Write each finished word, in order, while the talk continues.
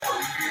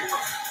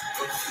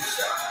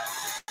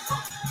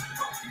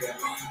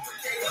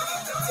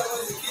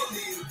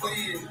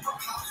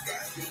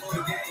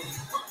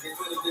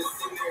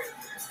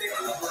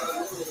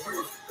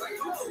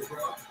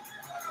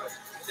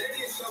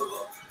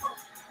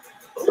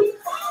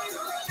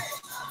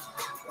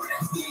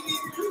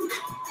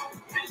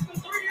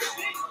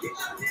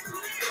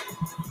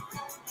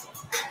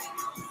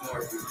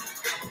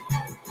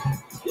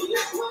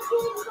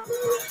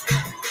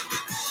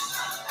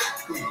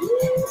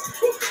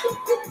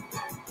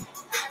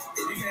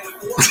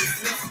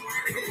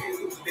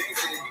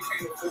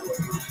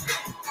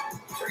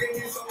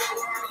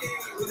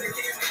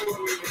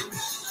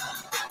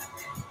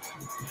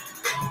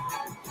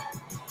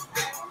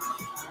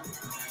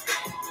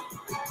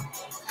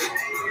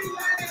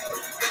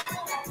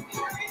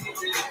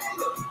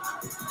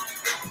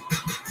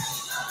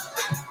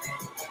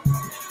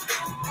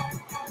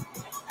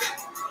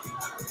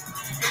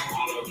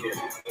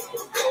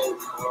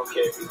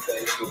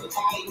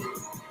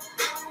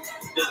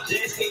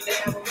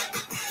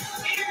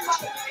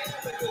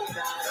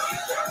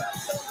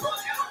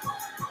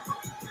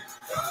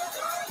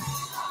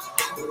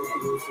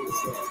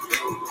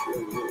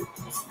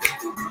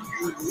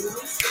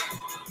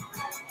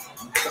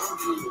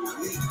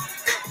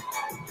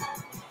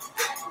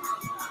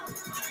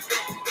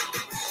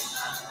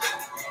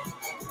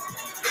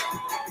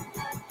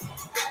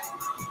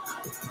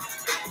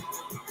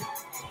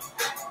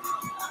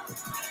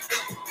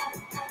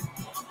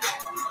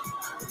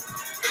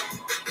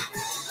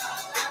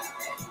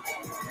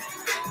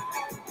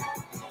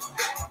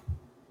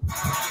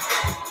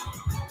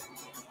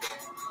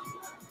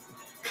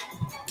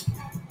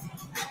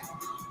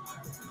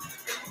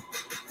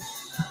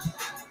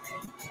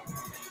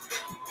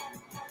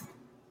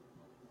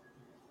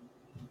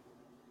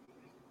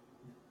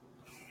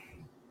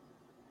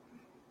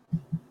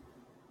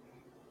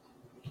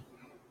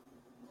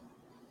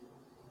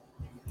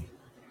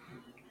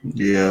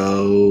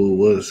Yo,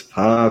 what's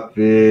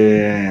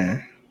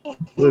poppin'?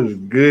 What's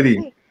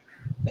goody?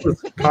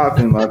 What's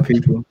poppin', my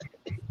people?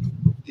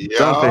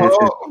 Don't pay Yo,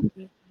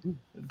 attention.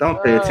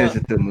 Don't pay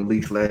attention to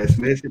Malik's last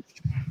message.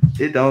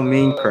 It don't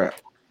mean crap.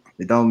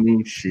 It don't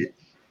mean shit.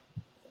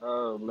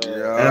 Oh man.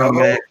 And I'm yo.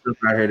 mad stuff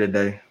out here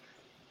today.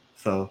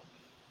 So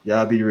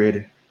y'all be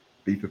ready.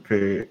 Be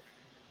prepared.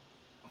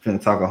 I'm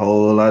finna talk a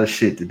whole lot of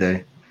shit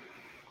today.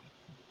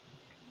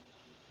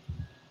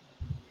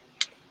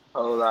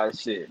 Whole lot of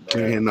shit,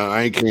 man.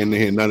 I ain't can't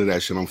hear none of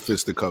that shit on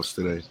fisticuffs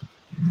today.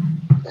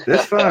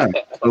 That's fine.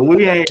 But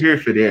we ain't here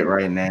for that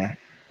right now.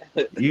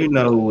 You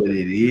know what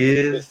it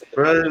is,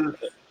 bro.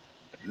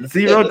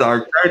 Zero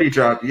Dark 30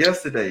 dropped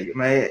yesterday.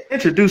 Man,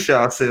 introduce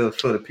yourselves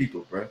for the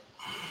people, bro.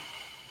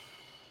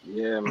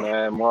 Yeah,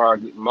 man.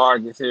 Mark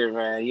is here,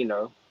 man. You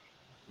know,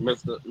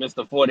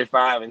 Mr.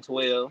 45 and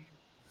 12.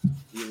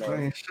 You know.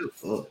 Man, shut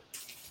up.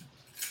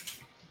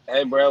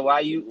 Hey, bro,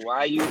 why you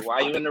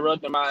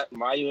interrupting my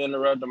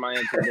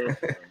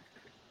introduction?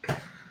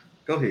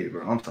 Go ahead,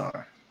 bro. I'm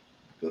sorry.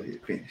 Go ahead,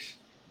 finish.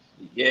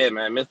 Yeah,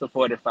 man, Mr.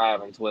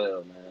 45 and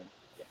 12, man.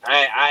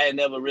 I ain't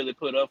never really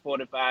put up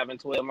 45 and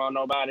 12 on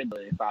nobody,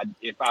 but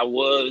if I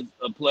was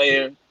a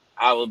player,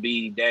 I would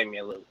be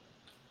Damian Lillard.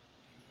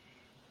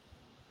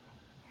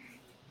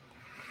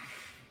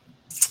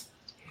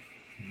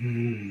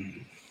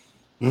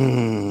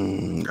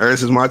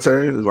 Ernst, is my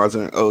turn. It's my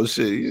turn. Oh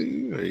shit,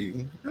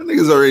 that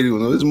niggas already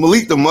know. It's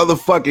Malik the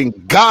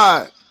motherfucking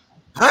god.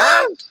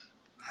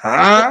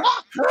 Huh?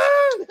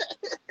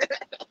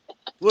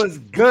 What's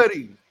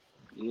goody?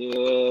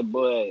 Yeah,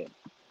 boy.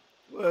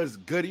 What's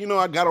good? You know,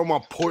 I got on my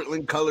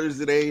Portland colors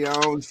today. You know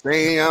what I'm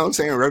saying?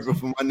 Repping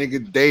for my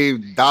nigga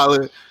Dave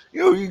Dollar.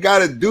 You know, you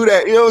gotta do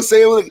that. You know what I'm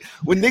saying? Like,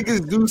 when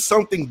niggas do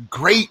something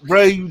great,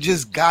 bro, you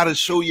just gotta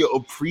show your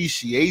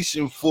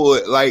appreciation for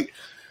it. Like,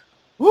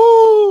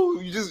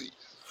 woo!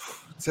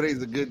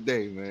 Today's a good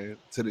day, man.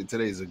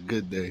 Today's a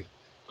good day.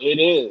 It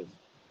is.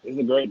 It's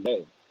a great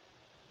day.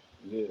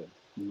 Yeah.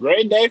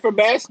 Great day for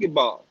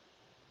basketball.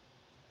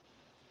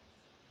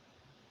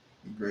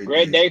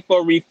 Great day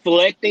for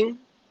reflecting.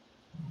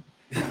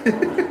 You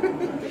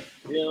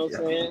know what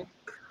I'm saying?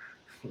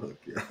 Look,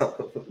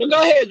 y'all. But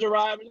go ahead,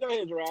 Gerard.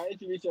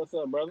 Introduce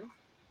yourself, brother.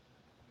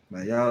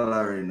 Man, y'all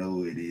already know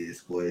who it is,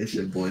 boy. It's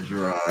your boy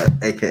Gerard,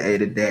 aka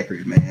the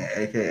Daiquiri Man,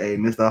 aka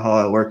Mr.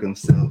 Hard Work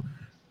himself,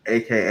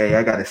 aka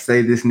I gotta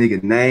say this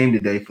nigga name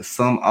today for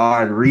some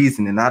odd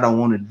reason, and I don't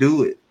want to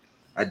do it.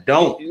 I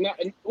don't.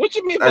 What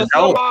you mean for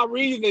some odd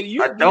reason?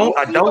 I don't.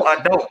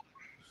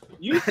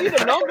 You see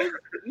the numbers?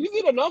 You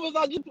see the numbers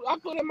I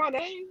put in my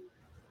name?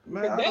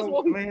 Man,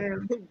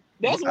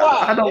 that's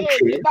why. I don't care.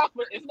 It's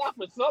not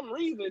for some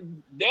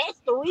reason. That's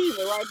the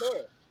reason right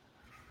there.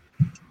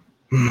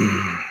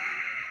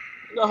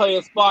 Go ahead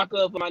and spark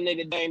up for my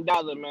nigga Dame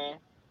Dollar, man.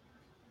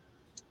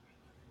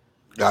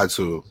 Got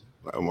to.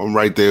 I'm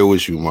right there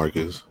with you,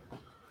 Marcus.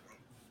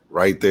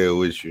 Right there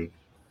with you.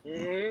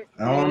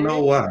 Mm-hmm. I don't know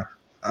why.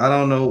 I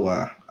don't know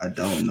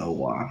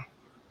why.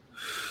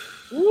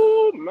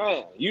 Ooh,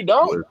 man. You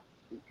don't?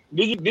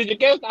 Did you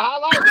catch the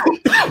highlights?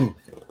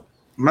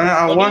 Man,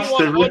 I watched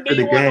the rest of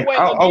the game.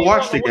 I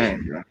watched the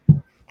game, bro.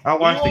 I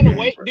watched the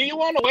game. Do you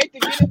want to wait to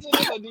get into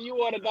this, or do you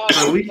want to go out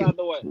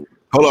the way?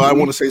 Hold on, I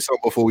want to say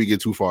something before we get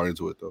too far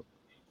into it, though.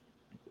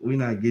 We're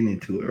not getting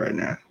into it right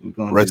now. We're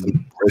gonna rest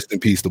in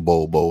peace to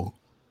Bowl.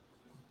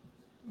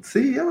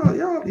 See, y'all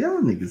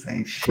niggas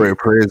ain't shit.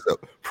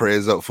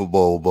 Prayers up for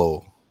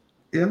Bowl.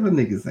 Y'all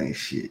niggas ain't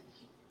shit.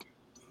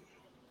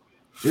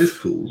 It's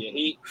cool.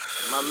 Yeah,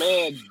 my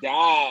man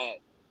died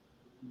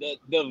the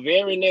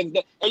very next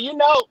day, and you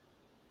know,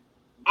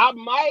 I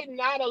might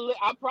not have.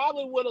 I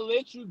probably would have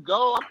let you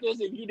go off this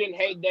if you didn't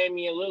hate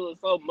Damian Lillard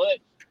so much.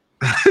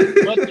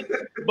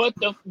 but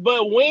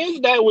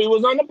Wednesday we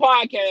was on the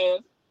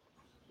podcast.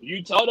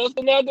 You told us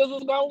the Nuggets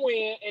was gonna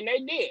win, and they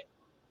did.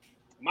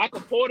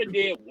 Michael Porter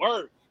did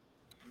work.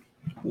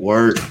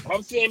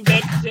 I'm sitting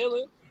back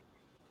chilling.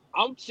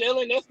 I'm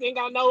chilling. Next thing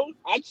I know,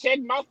 I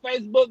checked my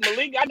Facebook.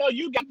 Malik, I know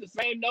you got the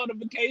same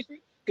notification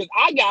because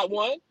I got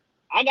one.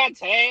 I got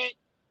tagged.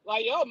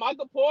 Like, yo,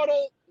 Michael Porter,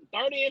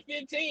 30 and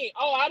 15.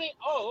 Oh, I didn't.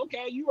 Oh,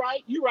 okay. You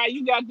right. You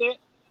got that.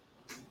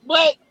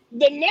 But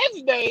the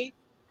next day,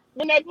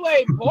 when they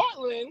played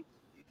Portland,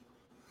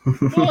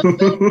 for some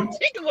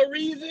particular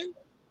reason,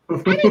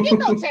 I didn't get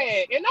no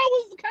tag. And I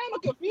was kind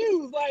of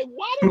confused. Like,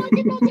 why did I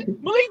get no tag?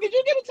 Malik, did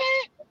you get a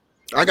tag?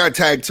 I got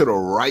tagged to the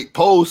right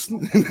post. I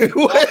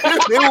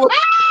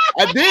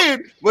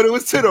did, but it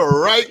was to the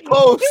right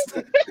post.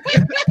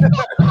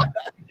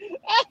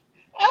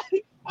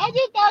 I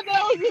just thought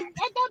that was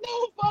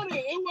funny.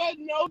 It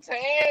wasn't no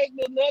tag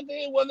or nothing.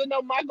 It wasn't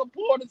no Michael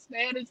Porter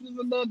statuses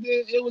or nothing.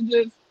 It was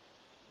just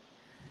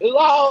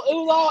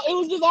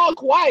all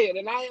quiet,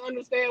 and I didn't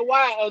understand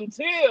why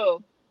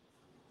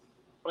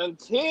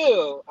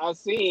until I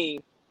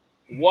seen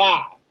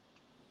why.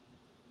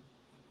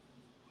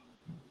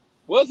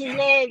 What's his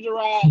name,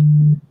 Gerard?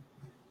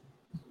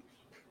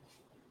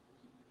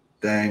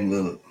 Dang,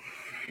 look.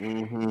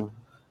 Mm-hmm.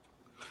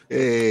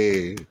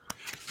 Hey,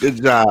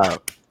 good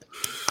job.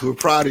 We're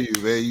proud of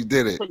you, man. You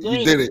did it.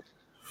 You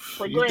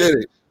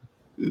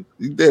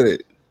did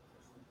it.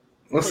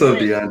 What's up,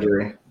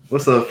 DeAndre?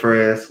 What's up,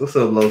 Fraz? What's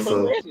up,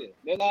 Loso?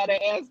 That's all they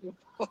asking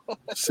for.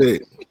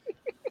 Shit.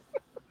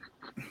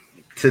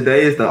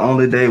 Today is the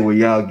only day where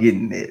y'all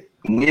getting it.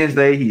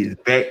 Wednesday, he is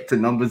back to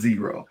number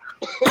 0.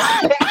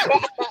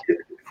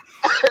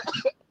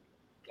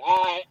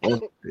 All right.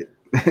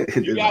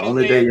 You gotta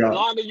only say day, it y'all. as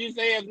long as you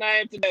say his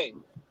name today.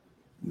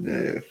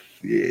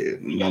 Yeah.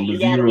 Number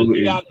 0.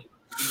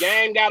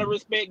 Game gotta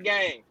respect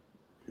game.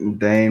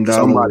 Dame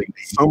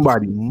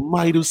somebody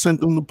might have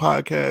sent them the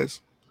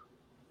podcast.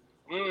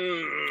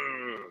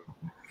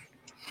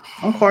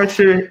 I'm quite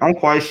sure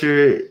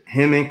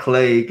him and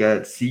Clay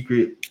got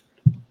secret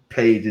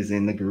pages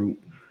in the group,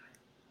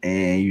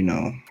 and you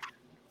know.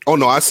 Oh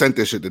no, I sent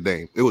this shit to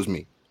Dame. It was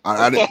me.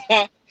 I didn't.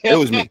 It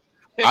was me.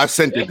 I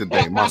sent it to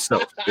Dame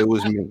myself. It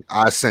was me.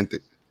 I sent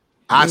it.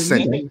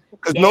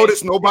 Because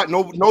notice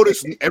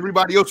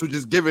everybody else was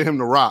just giving him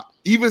the rock.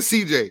 Even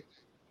CJ.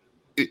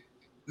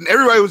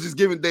 Everybody was just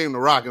giving Dame the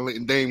rock and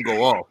letting Dame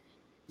go off.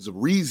 There's a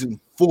reason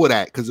for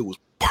that because it was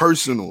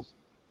personal.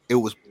 It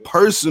was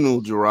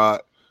personal,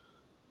 Gerard.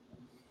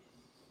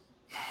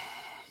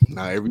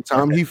 Now every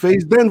time he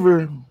faced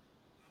Denver,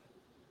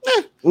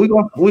 we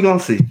gonna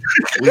see.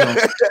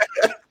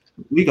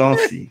 We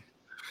gonna see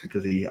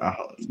because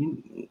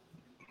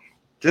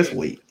just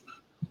wait.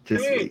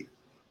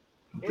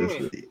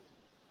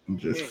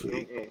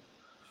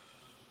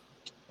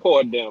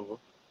 Poor Denver.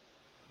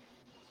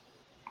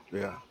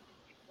 Yeah.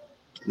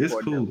 It's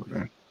cool,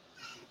 bro.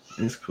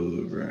 It's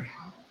cool, bro.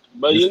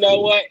 But you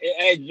know what?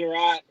 Hey,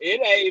 Gerard, it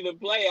ain't even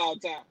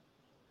playoff time.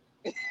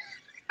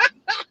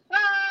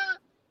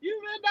 You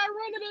better not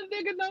run into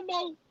nigga no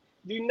more.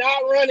 Do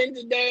not run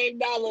into Dame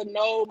Dollar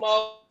no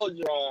more,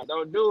 Gerard.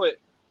 Don't do it.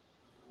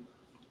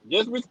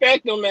 Just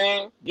respect him,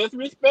 man. Just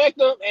respect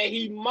him, and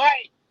he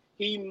might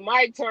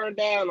turn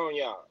down on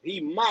y'all.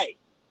 He might.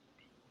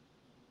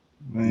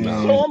 Man.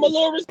 Show him a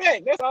little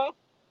respect. That's all.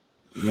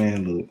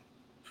 Man, look,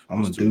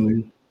 I'm gonna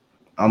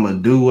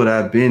do what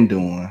I've been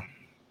doing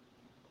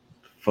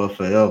for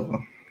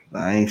forever.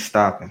 I ain't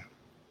stopping.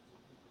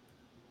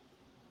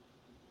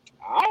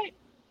 All right.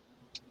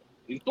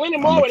 There's plenty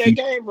more where they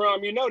came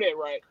from. You know that,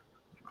 right?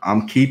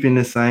 I'm keeping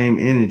the same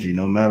energy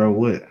no matter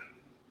what.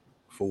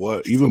 For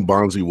what? Even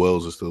Bonzi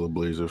Wells is still a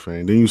Blazer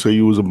fan. Didn't you say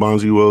you was a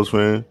Bonzi Wells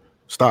fan?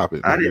 Stop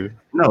it. I didn't.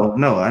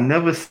 No. I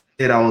never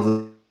said I was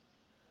a.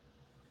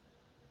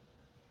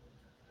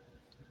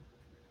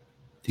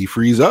 He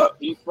freeze up.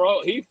 He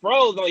froze. He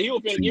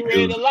was finna get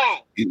ready to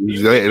lie.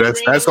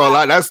 That's all.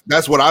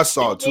 That's what I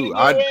saw too.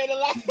 I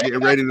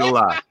get ready to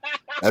lie.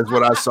 That's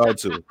what I saw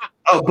too.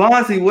 A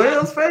Bonzi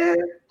Wells fan?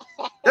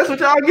 That's what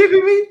y'all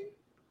giving me?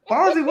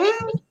 Bonzi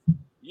Wells?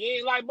 You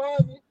ain't like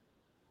Bonzi?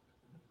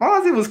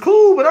 Bonzi was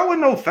cool, but I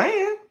wasn't no fan.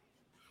 I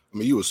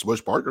mean, you a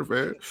Smush Parker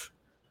fan?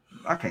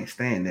 I can't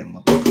stand that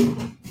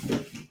motherfucker.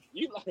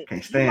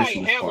 Can't stand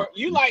Hammer.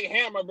 You like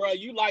Hammer, bro.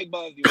 You like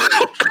Bonzi.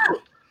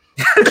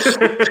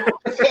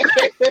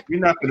 You're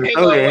not gonna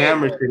throw that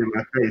Hammer shit in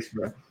my face,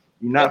 bro.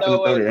 You're not gonna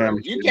throw that Hammer.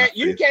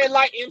 You can't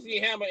like MC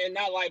Hammer and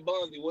not like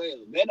Bonzi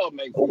Wells. That don't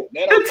make sense.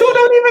 The two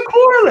don't even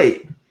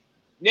correlate.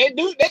 They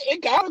do.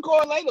 It kind of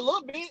correlate a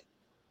little bit.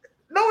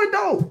 No, it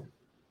don't.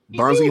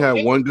 Bonzi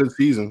had one good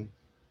season.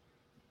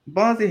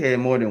 Bonzi had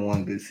more than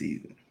one good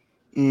season.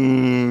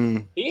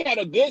 He had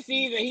a good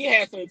season. He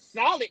had some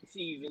solid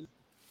seasons.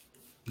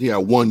 He had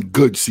one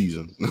good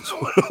season. That's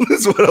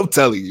what I'm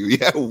telling you. He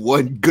had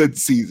one good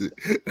season.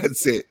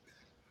 That's it.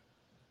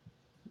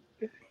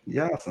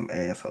 Y'all some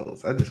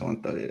assholes. I just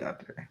want to throw that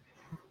out there.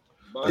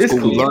 It's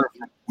cool.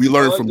 We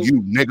learned from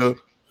you, nigga.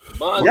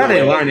 Y'all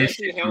didn't learn this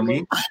shit from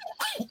me.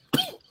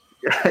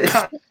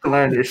 Y'all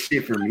learn this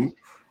shit from me.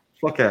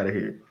 Fuck out of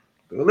here.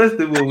 So let's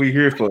do what we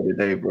here for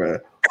today, bro.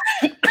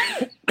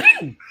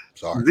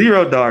 Sorry.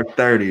 Zero Dark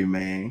 30,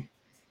 man.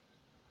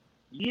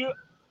 Yeah.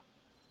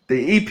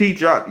 The EP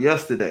dropped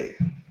yesterday.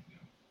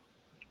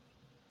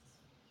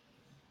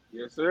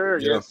 Yes, sir.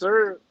 Yeah. Yes,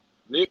 sir.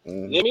 Let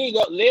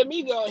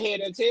me go ahead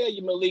and tell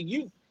you, Malik.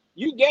 You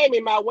gave me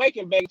my wake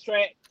and bake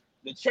track.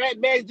 The track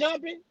back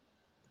jumping.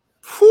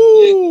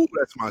 Whew,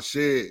 that's my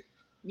shit.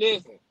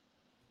 Listen,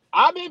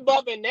 I've been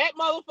bumping that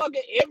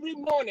motherfucker every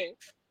morning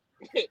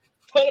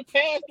for the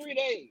past 3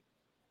 days.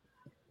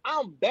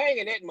 I'm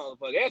banging that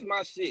motherfucker. That's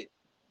my shit.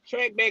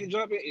 Track back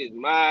jumping is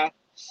my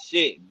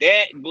shit.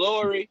 That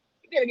Glory.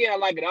 Then again, I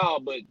like it all,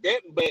 but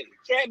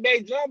track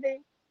back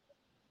jumping,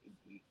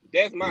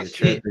 that's my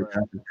shit. Bro.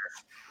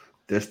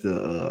 That's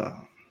the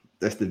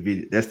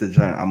video. That's the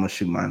joint I'm gonna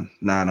shoot my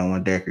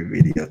 901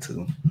 Daiquiri video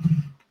too.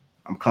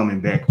 I'm coming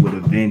back with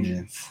a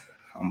vengeance.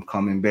 I'm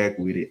coming back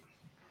with it.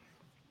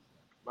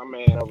 My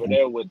man over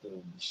there with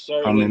the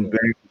shirt and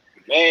the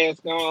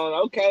mask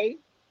on. Okay.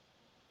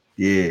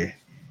 Yeah.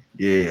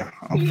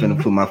 I'm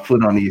finna put my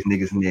foot on these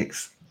niggas'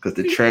 necks because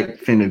the track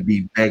finna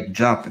be back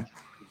jumping.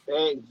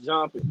 Back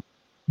jumping.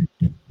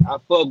 I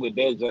fuck with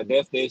that.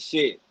 That's that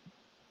shit.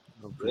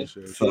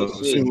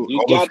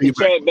 You got the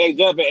track back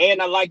jumping,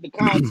 and I like the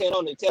content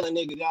on it, telling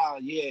niggas, y'all,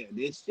 yeah,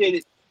 this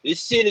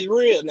shit is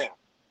real now.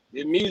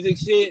 The music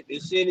shit,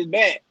 this shit is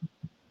back.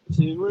 This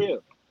shit is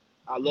real.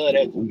 I love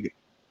that.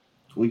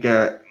 We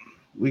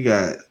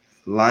got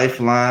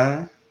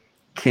Lifeline,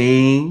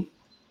 King,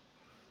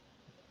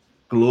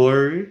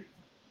 Glory.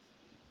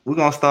 We're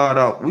gonna start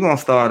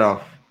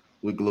off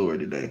with Glory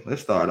today.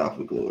 Let's start off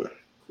with Glory.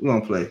 We're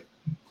gonna play.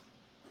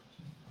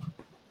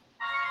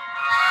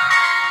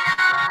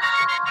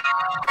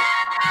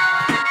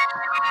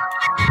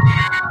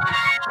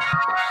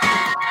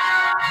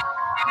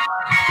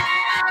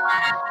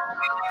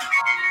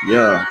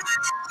 Yeah.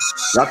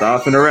 Y'all thought I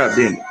was finna rap,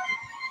 didn't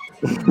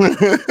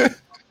it?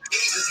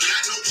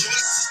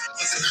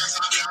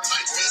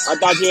 I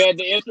thought you had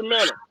the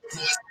instrumental.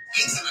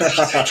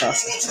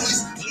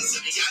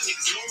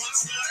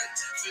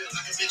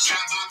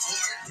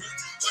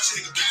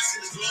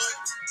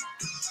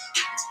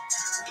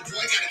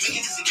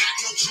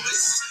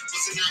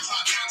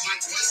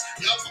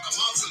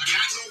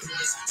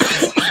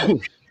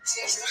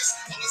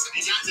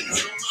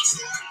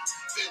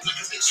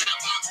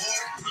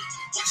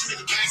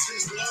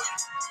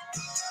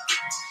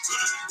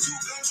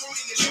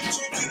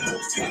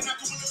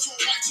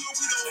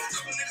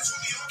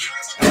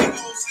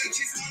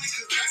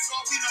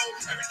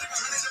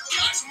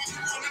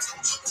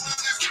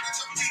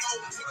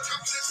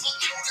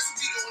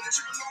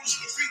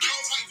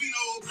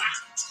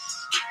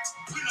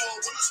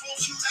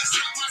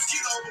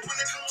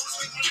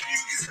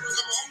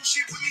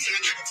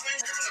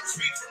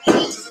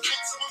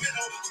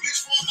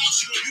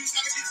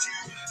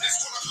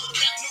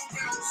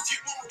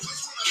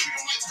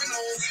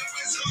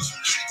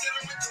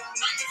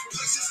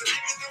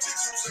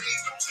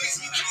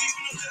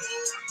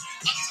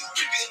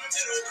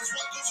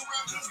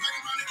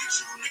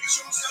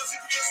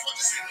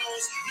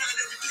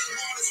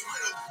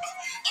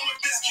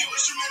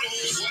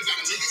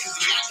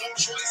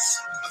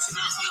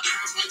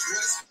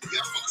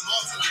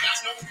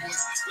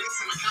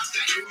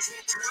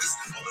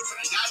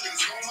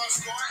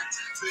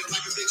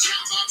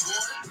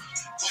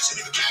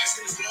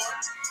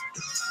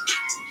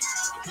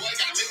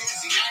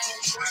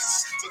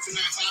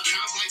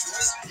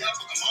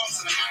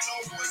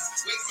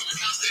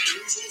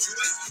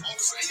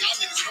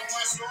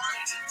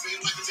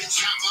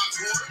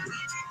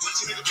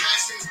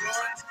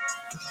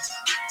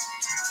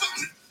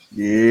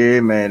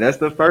 Yeah, man, that's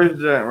the first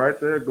joint right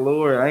there,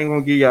 Glory. I ain't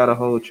gonna give y'all the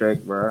whole track,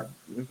 bro.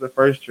 This is the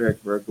first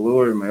track, bro.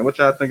 Glory, man. What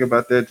y'all think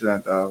about that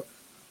joint, dog?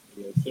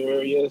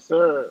 Yes,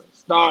 sir.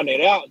 Starting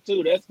it out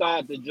too. That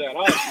started the joint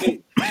off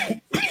too.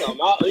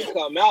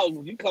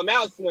 You come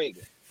out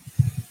swinging.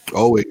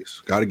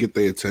 Always gotta get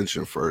their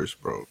attention first,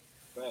 bro.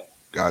 Right.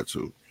 Got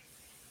to.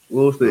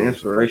 What was the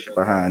inspiration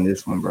behind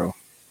this one, bro?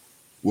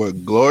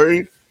 What,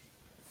 Glory?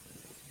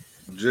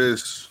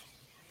 Just,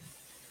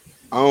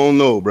 I don't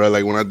know, bro.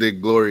 Like when I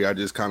did Glory, I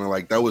just kind of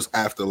like, that was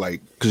after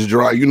like, because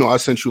Gerard, you know, I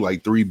sent you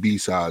like 3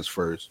 B-sides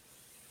first.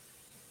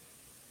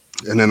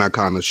 And then I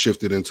kind of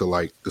shifted into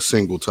like the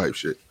single type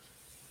shit.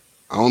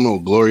 I don't know,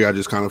 Glory, I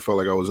just kind of felt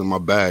like I was in my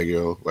bag,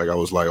 yo. Like I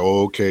was like,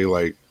 oh, okay,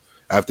 like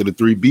after the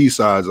 3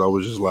 B-sides, I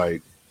was just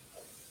like,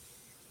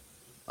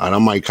 I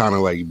might kind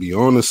of like be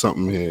on to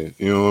something here.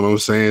 You know what I'm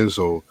saying?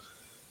 So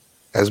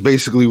that's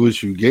basically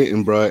what you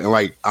getting, bro. And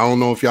like, I don't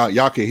know if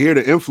y'all can hear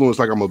the influence.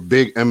 Like, I'm a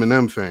big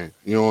Eminem fan.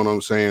 You know what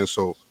I'm saying?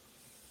 So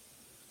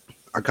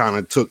I kind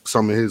of took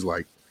some of his,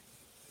 like,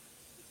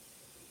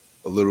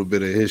 a little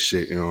bit of his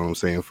shit, you know what I'm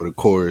saying, for the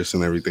chorus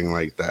and everything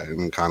like that,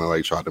 and kind of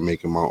like tried to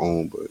make it my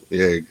own. But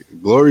yeah,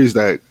 glory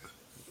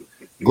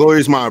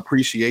is my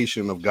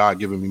appreciation of God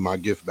giving me my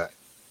gift back,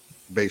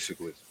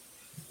 basically.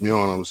 You know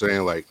what I'm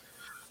saying? Like,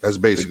 that's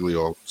basically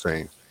all I'm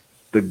saying.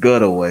 The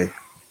Gutaway.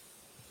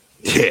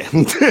 Yeah.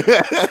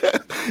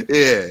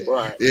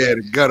 Right. Yeah,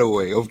 the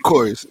Gutaway, of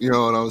course. You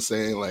know what I'm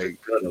saying? Like,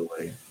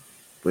 Gutaway.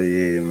 But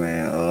yeah,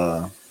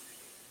 man,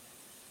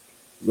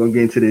 we're gonna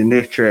get into the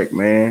next track,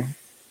 man.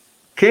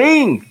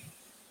 King.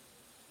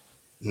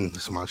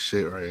 that's my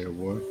shit right here,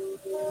 boy.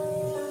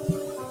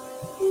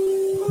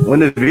 When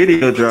the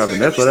video dropping,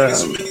 that's what I.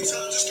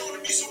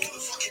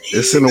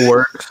 It's in the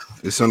works.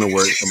 It's in the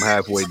works. I'm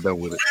halfway done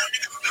with it.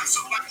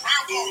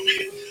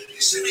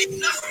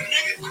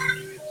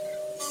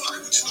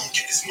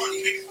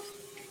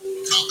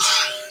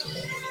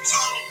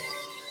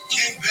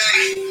 Came back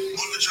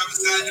on the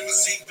driver's side of my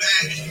seat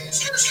back.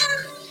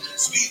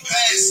 Speed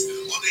pass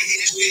on the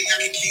head shit,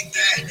 I can keep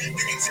that.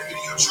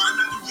 Negativity, I'm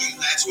trying not to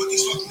relax. What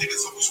these fucking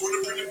niggas always want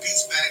to bring the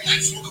beats back. I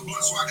smoke a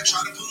blunt so I can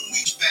try to pull them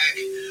leech back.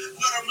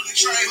 Lord, I'm really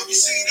trying, hope you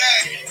see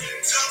that.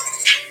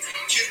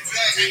 Get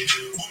back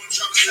on the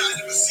driver's side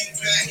of my seat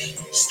back.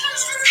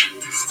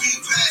 Speed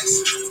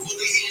pass on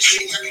the head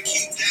shit, I can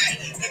keep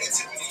that.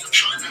 Negativity, I'm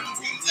trying not to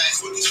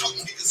relax. What these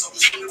fucking niggas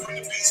always want to bring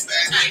the beats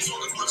back. I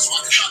smoke a blunt so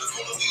I can try to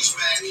pull the leech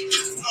back.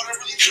 Lord, I'm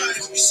really trying,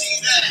 hope you see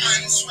that.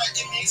 I ain't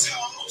sweating these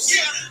hoes.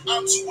 Yeah,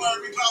 I'm too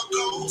worried about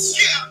goals.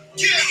 Yeah,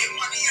 getting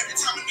money every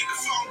time a nigga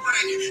phone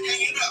ring.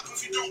 Hang it up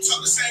if you don't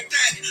talk the same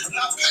thing.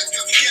 Loud pack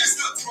got me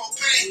gassed up,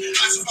 propane.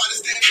 I survived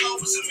this damn low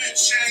with some mint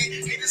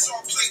chain. Haters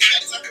on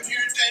playback like I'm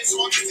hearing things. So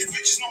I get the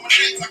bitches on my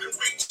neck like a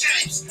Ray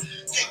James.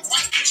 They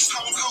white bitches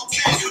call me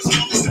cocaine. Cause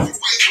I'm on this different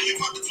way when you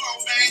about to blow,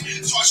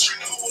 man. So I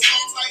string the whole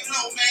long like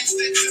low, man.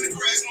 Sticks in the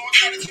grass, no, I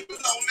gotta keep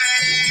it low,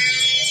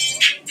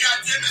 man. God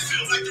damn it,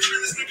 feel like the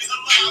realest nigga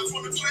alive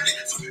on the planet.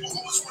 Some people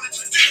always wanted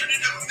to different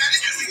and never met it.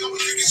 Cause they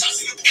always taking shots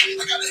in your point.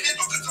 I got a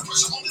handle cause the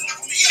pressure only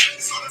level me up.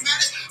 It's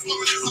automatic.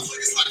 Blowing cause I play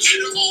this like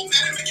shit are all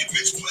mad. Make your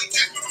bitch play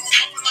dead, but I'm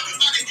hopping like a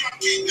lot of young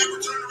king. Never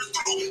turn her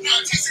through. Now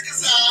I taste it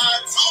cause I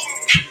told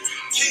him.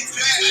 Keep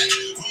back.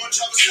 On my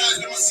driver's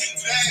side, now I see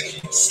back.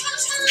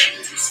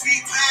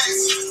 Speed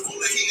pass. All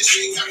the hate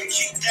shit, I can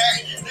keep that.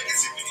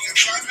 Negativity, I'm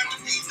trying not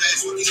to be that.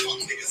 What these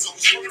fucking niggas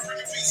always want to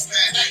bring a piece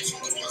back. I ain't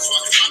talking about so I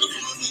can try to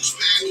pull a leech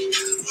back.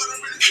 But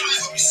I'm really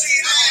trying, hope you see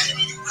that.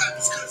 You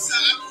rappers cause I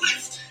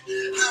lift.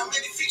 How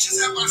many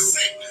features have I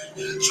seen?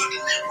 Trying to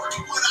network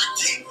and what I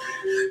get.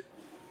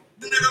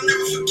 Then I'll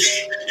never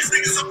forget. These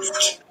niggas always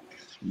watching.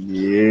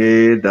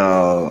 Yeah,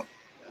 dog.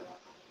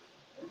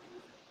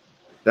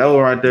 That one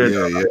right there,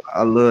 Yeah, dog.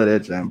 I love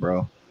that jam,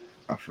 bro.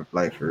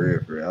 Like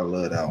for real. I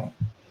love that one.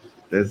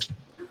 That's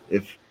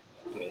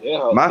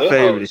my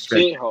favorite is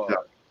shit hard.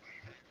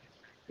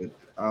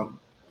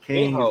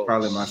 King is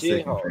probably my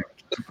second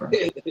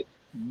favorite.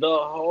 The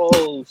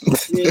whole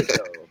shit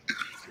though.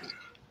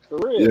 For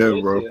real,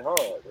 yeah, bro. Shit hard,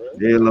 bro.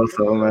 Yeah,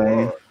 Loso,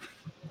 man.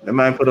 That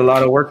man put a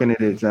lot of work into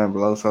this jam,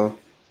 bro. So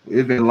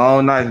it's been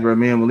long nights, bro.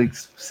 Me and Malik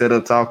set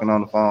up talking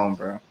on the phone,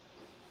 bro.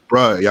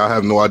 Bro, y'all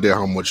have no idea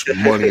how much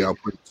money I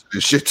put into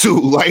this shit too.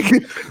 Like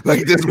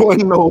this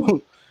one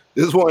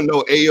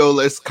no, ayo,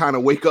 let's kind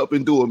of wake up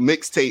and do a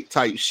mixtape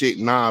type shit.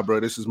 Nah, bro,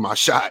 this is my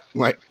shot.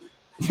 Like,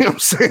 you know what I'm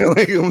saying?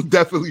 Like, I'm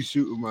definitely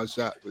shooting my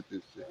shot with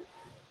this shit.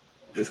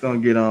 It's gonna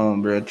get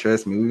on, bro.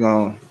 Trust me.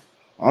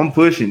 I'm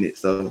pushing it,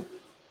 so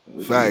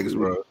facts,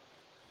 bro.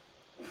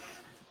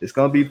 It's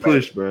gonna be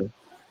pushed, bro.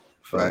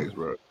 Facts,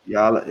 bro.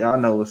 Y'all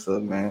know what's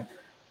up, man.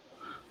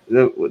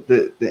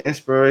 The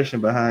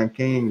inspiration behind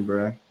King,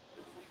 bro.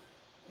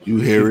 You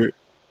hear it,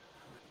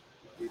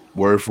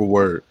 word for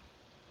word.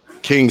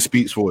 King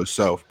speaks for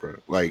itself, bro.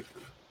 Like,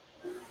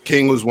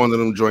 King was one of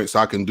them joints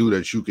I can do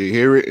that you can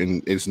hear it,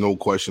 and it's no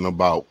question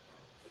about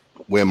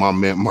where my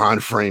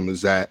mind frame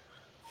is at.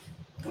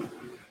 You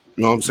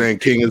know what I'm saying?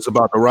 King is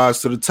about to rise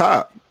to the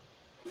top.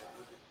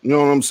 You know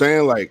what I'm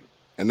saying? Like,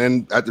 and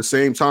then at the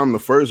same time, the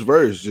first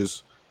verse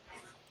just,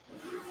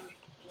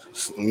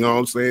 you know what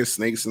I'm saying?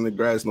 Snakes in the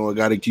grass, no, I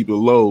gotta keep it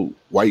low.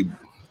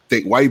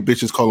 Thick white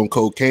bitches call them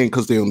cocaine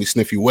because they only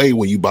sniff you way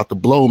when you about to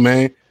blow,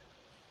 man.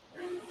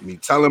 Me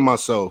telling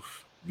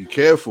myself, be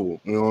careful.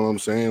 You know what I'm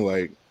saying?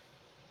 Like,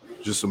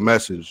 just a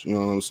message. You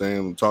know what I'm saying?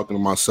 I'm talking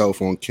to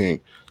myself on King.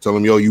 Tell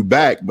him, yo, you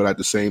back, but at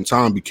the same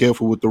time, be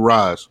careful with the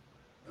rise.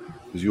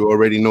 Because you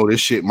already know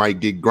this shit might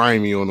get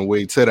grimy on the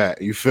way to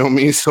that. You feel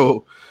me?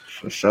 So,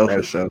 for sure.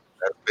 That's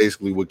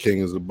basically what King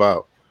is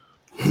about.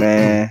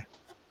 Man,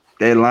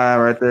 that line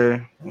right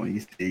there, when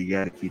you say you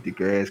gotta keep the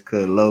grass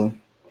cut low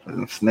for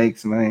them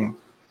snakes, man.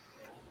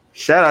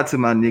 Shout out to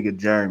my nigga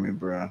Jeremy,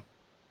 bro.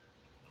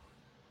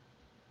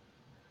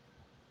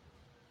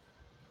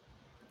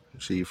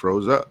 She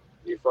froze up.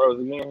 He froze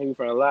again. He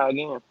finna lie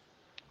again.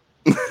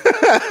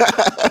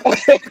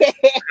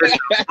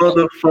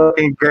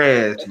 Motherfucking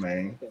grass,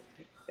 man.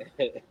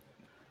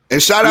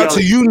 And shout out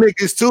to you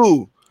niggas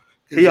too.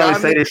 He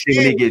always say this shit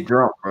when he get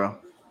drunk, bro.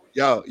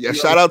 Yo, yeah,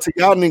 shout out to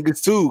y'all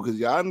niggas too, because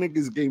y'all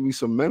niggas gave me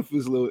some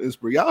Memphis little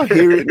inspiration. Y'all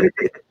hear it,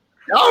 nigga.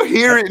 Y'all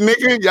hear it,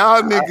 nigga.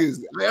 Y'all niggas.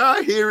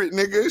 Y'all hear it,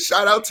 nigga.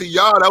 Shout out to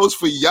y'all. That was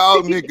for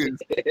y'all niggas.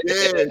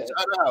 Yeah,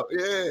 shout out.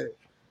 Yeah.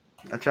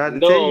 I tried to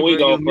tell you, we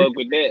bro, gonna fuck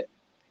with that.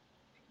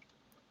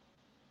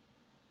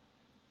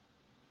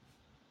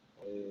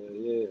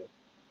 Yeah.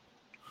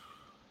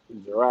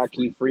 Gerard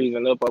keep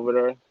freezing up over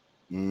there.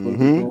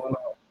 Mm-hmm.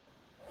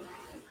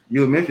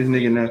 You a Memphis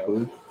nigga now,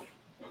 fool.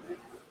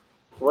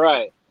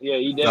 Right. Yeah,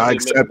 you definitely. I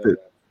accept it.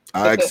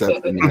 I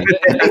accept it, man.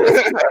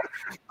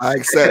 I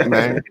accept,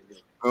 man.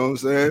 You know what I'm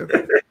saying?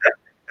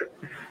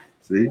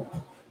 See?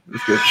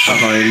 Let's get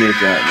talk on that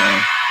nigga out, man.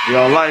 We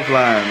on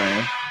Lifeline,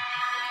 man.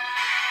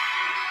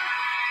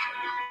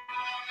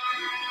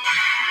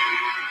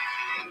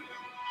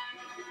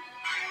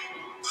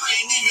 I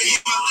ain't even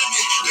hit my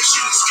limit. That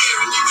shit is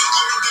scary, nigga.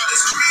 All about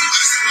is green.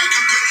 I sound like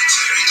I'm Billy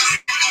Jerry. I'm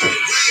on the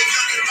wave,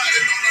 young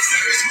riding on the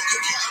ferry. Smoke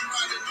a pot, I'm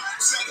riding on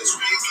the side of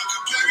rings like a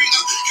berry.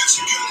 Got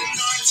your girl in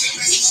 9, 10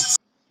 messages.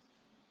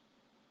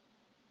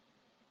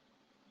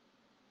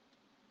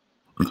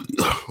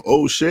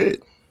 Oh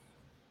shit.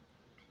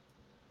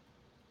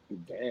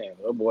 Damn,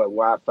 that boy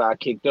Wi-Fi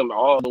kicked them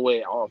all the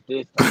way off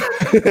this time.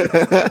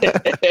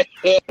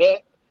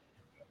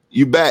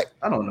 You back.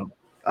 I don't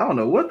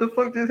know what the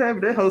fuck just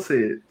happened. That hoe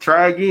said,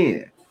 try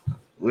again.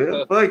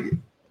 Well, fuck it.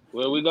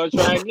 Well, we gonna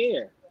try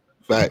again.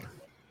 Fact.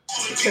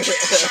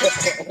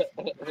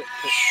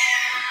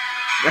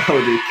 That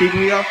hoe just kicked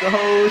me off the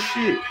whole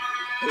shit.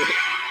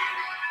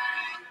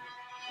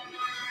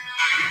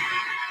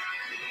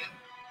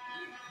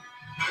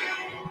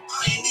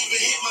 I ain't even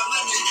hit my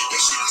limit.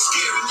 That shit is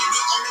scary,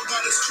 nigga. All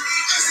about is green.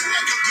 I sound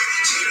like I'm Billy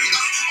Jerry. I'm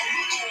on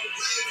my own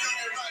wave,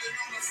 young riding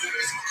on the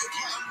ferry. Smoke a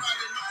pot, I'm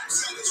riding on the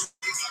side of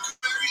rings like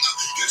a berry.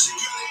 Got your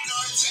girl in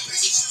 9, 10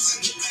 messages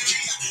in the berry.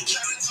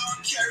 Got a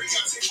dog carry.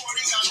 I take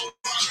 40 out. No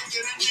problem,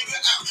 get a nigga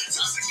out.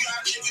 Toss a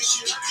god, nigga,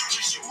 shit. I do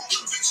this shit.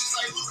 Moving bitches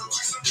like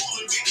Ludacris. I'm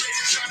pulling big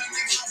raiders, trying to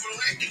make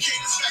overlay. The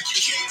cadence back, you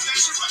can't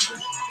measure like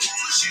a woman.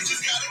 Shit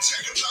just gotta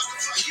check about the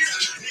fuck it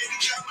up. Nigga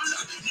got my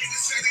luck.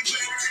 Niggas say they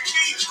better than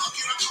me. Fuck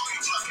it, I'm calling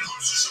you bluffing.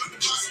 I'm just showing the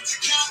boss to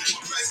count. My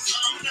presence,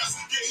 I'm enough.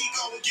 There he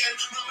go again.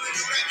 Remember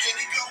the rap, man,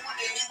 he going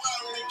in. He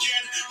wildin'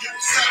 again. Yeah,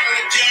 he's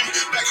stopping again.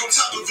 Back on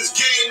top of his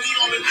game. He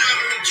on the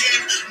island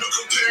again. No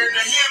comparing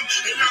to him.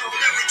 And I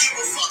don't ever give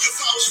a fuck if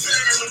I was fair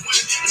to win.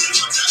 And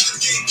if I'm not the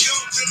game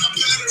guilt, then I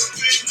better have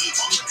been.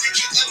 All the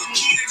nigga ever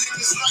needed in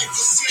this life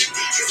was sin.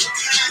 It's a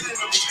pan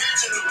and a pen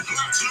and a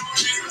block. No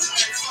niggas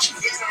like fuck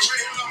that I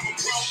ran. I'm a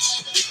bro.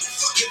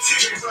 Fuck a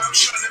ticket, bro. I'm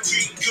trying to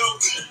beat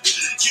goat.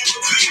 Give a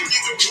big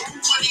nigga room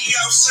money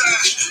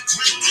outside.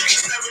 Real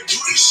niggas never do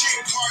this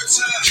shit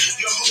part-time.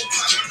 Your whole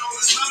pocket on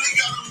this line, they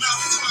got a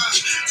mouth wide.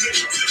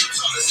 Nigga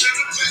pivots all this in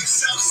the back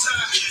south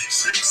side.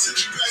 Snakes in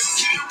the back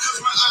seat, cause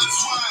my eyes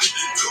wide.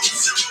 Go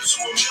 0 to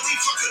a milli,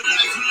 fuck a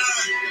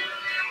lifeline.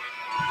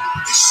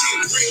 This shit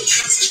real,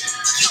 cousin.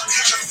 Y'all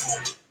gotta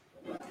fool.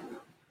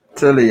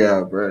 Telling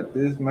y'all, bro,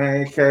 this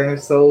man came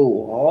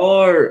so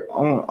hard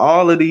on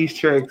all of these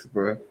tracks,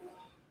 bro.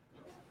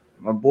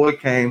 My boy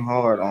came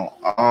hard on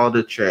all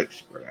the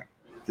tracks, bro.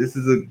 This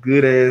is a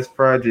good ass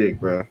project,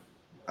 bro.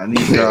 I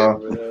need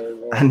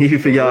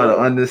for y'all to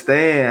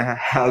understand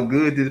how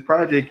good this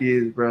project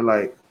is, bro.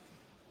 Like,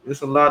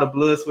 there's a lot of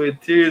blood, sweat,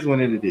 and tears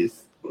went into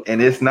this,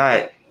 and it's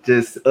not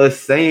just us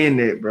saying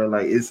that, bro.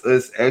 Like, it's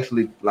us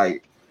actually,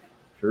 like,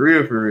 for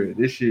real.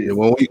 This shit. Yeah,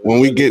 when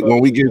we get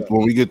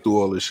through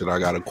all this shit, I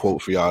got a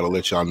quote for y'all to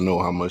let y'all know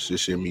how much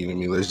this shit mean to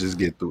me. Let's just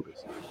get through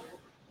this.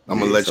 I'm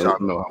gonna let y'all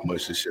know how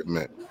much this shit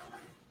meant.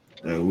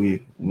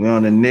 We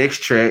on the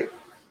next track.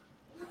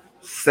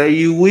 Say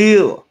You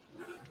Will.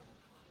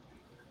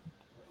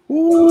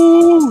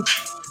 Ooh.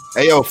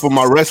 Hey yo, for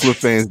my wrestler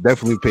fans,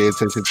 definitely pay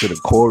attention to the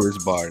chorus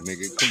bar,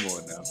 nigga. Come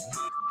on now.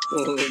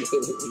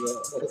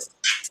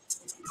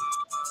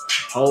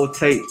 Whole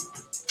tape.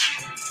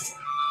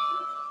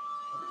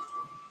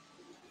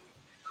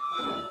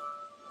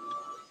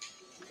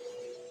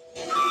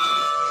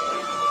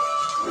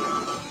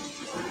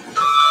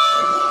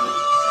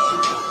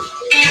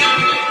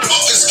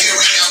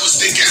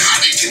 Thinking how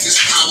they get this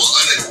power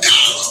of the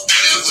dollar.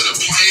 Whatever the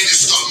plan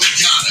is, start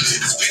Rihanna.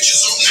 These bitches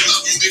only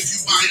love you if you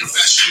buy a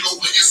Fashion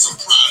Nova and some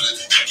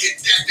Prada. You get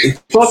that? They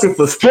fucking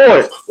for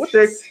sport. What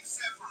the?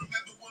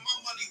 Remember when my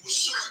money was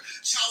short?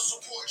 Child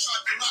support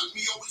tried to lock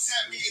me, always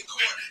had me in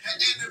court.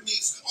 Had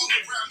enemies all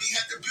around me,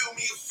 had to build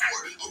me a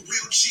fort. A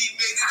real G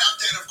made it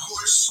out that, of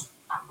course.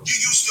 You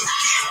used to be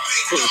a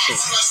big dog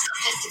till I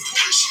stepped off the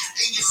porch.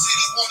 In your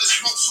city, wanna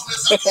smoke soon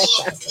as I pull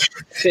up.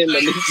 I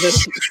light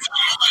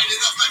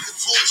it up like a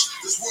torch.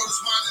 This world is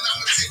mine and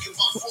I'ma take it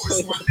by force.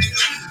 My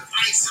nigga,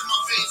 ice in my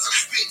veins, I'm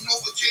spitting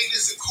over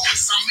gators and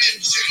course. I'm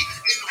MJ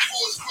in the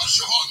force, crush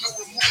your heart, no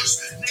remorse.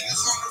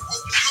 Niggas on the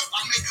road to go, I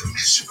make a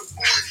mission to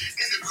board.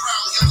 In the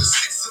crowd, yelling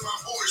six to my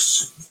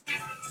horse.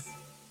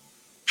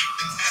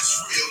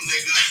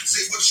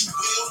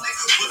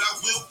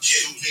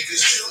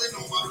 Niggas chilling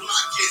on my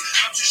block,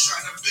 yeah. I'm just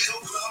trying to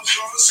build clubs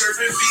on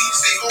serving beats.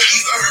 They gon'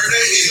 either hurt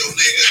or heal,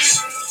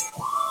 niggas.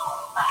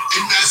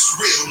 And that's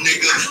real,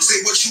 nigga. Say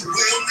what you will,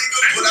 nigga,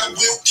 but I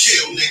will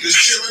kill niggas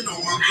chilling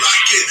on my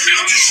block, yeah.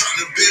 I'm just trying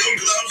to build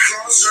clubs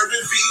on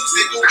serving beats.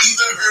 They gon'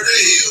 either hurt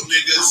or heal,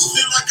 niggas.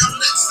 Feel like I'm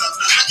next up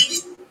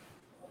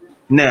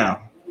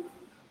now.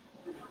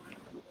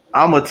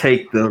 I'm gonna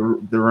take the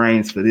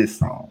reins for this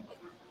song.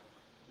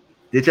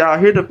 Did y'all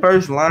hear the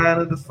first line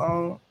of the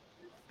song?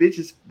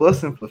 Bitches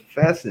busting for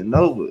Fashion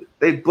Nova.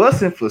 They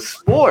busting for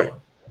sport.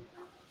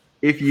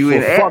 If you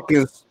in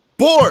fucking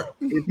sport,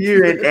 if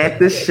you're at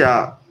the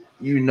shop,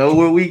 you know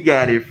where we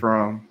got it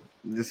from.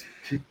 Just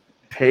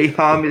pay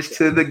homage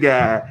to the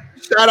guy.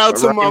 Shout out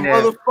to my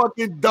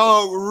motherfucking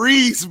dog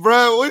Reese,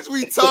 bro. What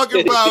we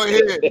talking about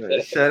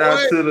here? Shout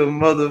out to the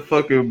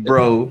motherfucking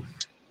bro.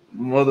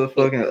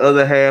 Motherfucking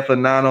other half of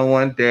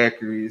 901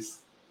 Daiquiris.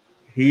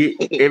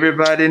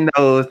 Everybody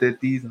knows that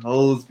these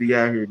hoes be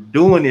out here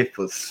doing it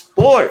for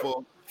sport.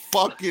 For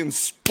fucking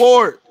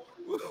sport.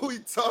 What we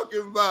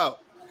talking about?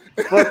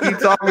 What you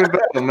talking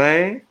about,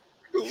 man?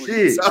 What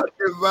you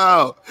talking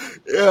about?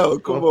 Yo,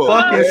 come on.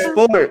 Fucking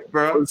sport,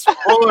 bro. For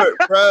sport,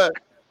 bro.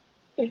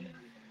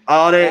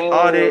 All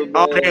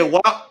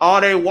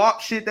that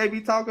walk shit they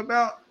be talking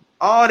about.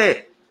 All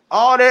that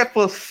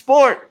for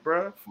sport,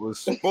 bro. For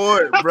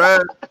sport, bro.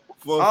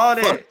 For all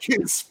that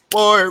fucking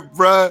sport,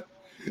 bro.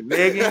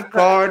 Megan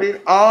Cardi,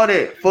 all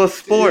that for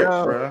sport,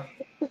 bro.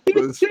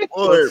 For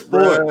sport,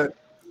 bro.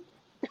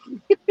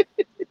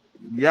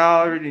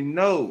 Y'all already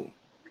know.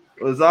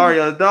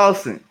 Rosario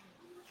Dawson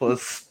for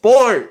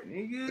sport,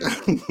 nigga.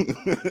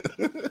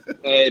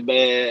 Hey,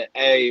 man.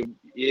 Hey,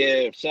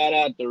 yeah. Shout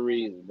out to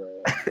Reese,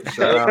 bro.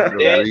 Shout out to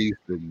Reese,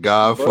 the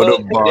God for the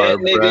bar,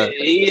 bro.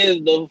 He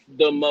is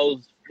the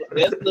most.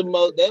 That's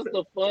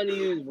the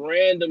funniest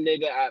random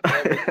nigga I've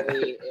ever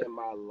seen in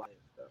my life.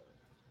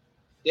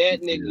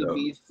 That nigga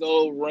be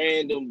so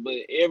random, but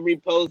every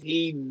post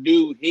he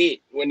do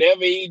hit.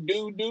 Whenever he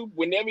do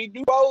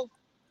post,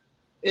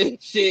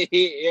 it shit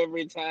hit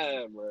every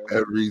time, bro.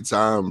 Every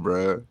time,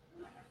 bro.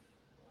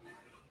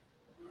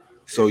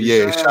 So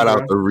yeah, shout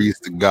out to Reese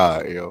the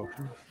God, yo.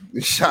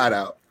 Shout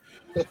out.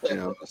 You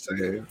know what I'm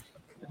saying?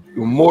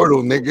 You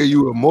immortal, nigga.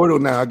 You immortal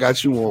now. I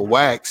got you on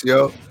wax,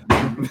 yo.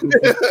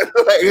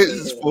 Like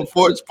it's for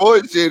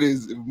sports shit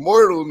is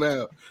immortal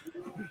now.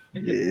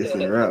 Yeah, it's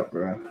a wrap,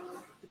 bro.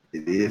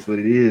 It is what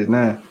it is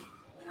now.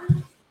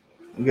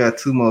 We got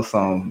 2 more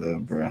songs though,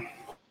 bro.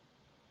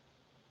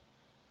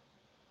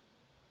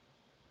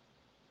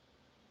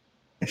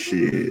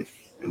 Shit,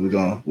 we're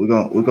gonna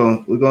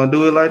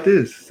do it like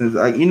this. Since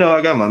I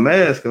got my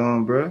mask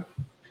on, bro.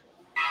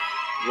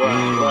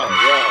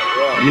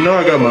 Right. You know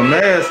I got my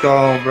mask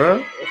on,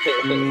 bro.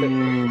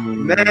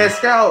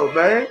 Mask out,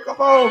 man. Come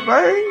on,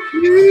 man.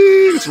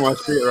 It's my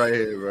shit right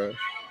here, bro.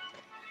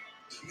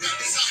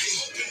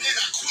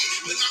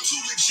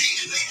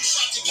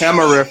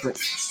 Camera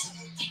reference.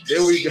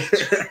 There we go.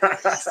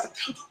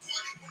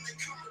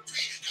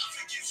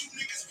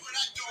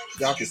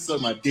 Y'all can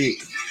suck my dick.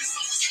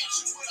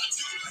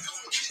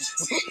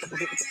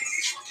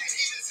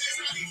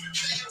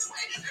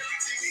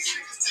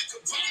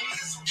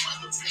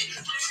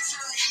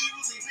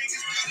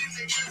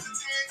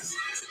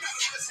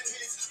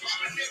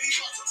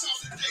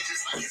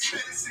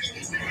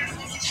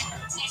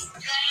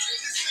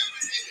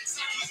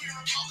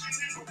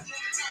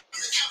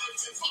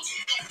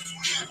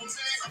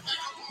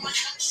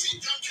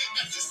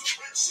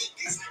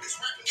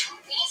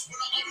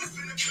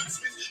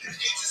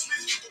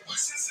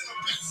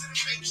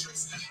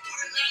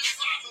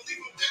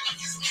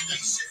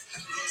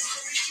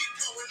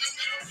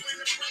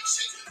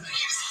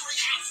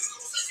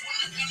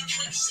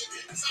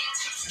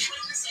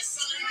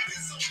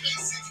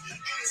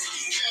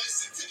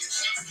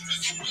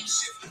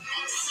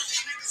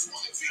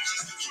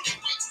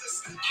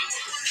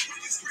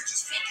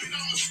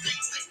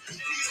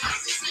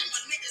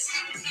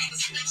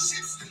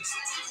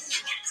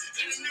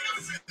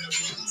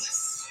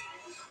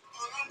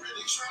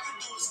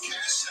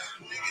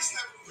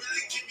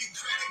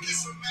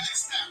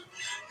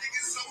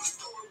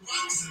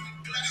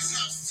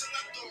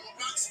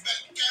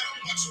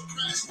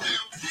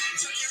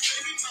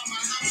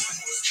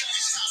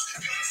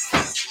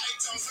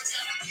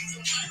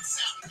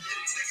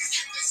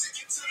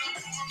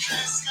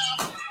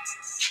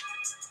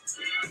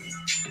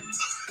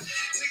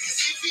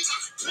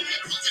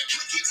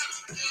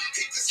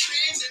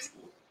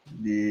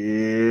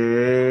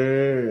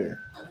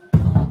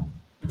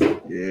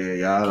 Yeah,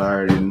 y'all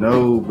already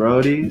know,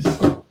 brodies.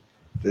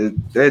 That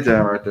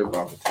jam right there,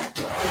 Bobby.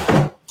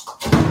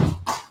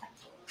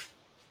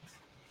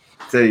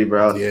 Tell you,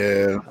 bro.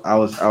 Yeah, I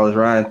was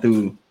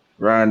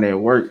riding at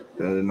work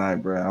the other night,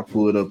 bro. I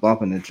pulled up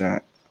bumping the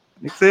joint.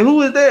 They said,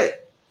 "Who is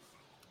that?"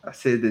 I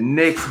said, "The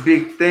next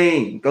big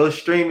thing. Go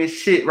stream his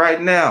shit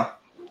right now."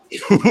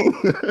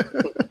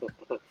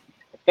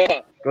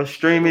 Go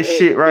stream his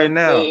shit right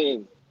now.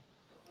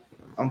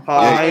 I'm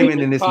Paul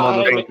Heyman in this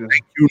motherfucker.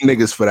 Thank you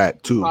niggas for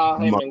that too. Paul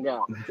Heyman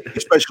got.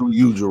 Especially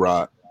you,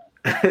 Gerard.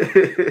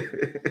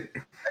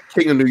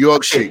 King of New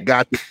York shit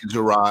got to me,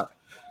 Gerard.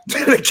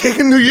 The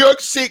King of New York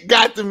shit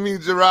got to me,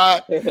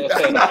 Gerard. It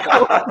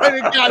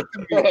got to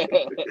me.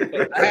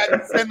 I had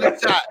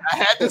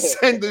to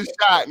send a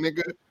shot.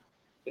 Nigga.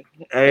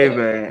 Hey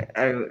man,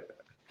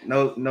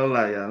 no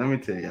lie, y'all. Let me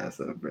tell y'all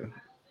something, bro.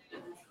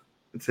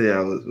 I'll tell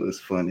y'all what's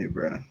funny,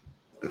 bro.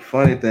 The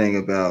funny thing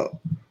about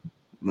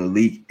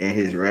Malik and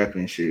his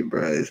rapping shit,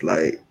 bro, is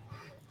like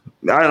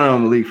I know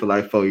Malik for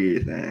like 4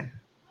 years, man.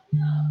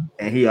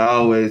 And he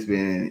always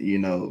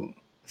been,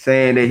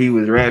 saying that he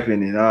was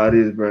rapping and all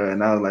this, bro.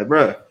 And I was like,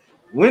 bro,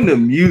 when the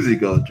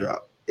music gonna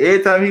drop?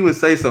 Every time he would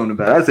say something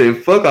about it, I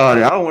said, fuck all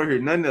that. I don't want to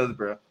hear nothing else,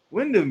 bro.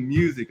 When the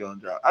music gonna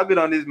drop? I've been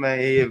on this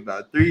man's head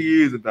about 3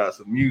 years about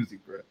some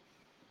music, bro.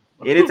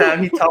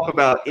 Anytime he talk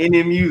about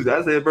any music,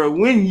 I said, bro,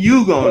 when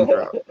you gonna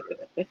drop?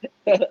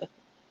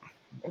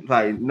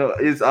 Like, no,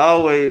 it's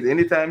always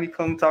anytime he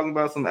come talking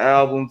about some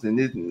albums and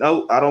this,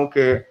 no, I don't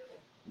care.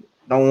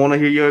 Don't want to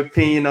hear your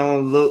opinion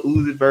on Lil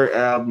Uzi Vert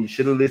album. You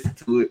should have listened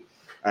to it.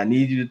 I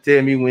need you to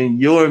tell me when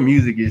your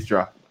music is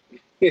dropping.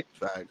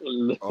 Facts.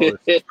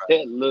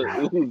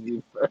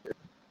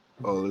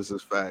 This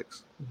is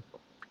facts.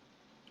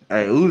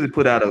 Hey, Uzi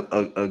put out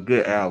a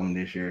good album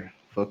this year.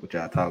 Fuck what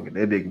y'all talking.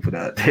 That nigga put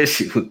out that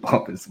shit was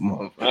bumping some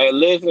motherfuckers. Hey,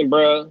 listen,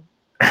 bro.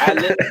 I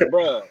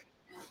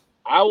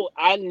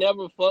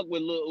never fucked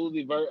with Lil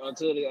Uzi Vert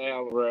until the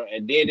album, bro,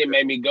 and then it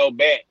made me go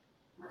back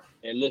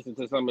and listen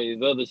to some of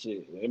his other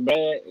shit.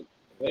 Man,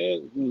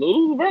 Lil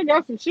Uzi Vert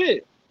got some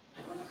shit.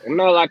 I'm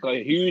not like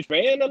a huge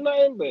fan or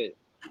nothing, but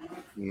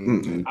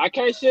I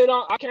can't shit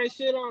on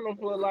him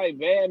for like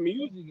bad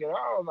music at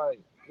all. Like,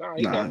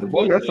 the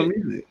boy got some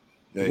music.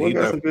 Yeah, he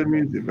got some good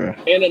music, bro.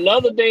 And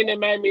another thing that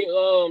made me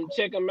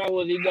check him out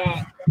was he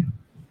got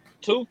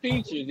 2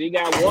 features. He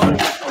got one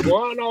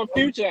on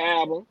Future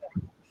album,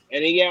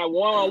 and he got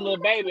one on Lil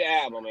Baby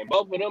album, and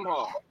both of them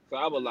hard. So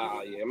I was like,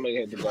 oh yeah, I'm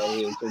gonna have to go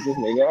ahead and check this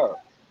nigga out.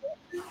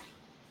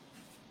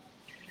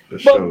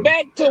 But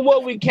back to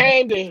what we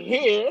came to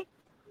hear.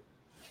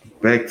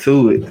 Back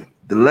to it.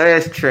 The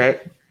last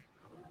track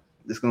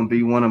is gonna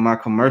be one of my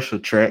commercial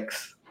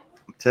tracks.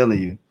 I'm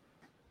telling you.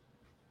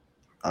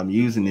 I'm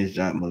using this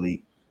giant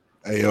Malik.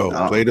 Hey yo,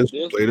 play this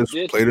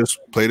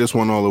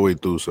one all the way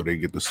through so they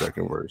get the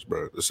second verse,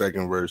 bro. The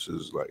second verse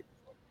is like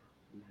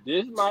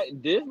this might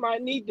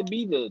need to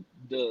be the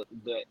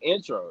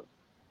intro.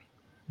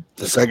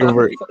 The second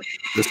verse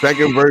is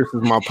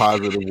my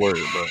positive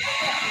word, bro.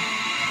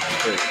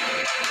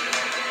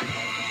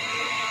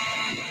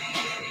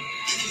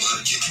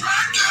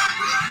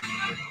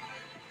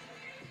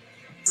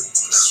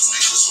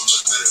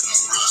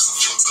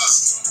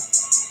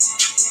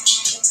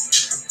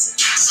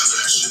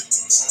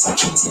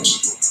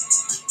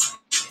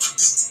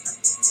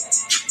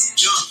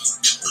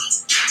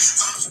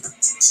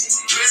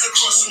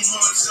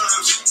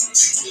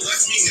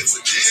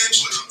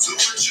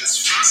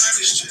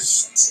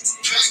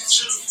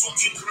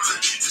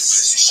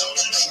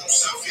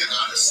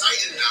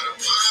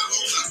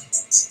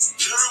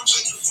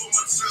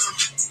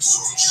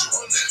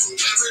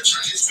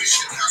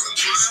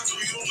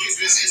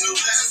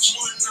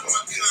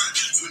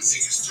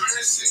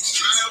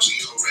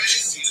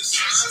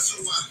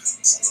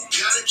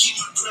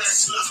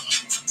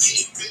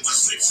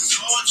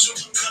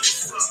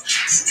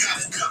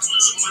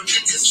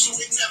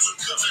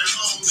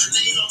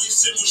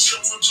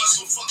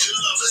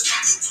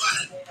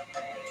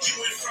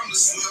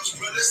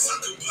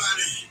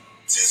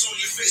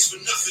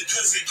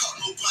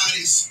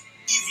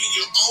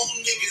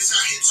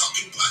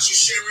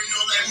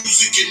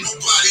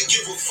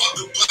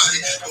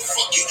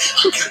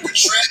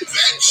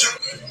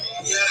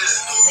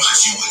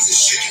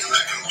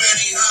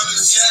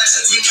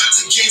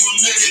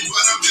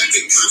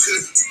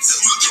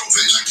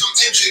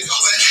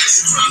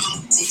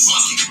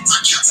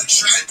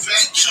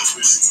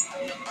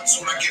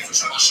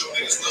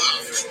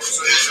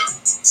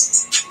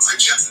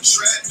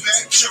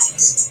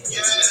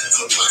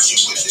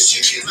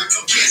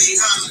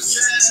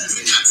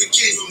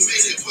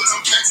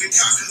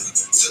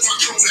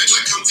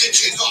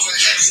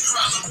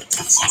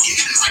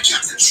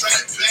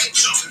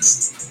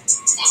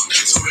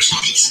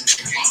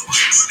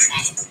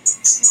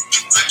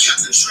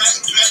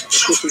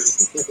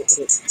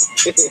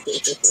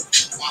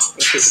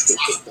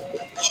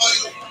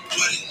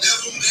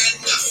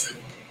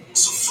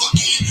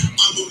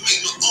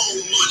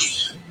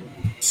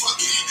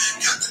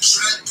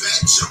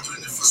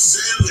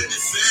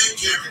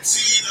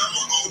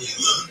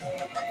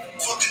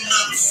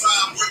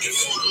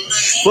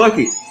 Fuck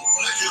it.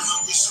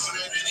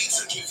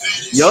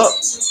 Yup.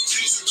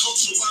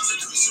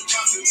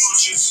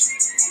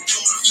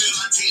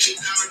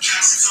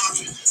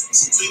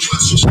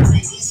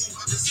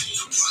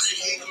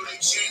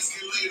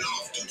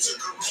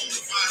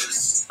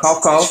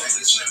 Cough, cough.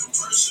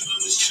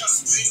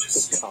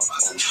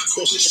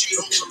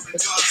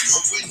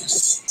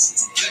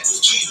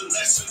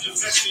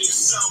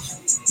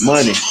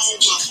 money.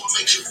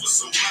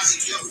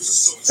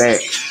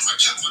 Fact.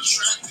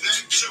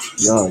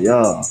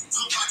 Yeah.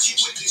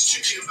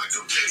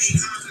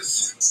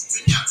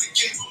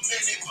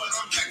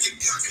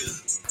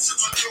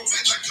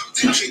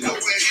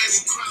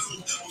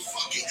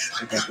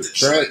 I got the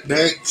track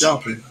back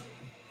jumping.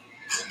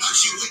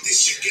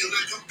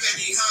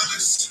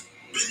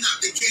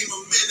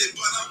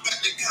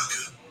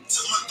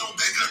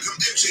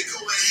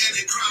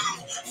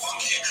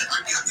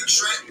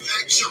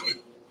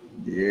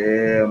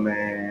 Yeah,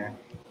 man.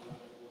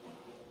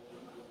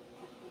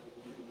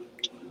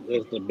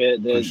 That's the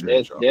best.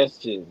 That's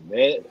just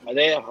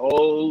that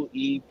whole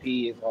EP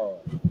is hard.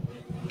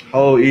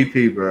 Whole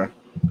EP, bro.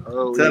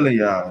 Whole Telling EP.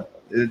 y'all,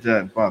 it's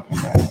just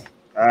bumping, man.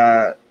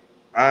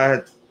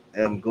 I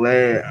am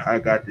glad I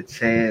got the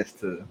chance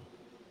to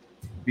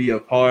be a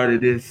part of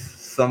this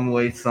some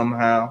way,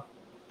 somehow.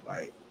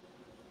 Like,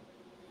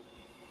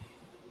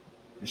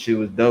 the shit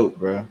was dope,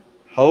 bro.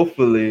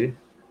 Hopefully,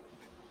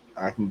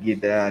 I can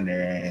get down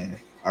there and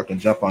I can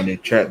jump on the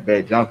Trap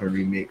Back Jumping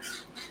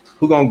remix.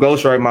 Who gonna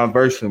ghostwrite my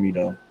verse for me,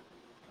 though?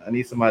 I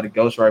need somebody to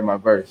ghostwrite my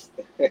verse.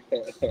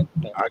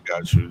 I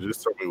got you.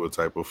 Just tell me what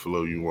type of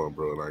flow you want,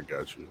 bro, and I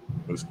got you.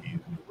 It's easy,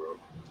 bro.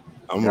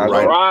 I'm gonna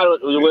write.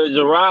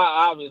 Gerard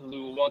obviously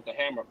would want the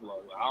hammer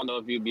flow. I don't know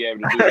if you'd be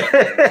able to do that.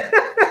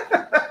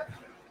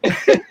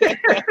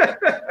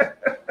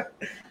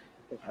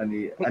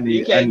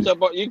 You can't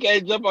jump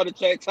on the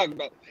track talking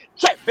about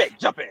Trap Back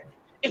Jumping.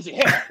 Is it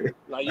him?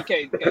 Like you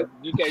can't jump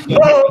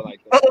on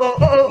like that.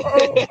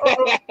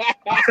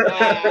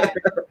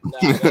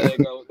 Nah,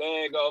 they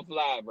ain't gonna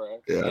fly,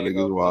 bro. Yeah,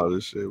 niggas wild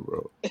as shit,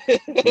 bro.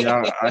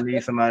 Yeah, I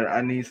need somebody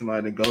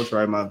to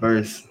ghostwrite my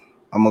verse.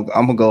 I'm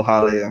gonna go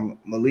holler at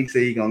Malik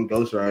said he gonna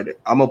ghostwrite it.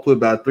 I'm gonna put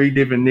about 3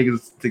 different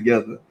niggas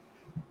together.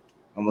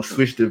 I'm gonna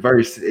switch the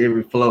verse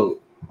every flow.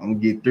 I'm gonna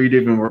get 3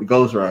 different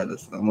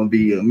ghostwriters. I'm gonna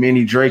be a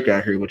mini Drake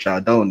out here, which I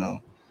don't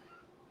know.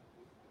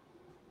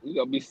 You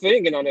gonna be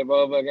singing on that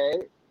motherfucker,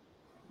 ain't it?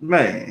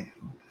 Man,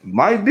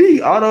 might be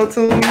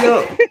auto-tune me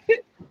up.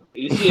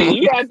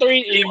 You got 3.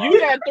 If you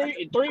got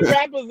 3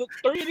 rappers,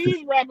 3 of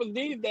these rappers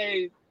these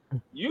days,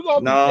 you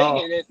gonna be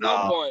singing at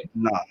some point.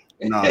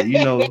 No, you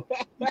know.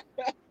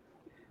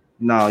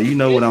 No, you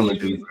know what I'm gonna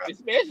do, bro.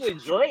 Especially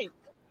Drake.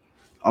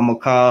 I'm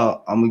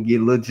gonna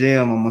get Lil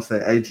Jim. I'm gonna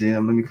say, hey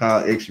Jim, let me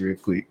call X real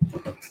quick.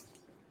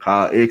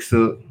 Call X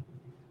up.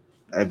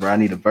 Hey bro, I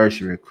need a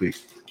verse real quick.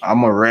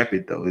 I'm gonna rap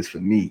it though. It's for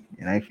me.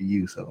 It ain't for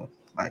you. So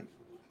like,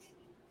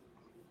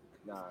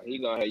 nah, he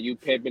gonna have you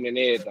pimping and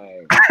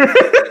everything.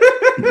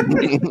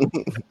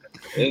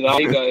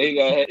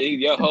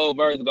 Your whole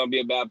verse is gonna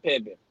be about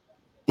pimping.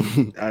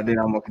 Then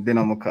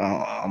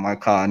I might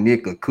call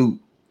Nick or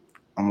Coop.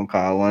 I'm gonna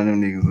call one of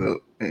them niggas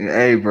up.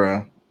 Hey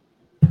bro,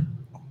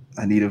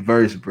 I need a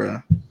verse,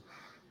 bro.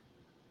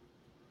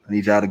 I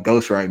need y'all to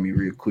ghostwrite me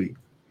real quick.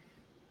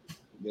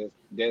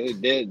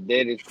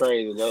 That is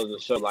crazy. Those will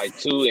show like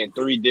 2 and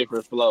 3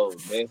 different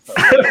flows.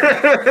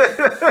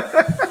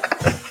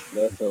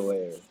 That's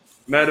hilarious.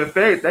 Matter of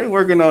fact,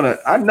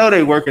 I know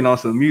they working on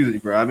some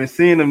music, bro. I've been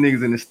seeing them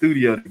niggas in the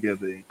studio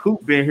together. And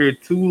Coop been here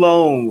too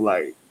long.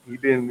 Like, he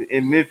been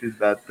in Memphis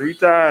about 3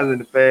 times in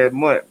the past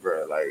month,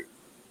 bro. Like,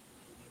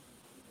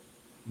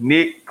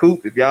 Nick,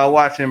 Coop, if y'all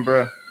watching,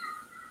 bro,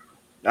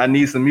 I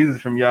need some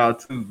music from y'all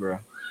too, bro.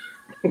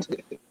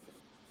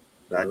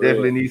 I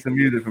definitely need some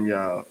music from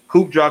y'all.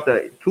 Coop dropped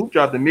the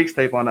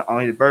mixtape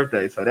on his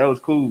birthday, so that was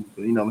cool.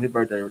 You know, his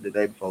birthday was the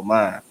day before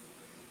mine.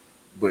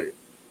 But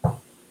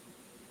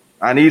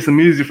I need some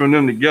music from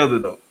them together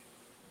though.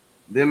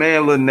 Them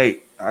and Lil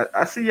Nate.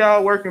 I see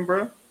y'all working,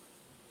 bro.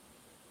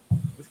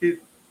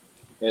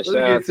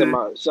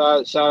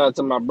 Shout out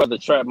to my brother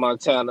Trap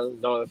Montana. You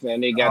know what I'm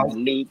saying? They got his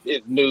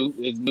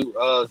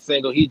new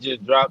single he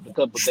just dropped a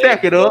couple days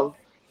ago.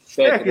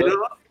 Stack it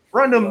up.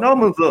 Run them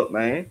numbers up,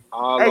 man.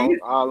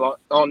 All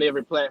on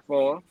every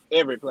platform.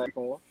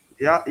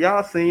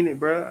 Y'all seen it,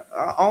 bro.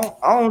 I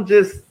don't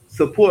just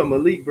support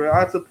Malik, bro.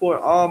 I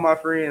support all my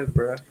friends,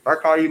 bro. If I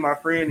call you my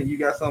friend and you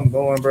got something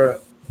going,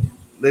 bro,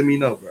 let me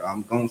know, bro.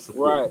 I'm gonna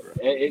support, bro.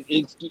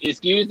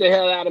 Excuse the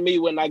hell out of me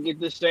when I get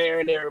to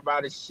sharing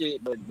everybody's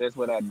shit, but that's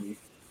what I do.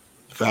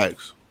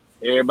 Facts.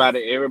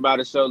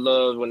 Everybody show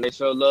love. When they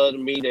show love to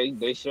me,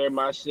 they share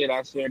my shit.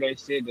 I share their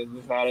shit. That's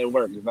just how it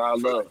works. It's all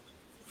love.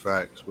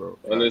 Facts, bro.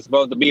 Facts. And it's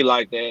supposed to be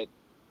like that.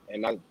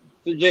 And I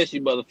suggest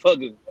you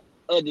motherfuckers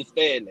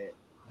understand that.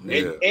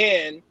 Yeah.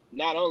 And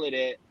not only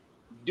that,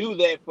 do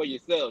that for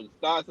yourselves.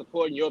 Start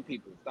supporting your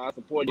people. Start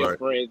supporting your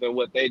friends and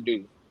what they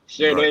do.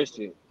 Share their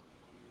shit.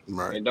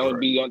 Right. And don't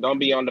be on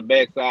the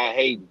backside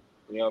hating.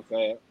 You know what I'm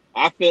saying?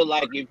 I feel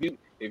like if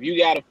you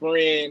got a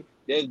friend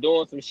that's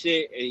doing some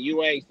shit and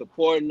you ain't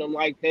supporting them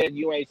like that,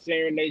 you ain't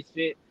sharing their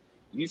shit,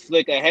 you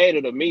slick a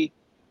hater to me.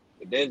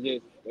 But that's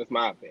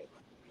my opinion.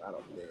 I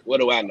don't know.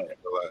 What do I know?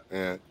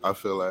 I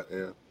feel that.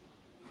 Yeah.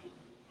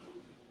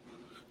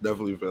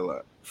 Definitely feel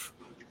that.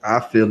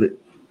 I feel it.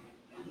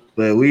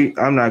 But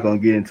I'm not gonna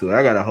get into it.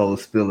 I got a whole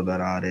spill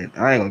about all that.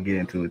 I ain't gonna get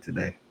into it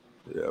today.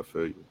 Yeah, I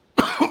feel you.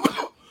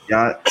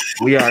 Y'all,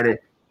 we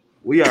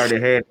we already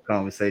had the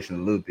conversation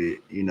a little bit.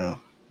 You know,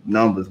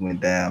 numbers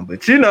went down,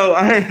 but you know,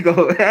 I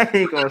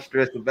ain't gonna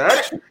stress about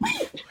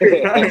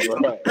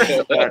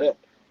it.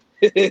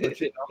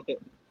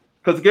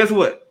 Because guess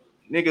what?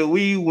 Nigga,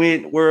 we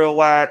went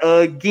worldwide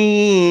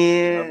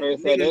again. I'm gonna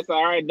say that's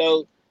all right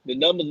though. The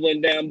numbers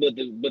went down, but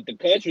the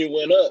country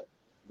went up.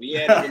 We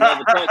added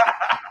another country.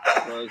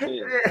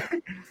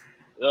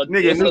 We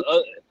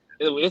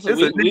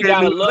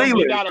got a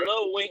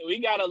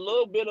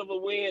little bit of a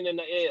win in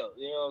the L.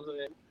 You know what I'm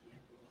saying?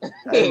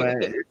 Hey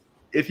man,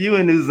 if you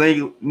in New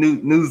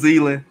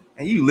Zealand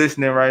and you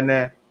listening right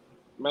now,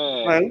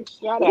 man,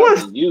 shout out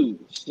to you.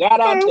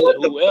 Shout out to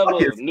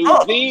whoever New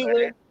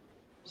Zealand.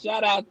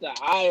 Shout out to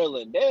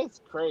Ireland. That's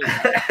crazy.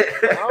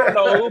 I don't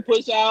know who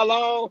put y'all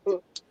on,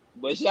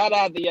 but shout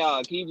out to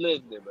y'all. Keep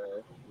listening,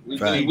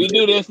 man. We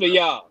do this for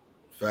y'all.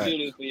 We do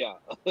this for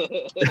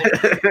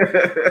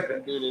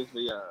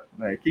y'all.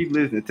 Man, keep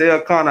listening.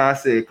 Tell Connor I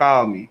said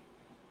call me.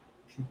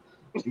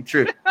 You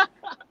tripping.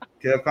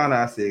 Tell Connor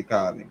I said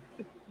call me.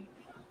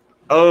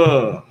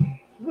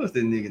 What's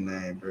the nigga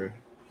name, bro?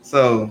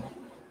 So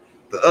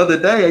the other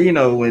day, you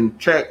know, when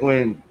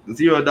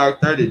Zero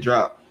Dark 30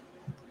 dropped,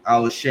 I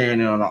was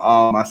sharing it on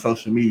all my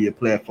social media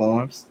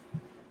platforms,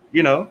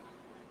 you know,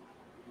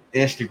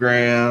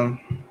 Instagram,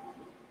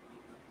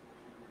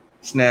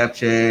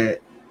 Snapchat,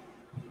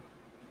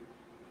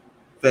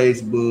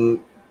 Facebook.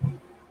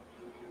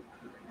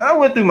 I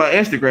went through my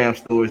Instagram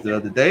stories the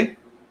other day,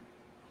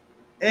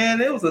 and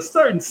there was a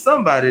certain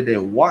somebody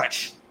that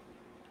watched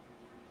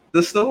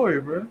the story,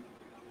 bro.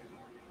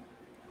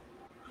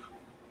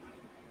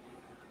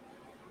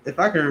 If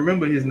I can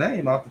remember his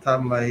name off the top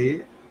of my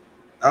head,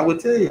 I would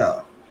tell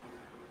y'all.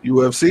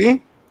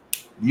 UFC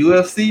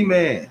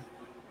man.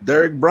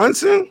 Derek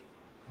Brunson.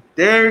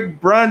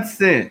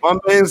 My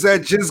man's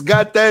that just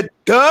got that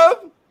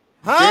dub.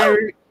 Huh?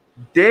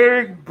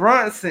 Derek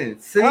Brunson.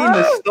 Seen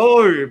the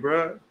story,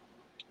 bro.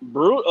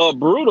 Brutal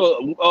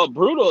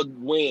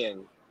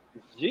win.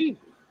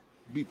 Jesus.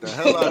 Beat the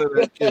hell out of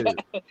that kid.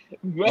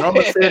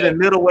 Number 7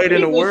 middleweight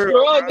in the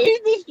world. He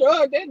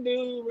destroyed that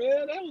dude,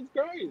 man. That was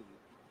crazy.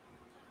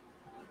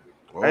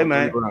 Hey,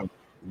 man.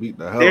 Beat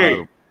the hell out of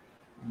him.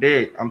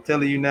 Derek, I'm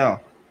telling you now,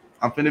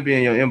 I'm finna be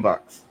in your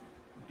inbox.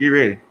 Get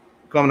ready.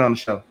 Coming on the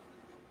show.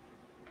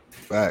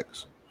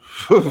 Facts.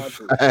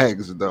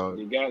 Facts, dog.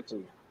 You got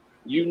to.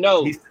 You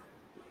know.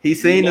 He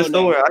seen the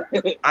story.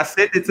 I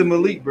sent it to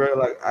Malik, bro.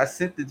 Like, I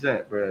sent the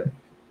junk, bro.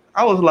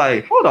 I was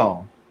like, hold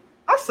on.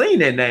 I seen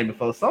that name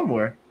before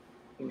somewhere.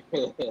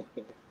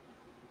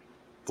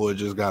 Boy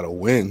just got to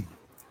win.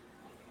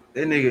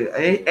 That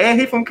nigga, and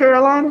he from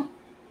Carolina?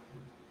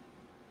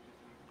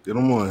 Get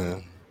him on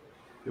here.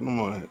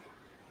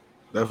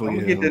 Definitely.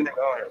 I'm gonna get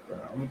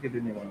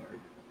that nigga on here,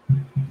 bro.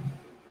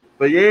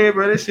 But yeah,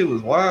 bro, this shit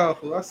was wild,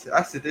 fool. I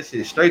said that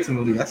shit straight to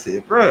Malik. I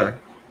said, bro,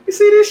 you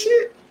see this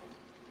shit?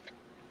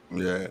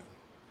 Yeah.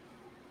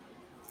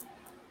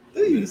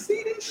 Do you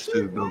see this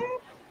shit, man?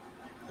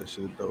 That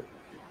shit dope.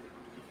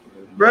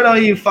 Bro, don't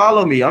even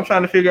follow me. I'm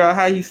trying to figure out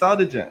how he saw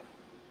the jump.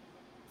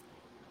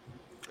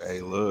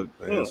 Hey, look,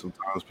 man.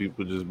 Sometimes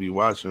people just be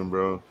watching,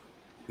 bro.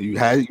 You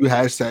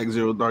hashtag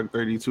Zero Dark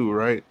 32,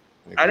 right?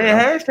 I didn't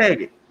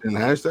hashtag it. Didn't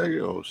hashtag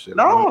it? Oh shit.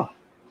 No.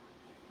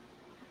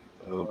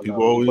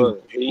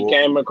 He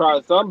came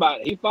across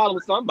somebody. He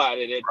followed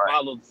somebody that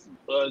followed us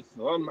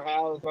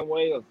somehow, some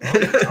way, or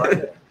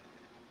something.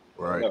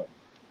 Right.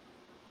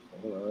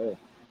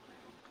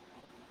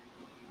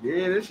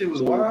 Yeah, this shit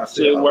was wild.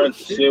 Shit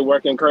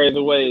working crazy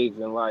ways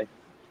in life.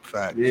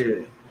 Facts.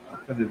 Yeah, I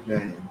could have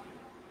been.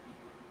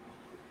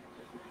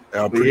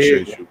 I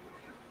appreciate you.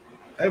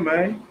 Hey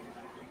man,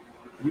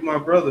 you my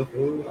brother,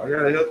 fool. I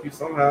gotta help you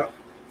somehow,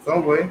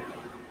 some way.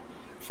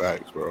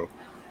 Facts, bro.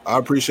 I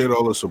appreciate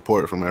all the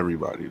support from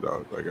everybody,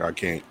 dog. Like, I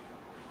can't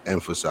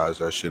emphasize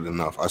that shit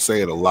enough. I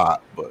say it a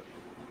lot, but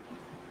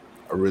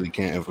I really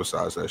can't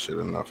emphasize that shit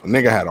enough. A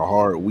nigga had a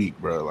hard week,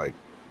 bro. Like,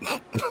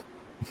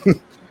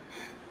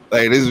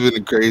 like, this has been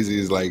the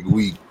craziest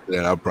week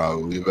that I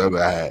probably have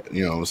ever had.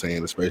 You know what I'm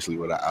saying? Especially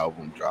with an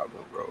album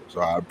dropping, bro.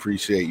 So I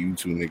appreciate you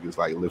two niggas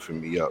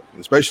lifting me up,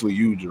 especially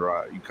you,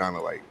 Gerard. You kind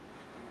of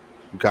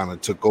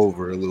took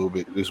over a little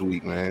bit this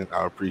week, man.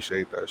 I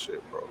appreciate that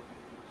shit, bro.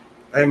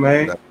 Hey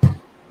man,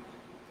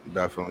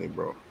 definitely,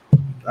 bro.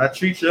 I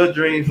treat your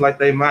dreams like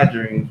they my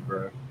dreams,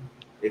 bro.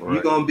 If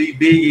you gonna be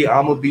Biggie,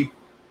 I'm gonna be.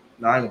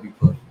 No, I ain't gonna be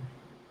Puff.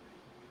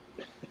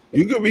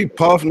 You could be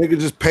Puff, nigga.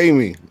 Just pay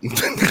me.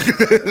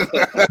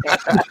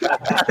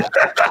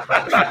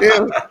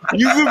 Yeah,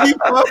 you could be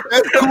Puff.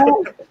 That's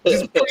cool.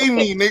 Just pay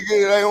me,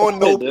 nigga. I want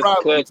no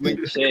problems,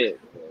 nigga.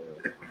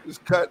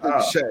 Just cut the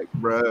check,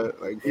 bro.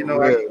 Like, you know,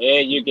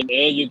 and you can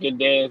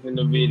dance in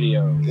the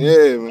video.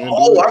 Yeah, man.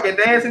 Oh, I can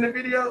dance in the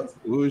videos.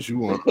 What you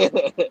want?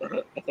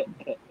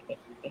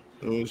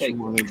 What you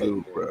want to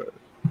do, bro?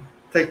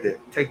 Take that.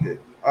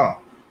 Oh,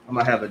 I'm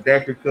gonna have a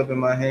daiquiri cup in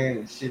my hand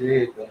and shit,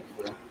 everything,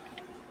 bro.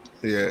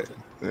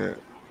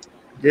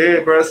 Yeah,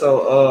 bro.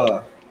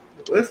 So,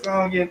 let's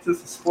go and get into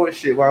some sports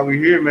shit while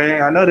we're here,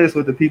 man. I know that's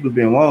what the people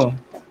been wanting.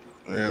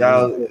 Yeah,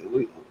 y'all,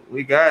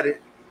 we got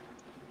it.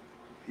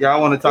 y'all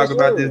want to talk For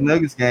about sure. this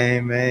Nuggets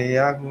game, man?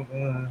 Y'all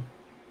can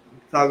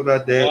talk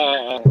about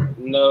that.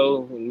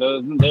 No,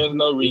 there's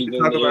no reason.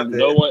 talk about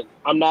There's no that. one.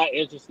 I'm not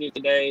interested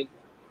today.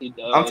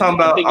 I'm talking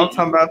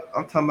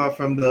about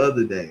from the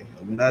other day.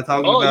 We're not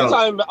talking about.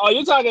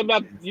 You're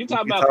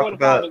talking about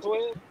 45 and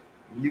 12.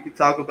 You can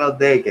talk about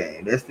that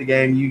game. That's the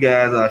game you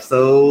guys are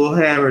so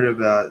hammered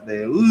about.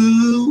 That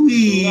ooh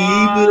wee,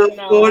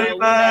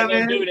 45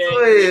 and 12.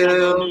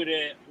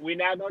 We're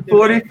not gonna do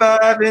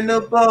 45 in the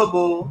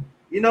bubble.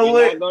 You know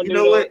what? You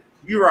know what?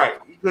 You're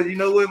right. Because you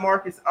know what,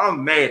 Marcus?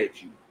 I'm mad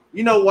at you.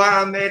 You know why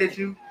I'm mad at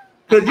you?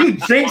 Because you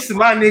jinxed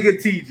my nigga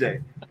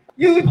TJ.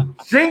 You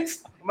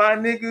jinxed my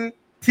nigga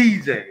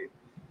TJ.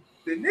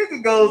 The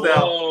nigga goes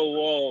out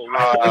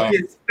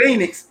against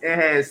Phoenix and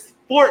has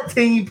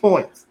 14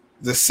 points.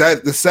 The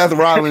Seth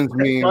Rollins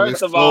meme is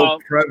so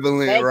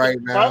prevalent right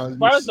now.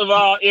 First of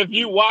all, if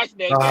you watch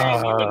that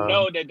game, you would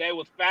know that they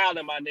was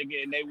fouling my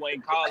nigga and they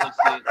wasn't calling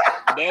shit.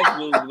 That's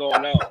what was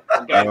going on.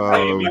 Okay,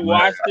 so if you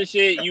watch the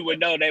shit, you would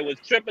know they was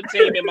triple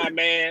teaming my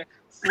man,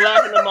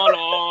 slapping him on the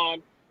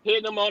arm,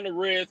 hitting him on the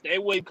wrist. They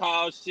wouldn't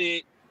call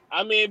shit.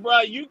 I mean, bro,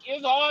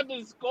 it's hard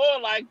to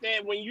score like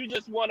that when you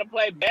just want to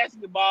play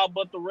basketball,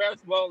 but the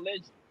refs won't let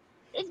you.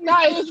 It's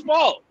not his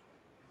fault.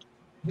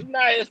 It's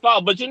not his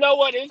fault. But you know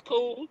what? It's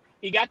cool.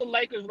 He got the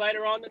Lakers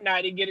later on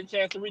tonight. He get a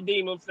chance to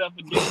redeem himself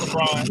against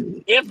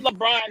LeBron. If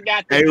LeBron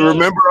got the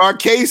remember our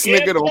case,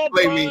 nigga. Don't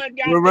play me.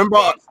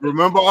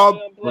 Remember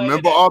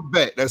our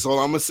bet. That's all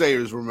I'm gonna say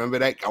is remember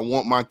that. I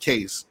want my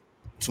case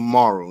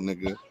tomorrow,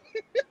 nigga.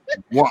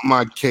 Want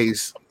my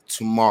case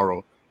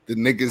tomorrow. The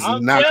niggas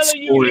I'm not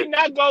telling you, he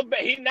not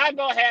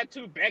gonna have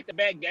 2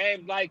 back-to-back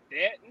games like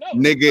that. No,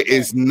 nigga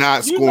is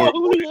not you scoring. Know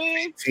who he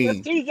is?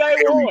 It's TJ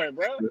Warren,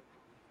 bro.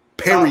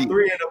 Period.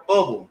 3 in the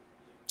bubble.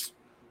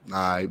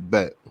 I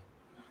bet,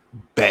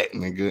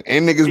 nigga.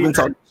 And niggas been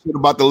talking shit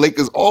about the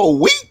Lakers all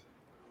week.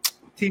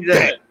 TJ,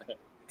 let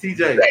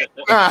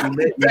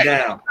me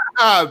down.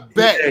 I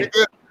bet,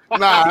 nigga.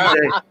 Nah,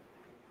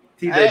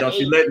 TJ, don't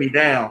you let me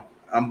down.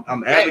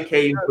 I'm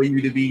advocating for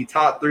you to be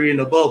top 3 in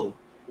the bubble.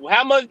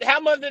 How much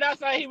did I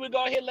say he was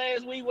gonna hit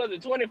last week? Was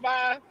it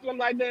 25? Something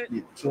like that?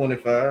 Yeah,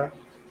 25.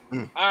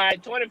 All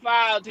right,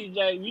 25,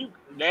 TJ.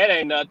 That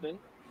ain't nothing.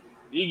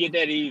 You get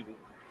that easy.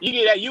 You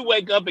get that. You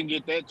wake up and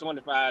get that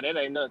 25. That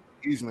ain't nothing.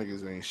 These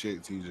niggas ain't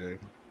shit, TJ.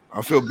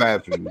 I feel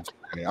bad for you,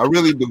 TJ.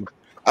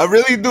 I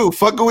really do.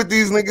 Fucking with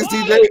these niggas,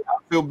 TJ. I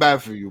feel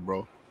bad for you,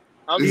 bro.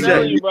 I'm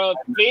telling you, bro.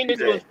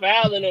 Phoenix was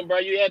fouling him, bro.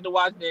 You had to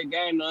watch that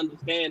game to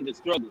understand the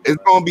struggle. It's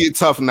gonna be a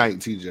tough night,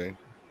 TJ.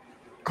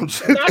 Not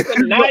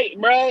the night,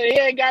 bro. He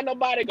ain't got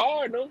nobody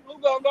guarding him. Who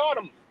gonna guard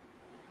him?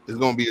 It's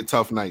gonna be a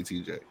tough night,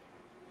 TJ.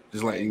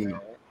 Just letting you know.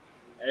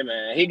 Hey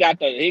man, he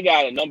got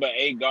a number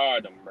 8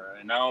 guard him, bro.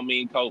 And I don't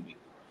mean Kobe.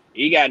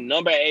 He got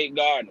number 8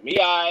 guard him. He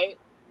all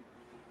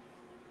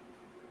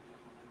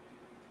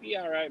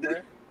right,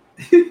 bro.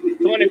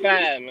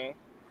 25, man.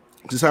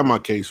 Just have my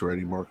case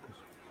ready, Marcus.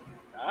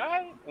 All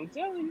right, I'm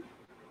telling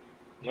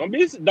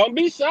you. Don't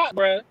be shocked,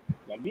 bro.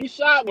 Don't be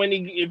shocked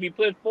if he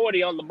put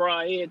 40 on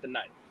LeBron's head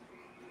tonight.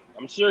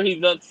 I'm sure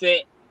he's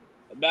upset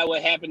about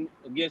what happened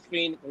against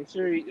Phoenix. I'm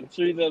sure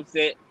he's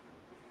upset.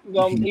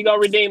 He gonna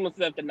redeem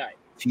himself tonight.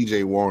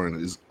 TJ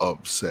Warren is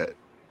upset.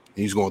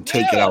 He's gonna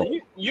take it out.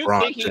 You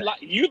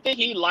think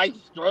he likes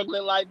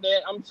struggling like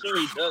that? I'm sure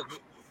he doesn't.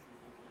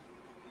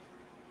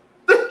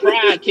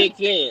 Pride kicks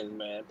in,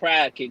 man.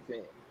 Pride kicks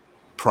in.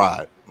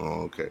 Pride.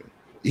 Oh, okay.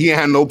 He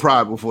had no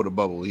pride before the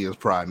bubble. He has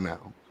pride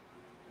now.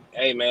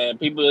 Hey man,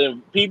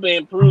 people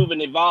improve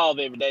and evolve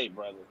every day,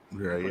 brother.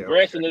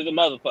 Progression is a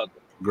motherfucker.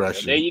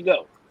 Progression. So there you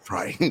go.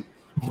 Right.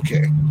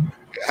 Okay.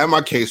 Have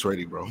my case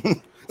ready, bro.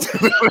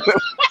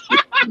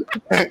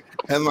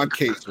 Have my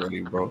case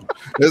ready, bro.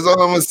 That's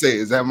all I'm gonna say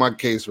is have my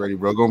case ready,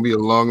 bro. Gonna be a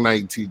long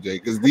night, TJ,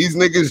 because these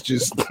niggas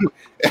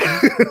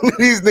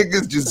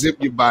just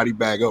zip your body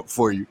bag up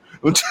for you.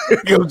 I'm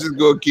just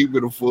gonna keep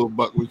it a full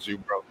buck with you,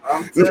 bro.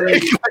 I'm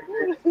telling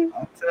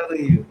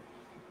you.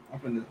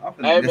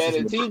 Hey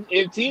man,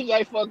 if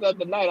TJ fuck up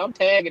tonight, I'm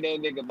tagging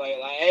that nigga,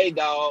 like, hey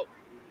dog.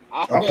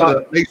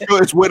 Make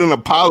sure it's with an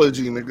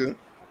apology, nigga.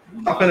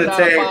 Not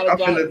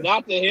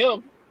to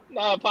him.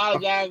 Not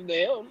apologizing to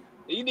him.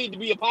 You need to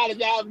be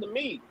apologizing to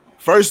me.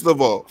 First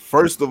of all,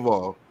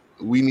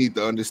 we need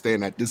to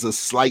understand that there's a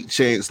slight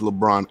chance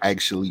LeBron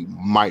actually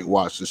might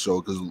watch the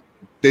show because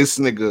this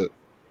nigga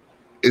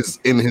is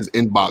in his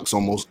inbox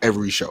almost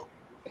every show.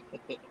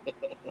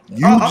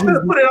 I'm gonna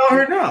put it on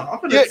here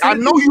now. I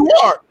know you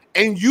are.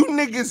 And you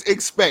niggas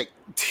expect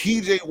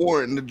TJ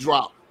Warren to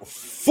drop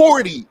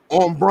 40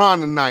 on Bron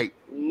tonight.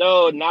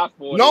 No, not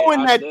 40.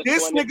 Knowing that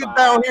this 25. Nigga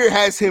down here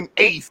has him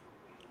 8th.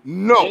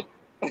 No.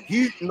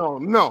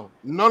 No.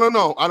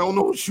 I don't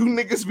know what you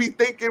niggas be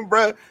thinking,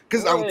 bruh.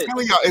 Because I'm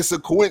telling y'all, it's a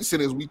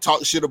coincidence. We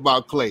talk shit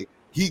about Clay.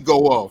 He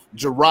go off.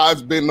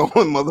 Gerard's been on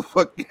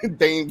motherfucking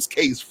Dame's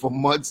case for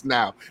months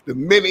now. The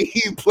minute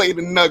he played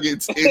the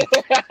Nuggets,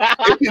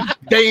 it's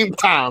Dame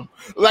time.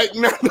 Like,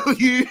 no,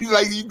 you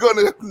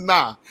gonna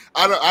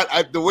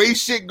I the way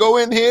shit go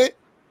in here.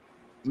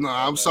 No,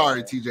 I'm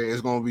sorry, TJ.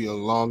 It's gonna be a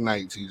long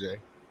night, TJ.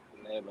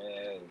 Hey,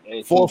 man.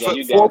 Hey, 4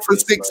 TJ, for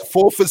 6,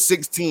 4 for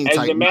 16 as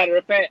type. a matter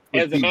of fact,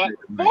 night for TJ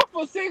 4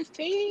 for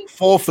 16?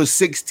 4 for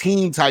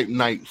 16 type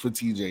night for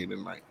TJ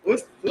tonight.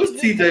 What's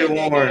TJ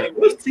Warren?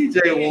 What's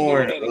TJ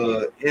Warren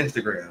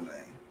Instagram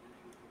name?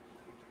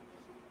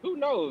 Who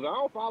knows? I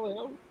don't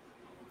follow him.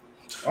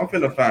 I'm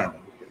finna find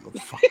him.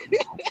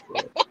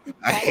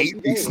 I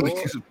hate these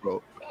niggas,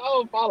 bro. I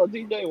don't follow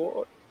TJ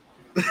Warren.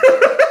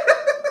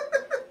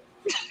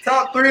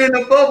 Top 3 in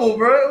the bubble,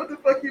 bro. What the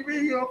fuck you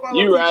mean? You don't follow?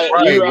 You right.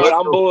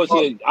 I'm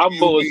bullshit. I'm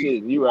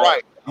bullshit. You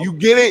right. You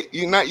get it?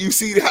 You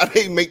see how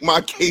they make my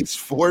case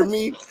for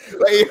me?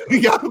 Like,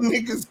 y'all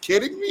niggas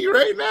kidding me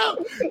right now?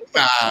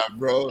 Nah,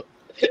 bro. All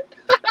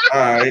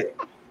right.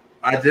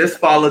 I just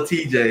follow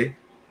TJ.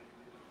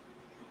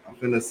 I'm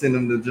finna send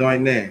him the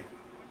joint name.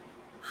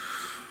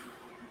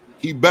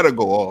 He better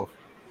go off.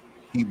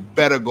 He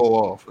better go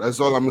off. That's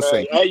all I'm gonna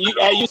say. Hey,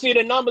 you see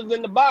the numbers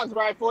in the box,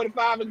 right?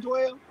 45 and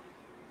 12.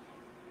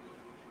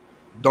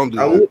 Don't do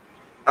that.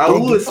 I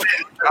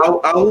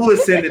would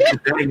send it to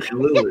Damian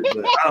Lillard,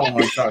 but I don't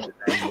want to talk to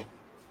Damian.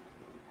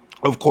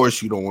 Of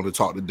course, you don't want to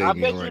talk to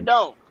Damian. I bet you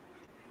don't.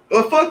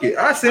 Well, fuck it.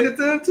 I send it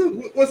to him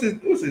too. What's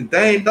his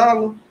Dame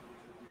Dollar?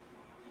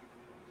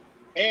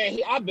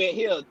 And I bet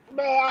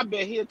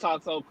he'll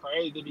talk so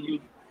crazy to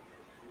you.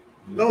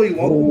 No, he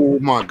won't. Oh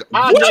my god!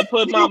 I just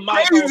put my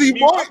mic crazy, on mute,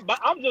 boy. but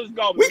I'm just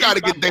going. We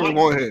gotta get Dame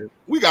on here.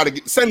 We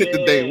gotta send it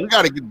to Dame. We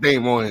gotta get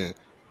Dame on here.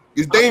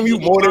 Is Dame, you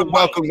more than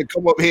welcome to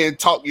come up here and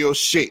talk your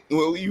shit.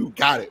 Well, you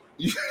got it.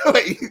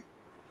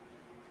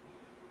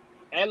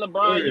 And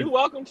LeBron, you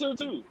welcome to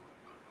too.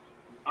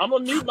 I'm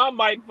gonna mute my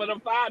mic for them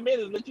 5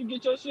 minutes. Let you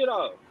get your shit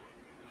off.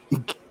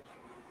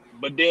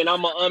 But then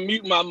I'm gonna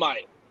unmute my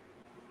mic.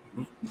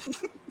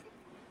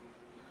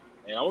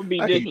 And I'm gonna be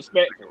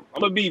disrespectful. I'm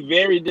gonna be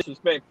very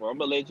disrespectful. I'm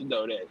gonna let you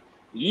know that.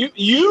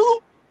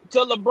 You to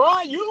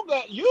LeBron, you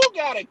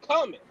got it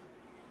coming.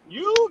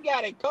 You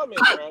got it coming,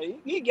 bro.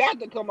 He got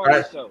to come on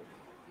the show.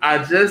 I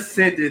just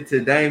sent it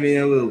to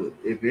Damian Lillard.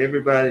 If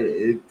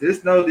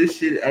this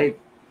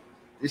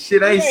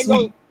shit ain't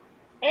sweet.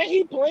 And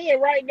he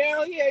playing right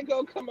now. He ain't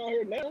gonna come out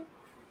here now.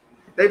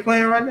 They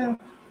playing right now?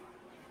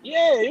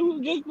 Yeah, he was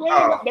just playing.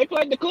 Oh. They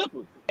played the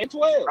Clippers at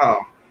 12.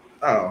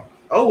 Oh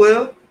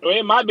well. Well,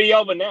 it might be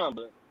over now,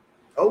 but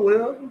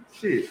well,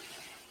 shit.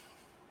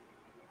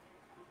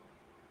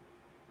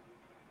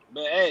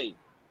 But hey,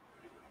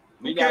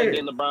 we gotta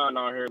get LeBron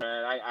on here,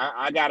 man.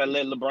 I gotta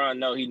let LeBron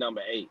know he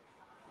number 8.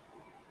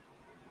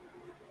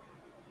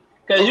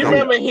 Cause you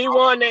remember he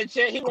won that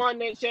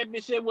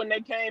championship when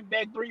they came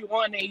back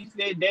 3-1, and he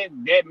said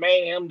that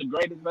made him the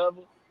greatest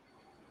ever.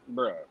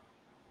 Bruh.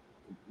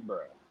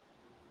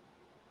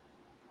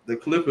 The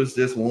Clippers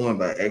just won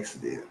by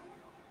accident.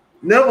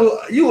 Never,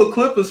 you a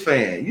Clippers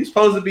fan. You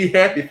supposed to be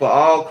happy for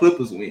all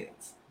Clippers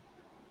wins.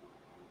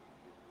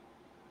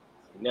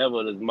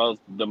 Never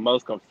the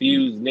most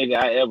confused nigga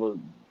I ever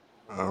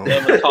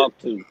talked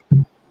to.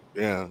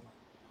 Yeah.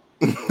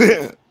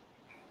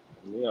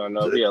 You don't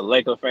know if he a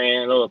Laker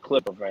fan or a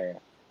Clipper fan.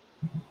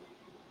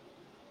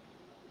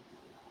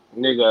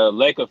 Nigga, a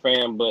Laker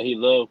fan, but he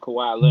loved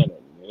Kawhi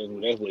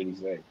Leonard. That's what he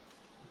said.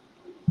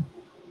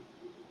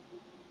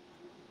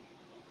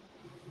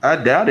 I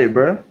doubt it,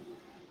 bro.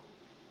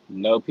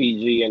 No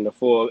PG in the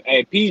 4.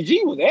 Hey,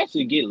 PG was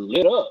actually getting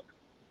lit up.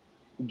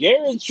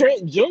 Gary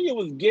Trent Jr.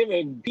 was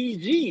giving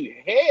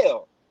PG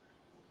hell.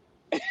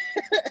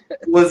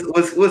 Was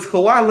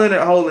Kawhi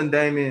Leonard holding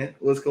Damian?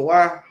 Was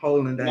Kawhi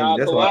holding Damian?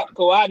 Nah,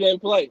 Kawhi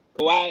didn't play.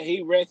 Kawhi,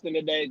 he resting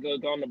today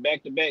on the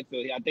back-to-back, so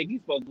I think he's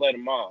supposed to play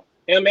tomorrow.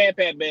 Him and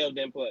Pat Bev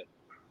didn't play.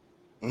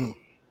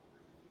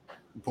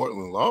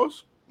 Portland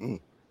lost? Yeah.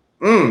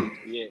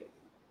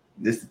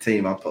 This is the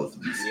team I'm supposed to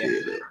be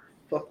scared of.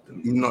 Fuck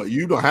them. No,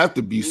 you don't have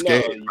to be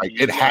scared.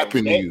 It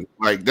happened to you.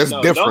 Like, that's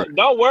different.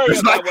 Don't worry it's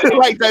about not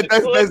like that.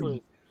 That's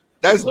different.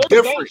 That's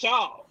different.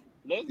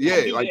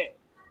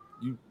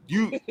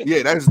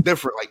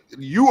 Like,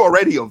 you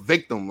already a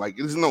victim. Like,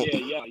 there's no.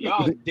 Yeah,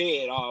 y'all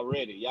dead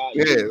already.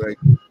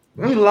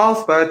 We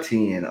lost by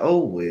 10. Oh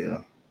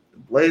well. The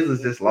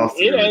Blazers just lost.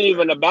 It ain't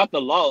even about the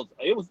loss.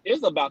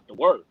 It's about the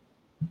work.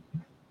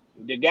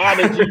 The guy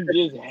that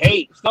you just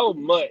hate so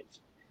much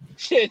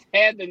just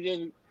had to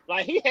just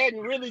he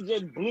hadn't really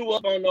just blew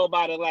up on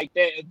nobody like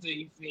that until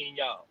he seen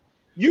y'all.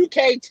 You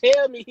can't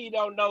tell me he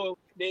don't know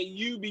that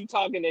you be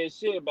talking that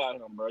shit about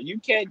him, bro. You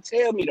can't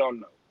tell me don't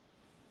know.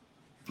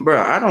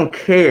 Bro, I don't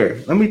care.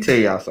 Let me tell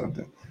y'all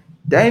something.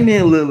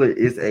 Damian Lillard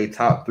is a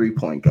top 3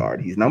 point guard.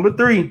 He's number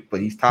 3,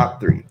 but he's top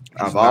 3.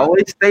 I've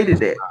always stated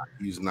that.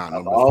 He's not.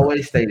 I've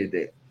always stated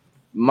that.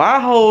 My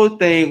whole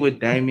thing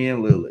with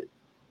Damian Lillard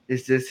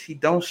is just he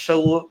don't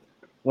show up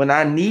when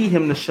I need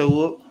him to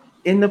show up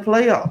in the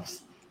playoffs.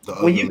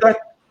 When you got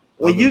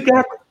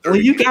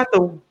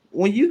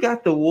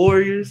the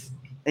Warriors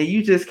and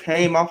you just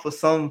came off of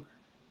some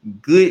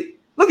good.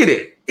 Look at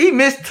it. He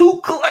missed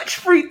 2 clutch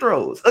free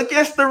throws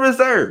against the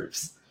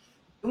reserves.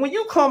 When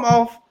you come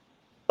off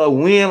a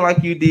win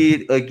like you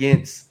did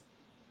against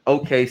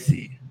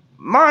OKC,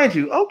 mind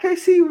you,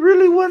 OKC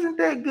really wasn't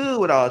that good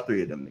with all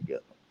 3 of them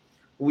together.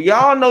 We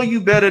all know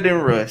you better than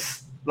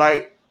Russ.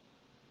 Like,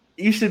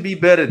 you should be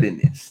better than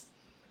this.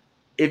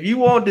 If you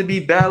want to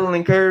be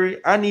battling Curry,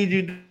 I need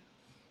you to.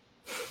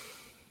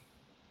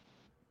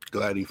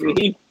 Glad he froze.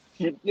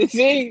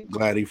 See?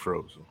 Glad he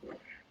froze.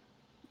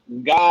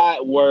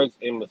 God works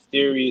in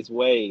mysterious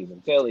ways. I'm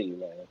telling you,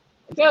 man.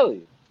 I'm telling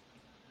you.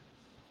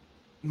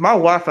 My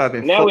Wi-Fi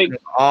been fucking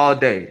all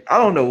day. I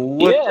don't know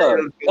what the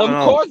hell is going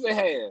on. Of course it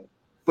has.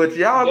 But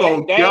y'all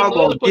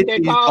gonna put get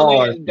that these call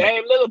bars. in.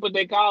 Dame Lillard put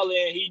that call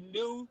in. He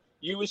knew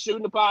you was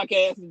shooting the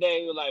podcast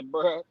today. He was like,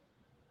 bruh,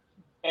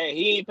 hey,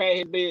 he ain't paying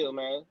his bill,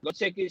 man. Go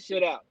check his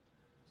shit out.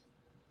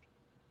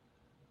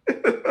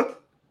 The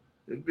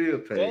bill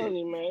paid. Telling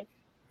you, man.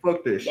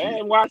 Fuck that shit.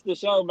 Dame watch the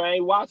show, man.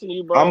 He watching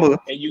you, bro. I'm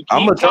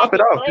gonna drop it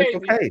off. Crazy, it's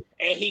okay.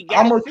 And he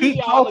gotta see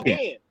y'all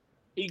again.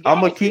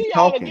 I'm gonna keep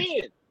talking.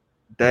 Again.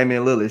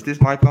 Damian Lillard, is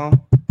this mic on?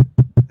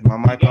 Is my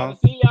mic on?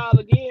 See y'all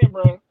again,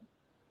 bro.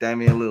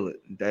 Damian Lillard.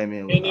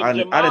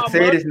 I done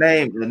said his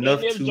name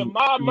enough if to.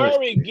 Jamal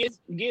Murray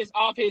gets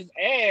off his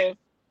ass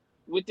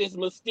with this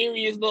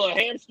mysterious little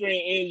hamstring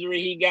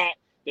injury he got,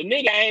 the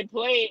nigga ain't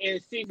played in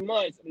 6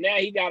 months. Now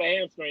he got a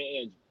hamstring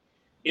injury.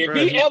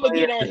 If he ever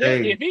get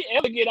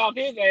off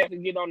his ass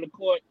and get on the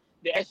court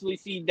to actually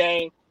see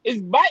Dame,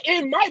 it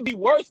might be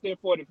worse than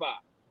 45.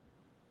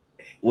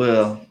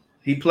 Well,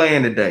 he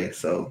playing today,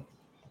 so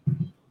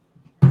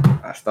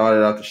I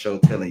started out the show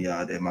telling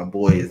y'all that my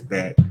boy is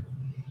back.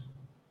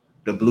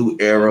 The Blue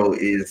Arrow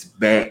is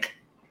back.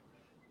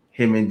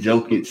 Him and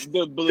Jokic,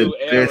 the Blue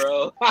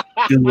Arrow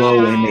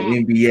duo in the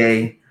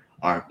NBA,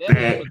 are back.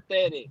 That is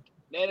pathetic.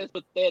 That is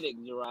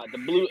pathetic, Gerard. The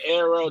Blue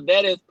Arrow,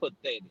 that is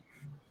pathetic.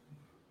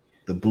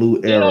 The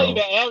Blue Arrow.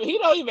 He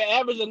don't even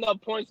average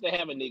enough points to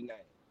have a nickname.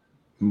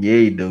 Yeah,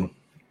 he do.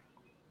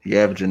 He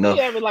average enough.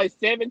 He average like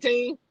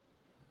 17?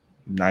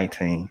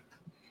 19.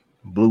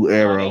 Blue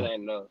Arrow. Oh, that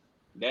ain't enough.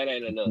 That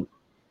ain't enough.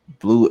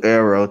 Blue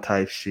Arrow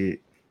type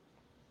shit.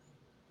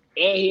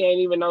 And he ain't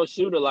even no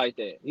shooter like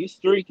that. He's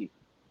streaky.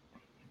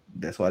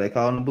 That's why they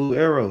call him the Blue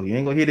Arrow. You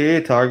ain't gonna hit the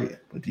head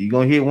target, but you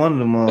gonna hit one of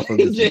them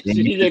motherfuckers.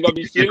 you just gonna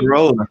be shooting.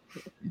 Rolling.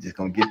 You just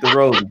gonna get the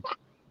rolling.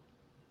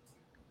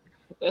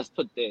 That's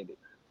pathetic.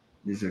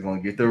 You just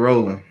gonna get the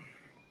rolling.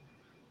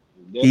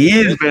 He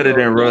is better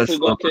than Russ,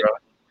 bro.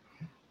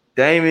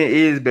 Damon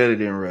is better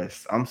than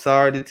Russ. I'm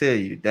sorry to tell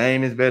you,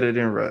 Dame is better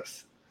than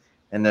Russ.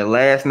 In the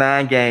last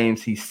 9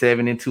 games, he's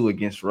 7-2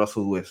 against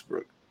Russell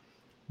Westbrook.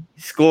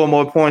 He scored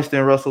more points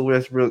than Russell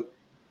Westbrook.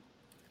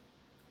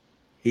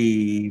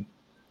 He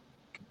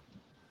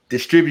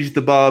distributes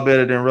the ball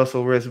better than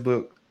Russell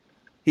Westbrook.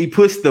 He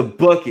puts the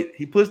bucket.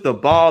 He puts the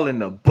ball in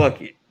the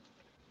bucket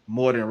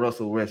more than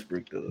Russell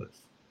Westbrook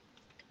does.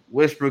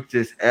 Westbrook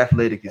just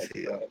athletic as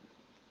hell.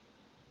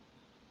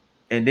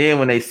 And then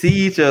when they see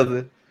each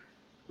other,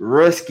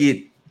 Russ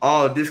get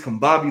all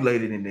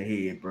discombobulated in the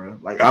head, bro.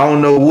 Like, I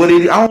don't know what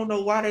it is. I don't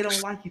know why they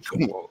don't like each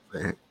other. Come on,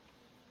 man.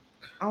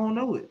 I don't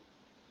know it.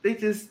 They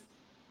just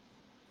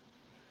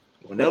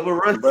whenever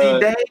Russ see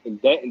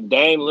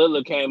Dame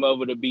Lillard came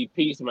over to be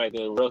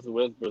peacemaker, and Russell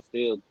Westbrook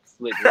still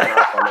slipped right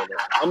off on it.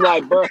 I'm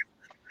like, bro,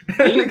 these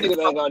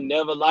niggas ain't gonna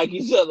never like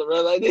each other,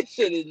 bro. Like, this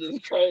shit is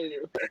just crazy.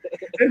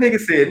 That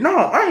nigga said, "No,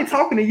 I ain't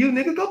talking to you,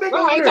 nigga. Go back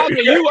over there." I ain't talking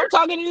to you. I'm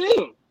talking to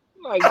you.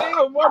 I'm like,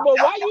 damn, bro, but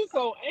why you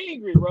so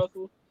angry,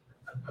 Russell?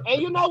 And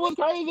you know what's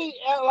crazy?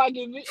 Like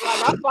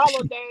I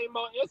follow Dame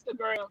on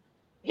Instagram.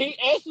 He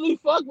actually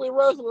fuck with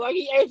Russell. Like,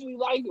 he actually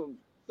like him.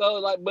 So,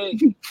 like, but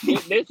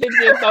this shit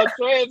just don't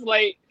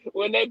translate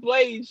when they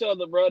play each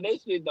other, bro. That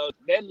shit don't.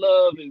 That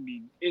love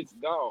it's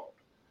gone,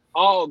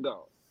 all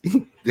gone.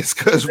 It's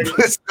because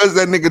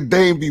that nigga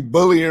Dame be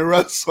bullying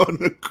Russ on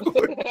the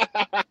court.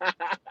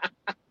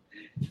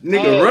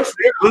 Nigga, Russ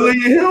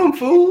bullying him,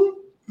 fool.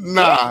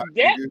 Nah,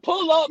 that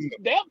pull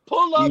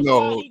up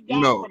no, he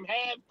got from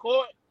half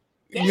court.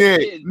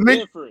 That is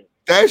different.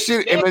 That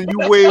shit, and then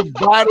you wave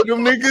bye to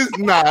them niggas.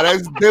 Nah,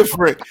 that's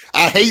different.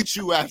 I hate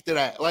you after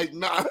that. Like,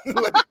 nah,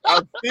 like,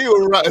 I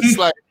feel Russ.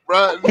 Like,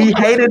 bro, he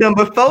hated them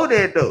before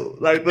that though.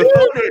 Like before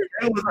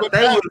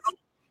that,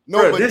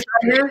 no, but this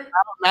right here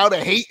now the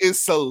hate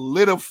is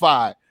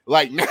solidified.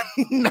 Like now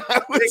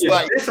it's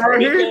like this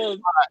right here.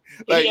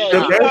 Like, he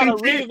got a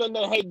reason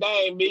to hate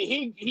Dame.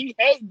 He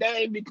hates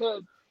Dame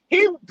because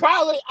he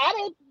probably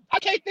I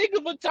can't think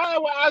of a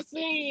time where I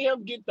seen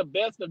him get the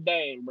best of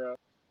Dame, bro.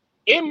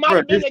 It might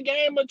have been a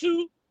game or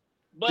two,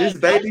 but this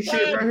baby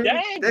shit right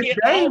here, that's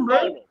Dame,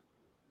 bro.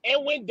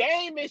 And when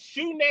Dame is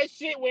shooting that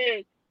shit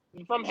where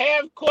from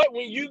half court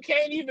when you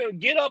can't even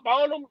get up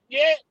on him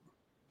yet,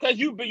 because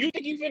you think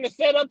he's finna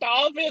set up the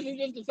offense and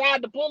just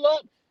decide to pull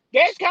up,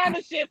 that kind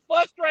of shit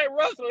frustrate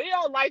Russell. He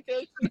don't like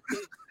that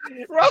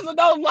shit. Russell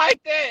don't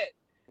like that.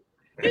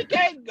 He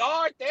can't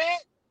guard that.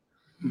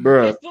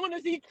 Bro. As soon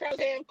as he crosses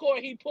half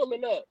court, he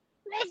pulling up.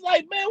 Russell's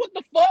like, man, what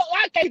the fuck?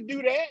 I can't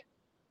do that.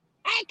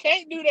 I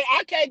can't do that.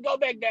 I can't go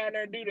back down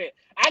there and do that.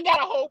 I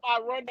gotta hope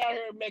I run down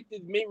here and make this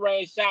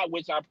mid-range shot,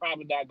 which I'm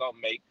probably not gonna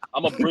make.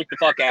 I'm gonna brick the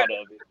fuck out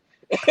of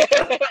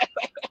it.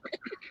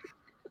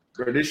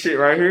 Bro, this shit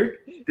right here,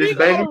 this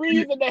baby. No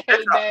reason to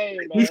hate Dame,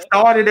 man. He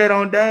started that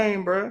on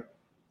Dame, bro.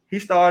 He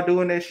started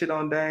doing that shit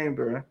on Dame,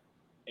 bro.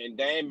 And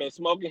Dame been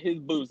smoking his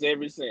boots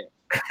ever since.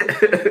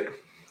 The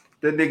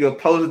nigga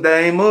post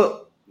Dame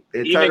up.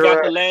 Even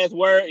got the last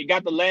word. He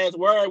got the last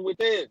word with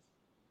this.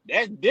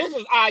 This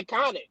is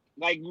iconic.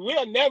 Like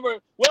we'll never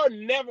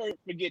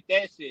forget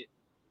that shit.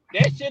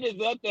 That shit is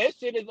up there. That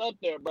shit is up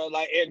there, bro.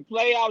 Like in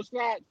playoff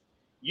shots,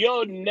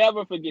 you'll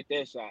never forget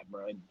that shot,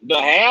 bro. The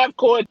half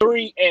court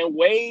 3 and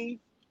Wade,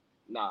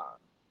 nah.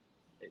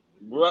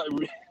 Bro,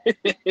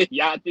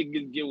 y'all think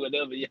you get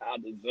whatever y'all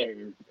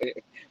deserve.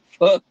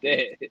 Fuck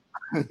that.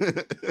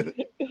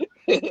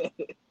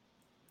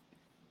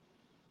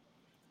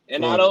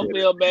 And I don't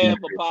feel bad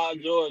for Paul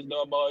George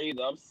no more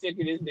either. I'm sick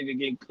of this nigga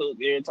getting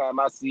cooked every time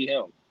I see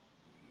him.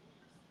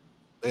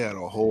 They had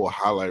a whole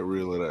highlight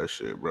reel of that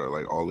shit, bro.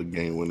 Like all the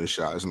game winning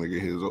shots, nigga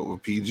hits over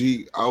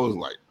PG. I was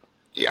like,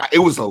 yeah, it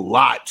was a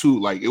lot too.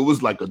 Like it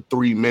was like a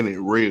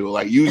 3-minute reel.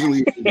 Like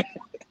usually,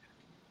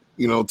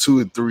 2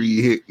 or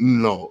 3 hit.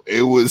 No,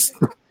 it was.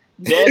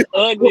 That's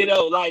ugly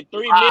though. Like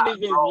 3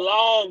 minutes is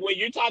long when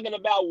you're talking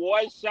about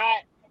one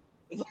shot.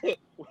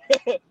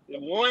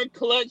 One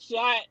clutch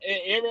shot and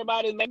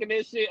everybody's making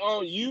this shit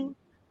on you.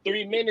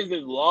 3 minutes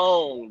is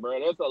long, bro.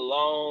 That's a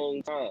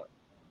long time.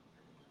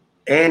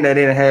 And they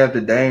didn't have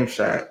the Dame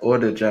shot or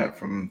the jump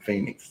from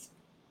Phoenix.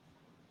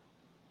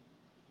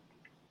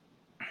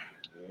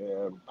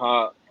 Yeah,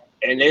 Pop.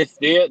 And they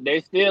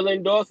still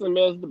endorse him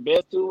as the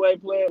best two-way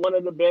player, one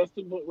of the best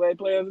two-way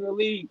players in the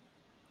league.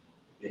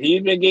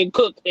 He's been getting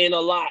cooked in a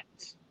lot.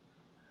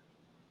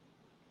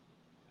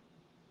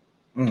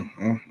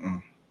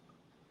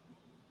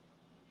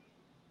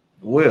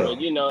 Well,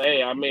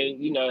 hey, I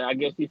mean, I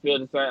guess he feel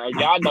the same.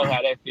 Y'all know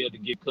how that feel to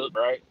get cooked,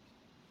 right?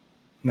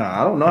 No,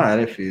 I don't know how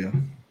that feel.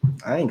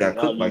 I ain't got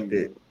cooked like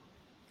that.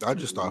 I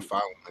just start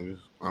following niggas.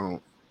 I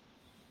don't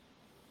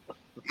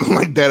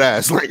like that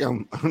ass. Like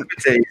I'm. Let me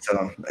tell you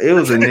something. It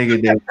was a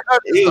nigga that.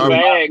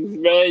 Bags,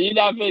 man. You're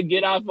not gonna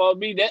get off on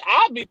me. That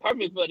I'll be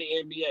perfect for the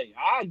NBA.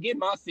 I'll get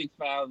my 6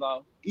 fouls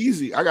off.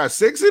 Easy. I got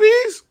 6 of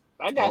these.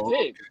 I got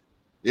 6.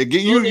 Yeah,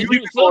 get you.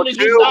 Soon as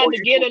you start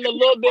to get in a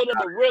little bit of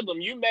a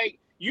rhythm, you make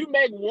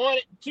 1,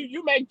 2.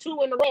 You make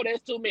 2 in a row.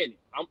 That's too many.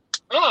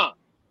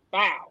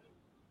 Foul.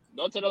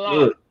 Go to the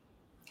line.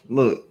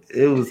 Look.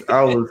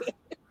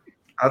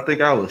 I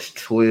think I was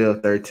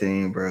 12,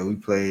 13, bro. We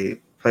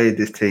played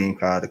this team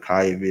called the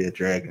Collierville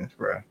Dragons,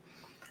 bro.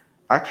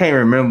 I can't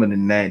remember the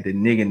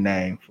nigga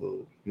name,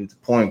 fool. He was a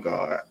point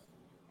guard.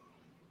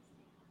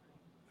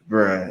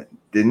 Bro,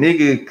 the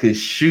nigga could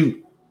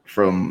shoot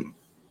from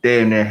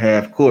damn near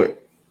half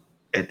court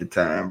at the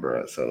time,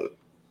 bro. So,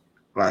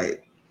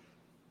 like,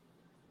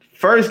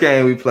 first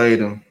game we played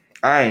him,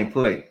 I ain't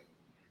play.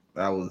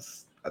 I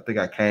think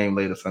I came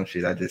late or some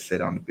shit. I just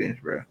sat on the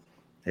bench, bro.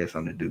 Had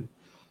something to do.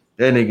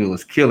 That nigga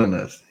was killing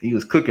us. He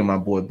was cooking my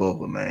boy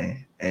Bubba,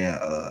 man. And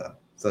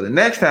so the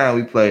next time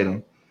we played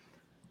him,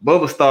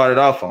 Bubba started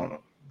off on him.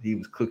 He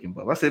was cooking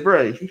Bubba. I said,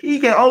 bro, he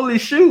can only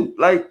shoot.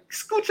 Like,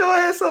 scoot your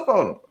ass up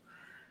on him.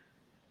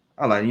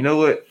 I'm like, you know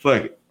what?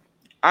 Fuck it.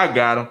 I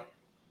got him.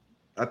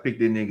 I picked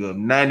that nigga up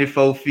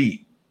 94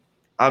 feet.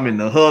 I'm in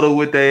the huddle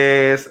with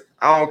their ass.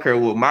 I don't care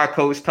what my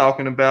coach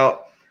talking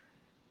about.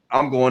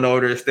 I'm going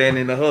over there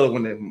standing in the huddle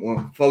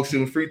when folks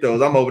shooting free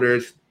throws. I'm over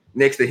there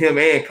next to him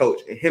and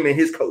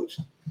his coach.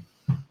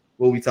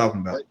 What we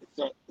talking about?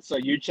 So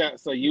you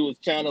was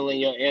channeling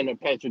your inner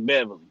Patrick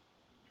Beverly.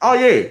 Oh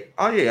yeah.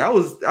 I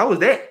was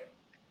that.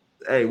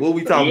 Hey, what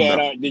we talking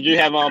about? Did you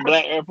have on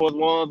black Air Force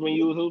Ones when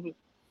you was hooping?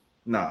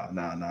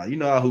 Nah. You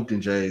know I hooped in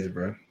J's,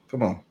 bro.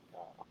 Come on.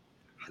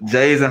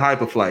 J's and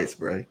Hyperflights,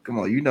 bro. Come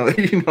on. You know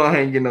I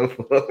ain't getting no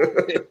fuck.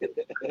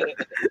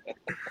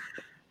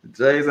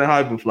 J's and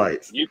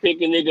Hyperflights. You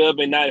pick a nigga up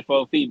at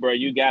 94 feet, bro.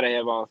 You gotta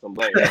have on some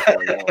black Air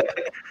Force Ones.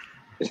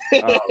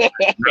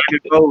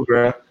 94,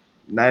 bro.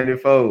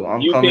 94.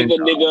 You pick a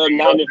nigga up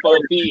 94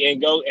 feet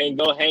and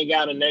go hang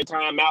out in their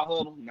timeout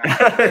huddle? Nah.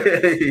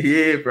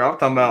 Yeah, bro. I'm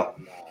talking about.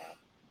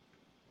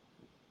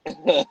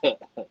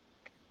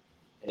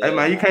 Hey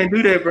man, you can't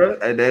do that, bro.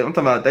 I'm talking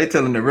about they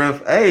telling the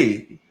ref,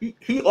 hey,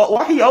 he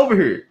why he over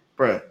here,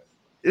 bro?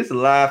 It's a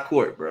live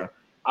court, bro.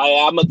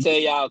 I'm gonna tell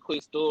y'all a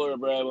quick story,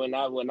 bro. When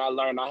I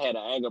learned I had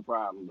an anger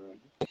problem, bro.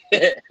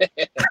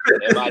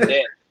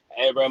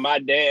 And my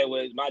dad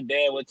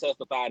would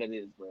testify to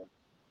this, bro.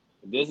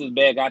 This is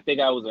back. I think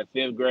I was in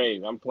 5th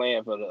grade. I'm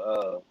playing for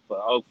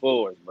Oak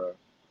Forest, bro.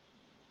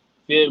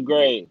 5th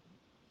grade,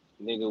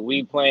 nigga.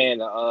 We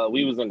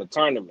was in the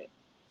tournament.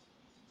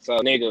 So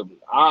nigga,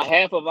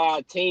 half of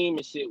our team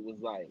and shit was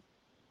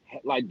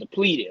like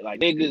depleted. Like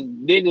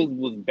niggas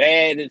was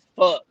bad as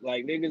fuck.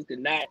 Like niggas could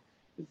not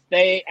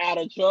stay out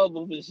of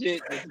trouble for shit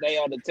to stay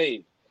on the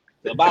team.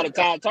 So by the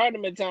time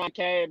tournament time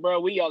came, bro,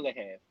 we only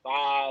had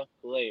 5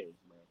 players,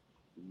 bro.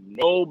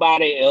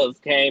 Nobody else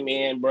came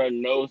in, bro.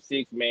 No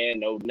 6-man,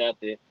 no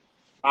nothing.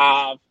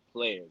 5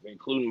 players,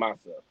 including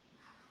myself.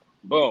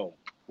 Boom.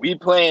 We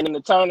playing in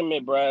the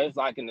tournament, bro. It's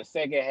like in the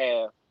second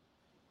half.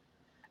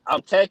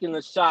 I'm taking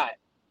the shot.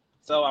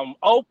 So I'm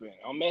open.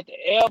 I'm at the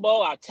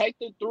elbow. I take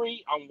the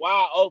 3. I'm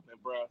wide open,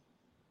 bro.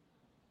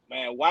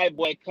 Man, white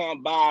boy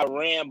come by,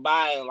 ran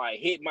by, and like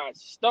hit my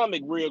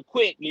stomach real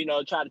quick. You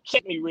know, try to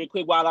check me real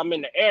quick while I'm in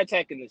the air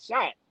taking the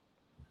shot.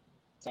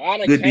 So I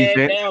done Good came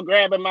defense. down,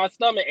 grabbing my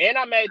stomach, and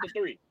I made the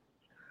three.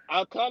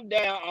 I come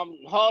down, I'm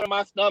holding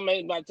my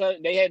stomach.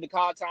 They had to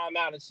call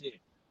timeout and shit.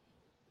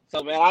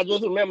 So, man, I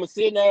just remember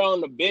sitting there on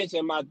the bench,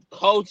 and my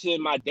coach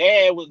and my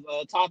dad was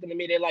talking to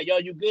me. They're like, yo,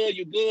 you good,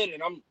 you good?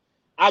 And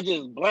I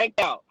just blanked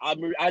out. I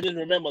just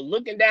remember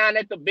looking down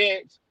at the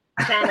bench,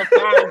 trying to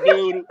find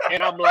dude,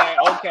 and I'm like,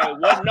 okay,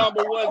 what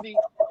number was he?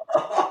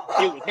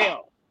 It was him.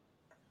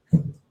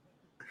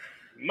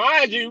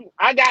 Mind you,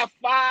 I got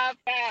 5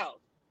 fouls.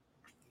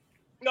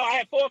 No, I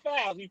had 4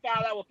 fouls. We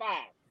fouled out with 5.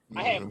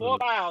 I had 4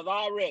 fouls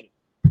already.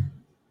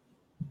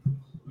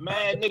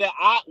 Man, nigga,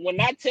 when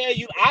I tell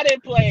you I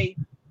didn't play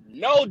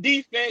no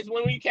defense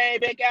when we came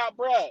back out,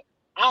 bro,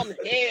 I'm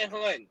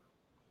headhunting.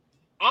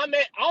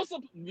 Also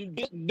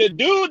the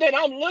dude that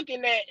I'm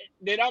looking at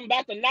that I'm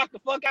about to knock the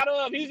fuck out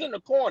of, he's in the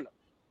corner.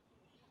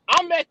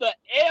 I'm at the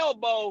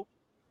elbow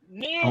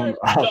near on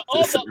the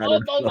other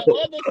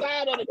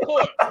side of the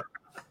court.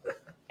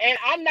 And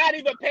I'm not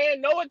even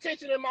paying no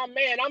attention to my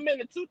man. I'm in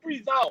the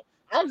 2-3 zone.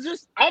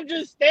 I'm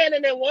just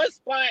standing in one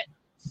spot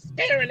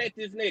staring at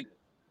this nigga.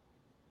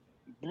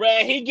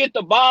 Bruh, he get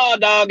the ball,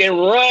 dog, and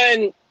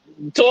run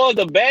towards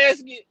the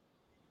basket.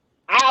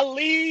 I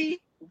leave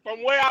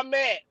from where I'm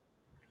at.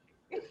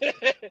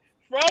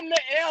 From the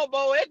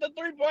elbow at the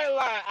 3-point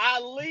line, I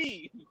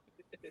leave.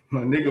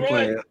 My nigga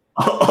playing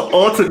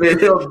ultimate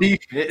help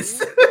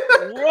defense.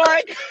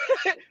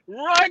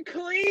 run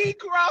clean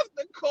across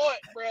the court,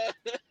 bro.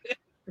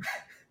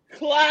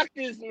 Clock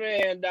this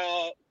man,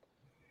 dog.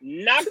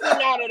 Knocked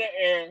him out of the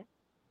air.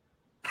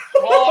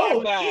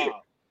 Hard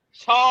foul.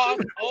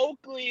 Charles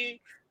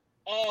Oakley,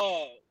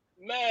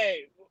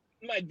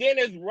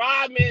 Dennis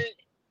Rodman,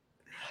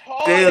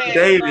 hard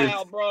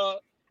foul, bro.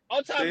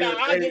 I'm talking about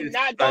I did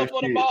not go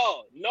for the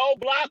ball. No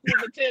block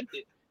was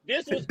attempted.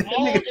 This was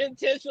all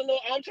intentional.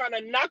 I'm trying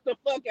to knock the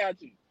fuck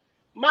out you.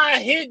 My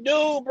hit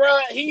dude, bro,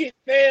 he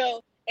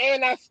fell,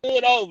 and I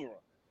stood over him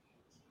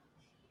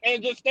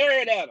and just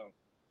stared at him.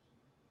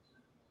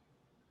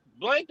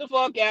 Blanked the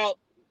fuck out.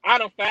 I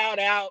done fouled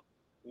out.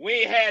 We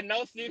ain't had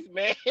no 6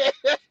 man.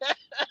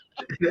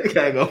 They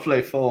gotta go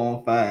play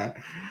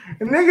 4-on-5.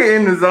 The nigga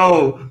in the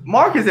zone.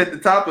 Marcus at the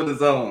top of the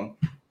zone.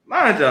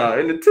 Mind y'all,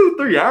 in the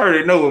 2-3, I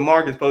already know what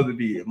Marcus supposed to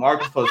be.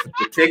 Marcus supposed to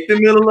protect the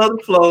middle of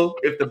the flow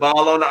if the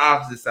ball on the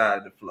opposite side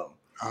of the flow.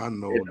 I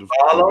know if the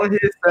ball on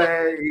his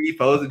side, he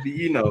supposed to be,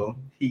 you know,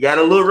 he got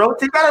a little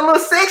rotate, he got a little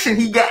section.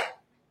 He got.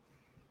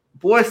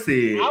 Boy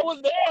said, I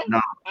was there.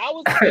 Nah. I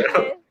was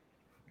there.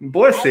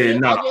 Boy said,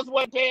 no. I just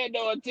wasn't paying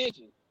no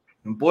attention.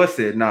 And boy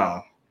said,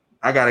 nah.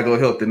 I gotta go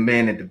help the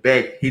man at the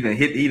back. He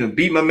done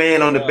beat my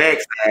man on the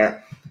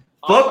backside.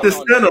 Fuck the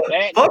center.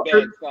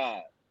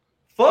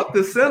 Fuck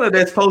the center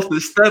that's supposed to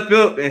step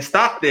up and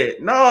stop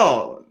that.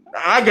 No,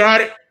 I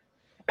got it.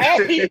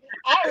 Hey,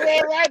 I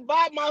ran right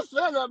by my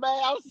center,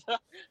 man.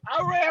 I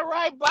ran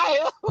right by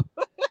him.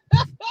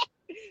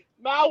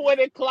 Man, I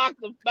went and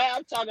clocked the back.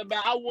 I'm talking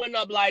about I went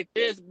up like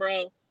this,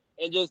 bro,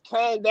 and just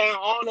came down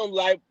on him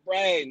like,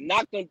 bro,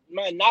 knocked him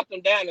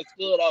down and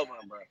stood over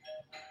him, bro.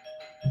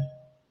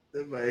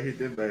 That man hit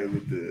that man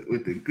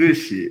with the good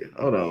shit.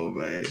 Hold on,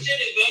 man.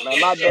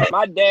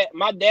 My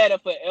dad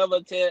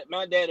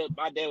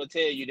will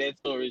tell you that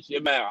story.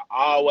 Shit, man, I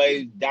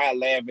always die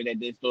laughing at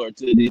this story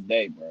to this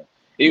day, bro.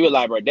 He was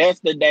like, bro,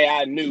 that's the day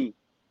I knew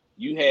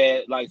you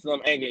had like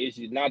some anger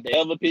issues, not to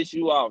ever piss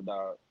you off,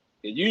 dog.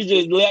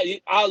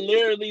 I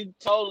literally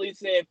totally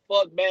said,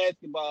 fuck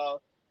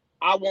basketball.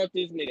 I want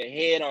this nigga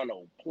head on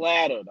a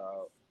platter,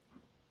 dog.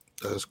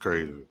 That's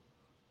crazy.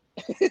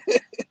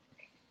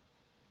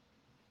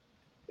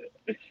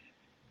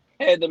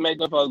 Had to make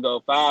them folks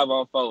go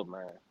 5-on-4,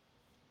 man.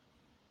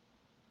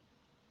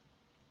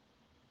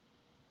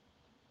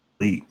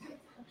 Malik.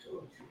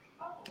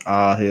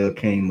 Ah, hell,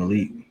 King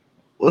Malik.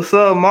 What's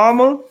up,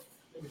 mama?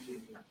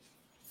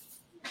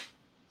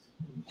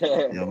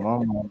 Your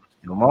mama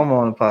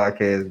on the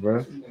podcast,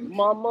 bro.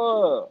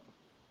 Mama.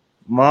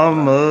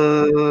 I'm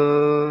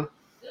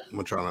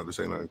gonna try not to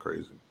say nothing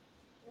crazy.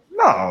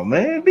 No,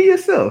 man, be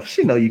yourself.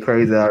 She know you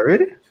crazy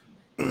already.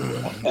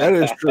 That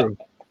is true.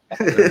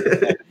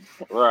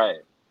 Right.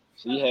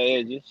 She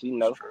had you. She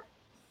knows.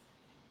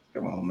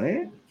 Come on,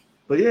 man.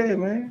 But yeah,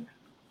 man.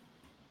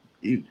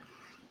 But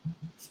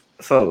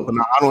no,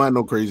 I don't have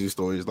no crazy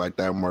stories like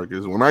that,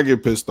 Marcus. When I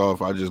get pissed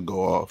off, I just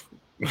go off.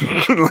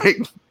 like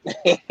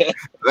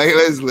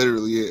that's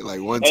literally it.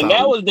 Like one time. And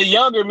that was the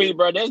younger me,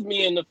 bro. That's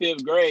me in the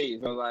 5th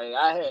grade. So like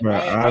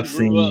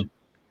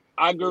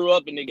I grew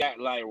up and it got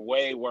like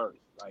way worse.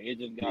 Like it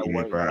just got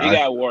worse. Bro, it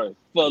got worse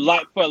for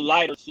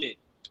lighter shit.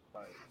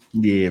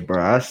 Yeah, bro.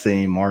 I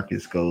seen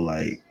Marcus go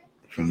like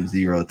from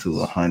 0 to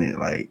 100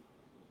 like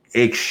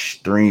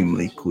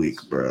extremely quick,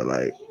 bro.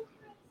 Like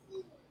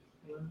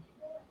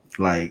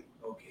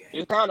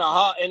it's kind of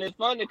hard, and it's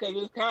funny because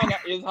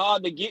it's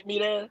hard to get me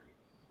there,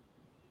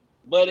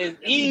 but it's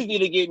easy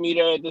to get me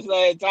there at the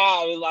same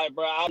time. It's like,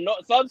 bro, I know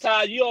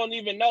sometimes you don't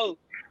even know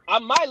I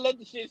might let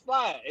the shit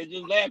slide and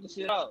just laugh the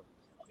shit out.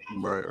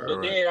 Right.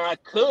 But then I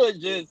could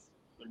just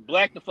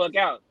black the fuck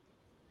out.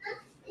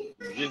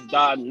 Just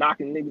start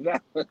knocking niggas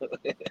out.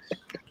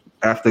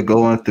 After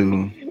going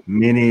through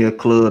many a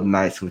club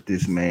nights with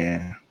this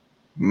man,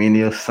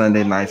 many of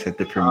Sunday nights at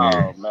the premiere.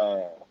 Oh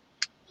man.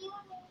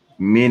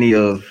 Many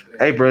of,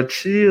 hey bro,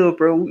 chill,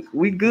 bro.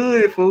 We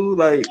good, fool.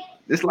 Like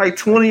it's like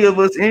 20 of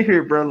us in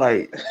here, bro.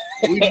 Like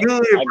we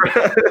good,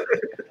 bro.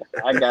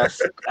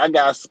 I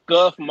got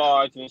scuff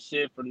marks and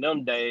shit from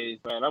them days,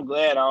 man. I'm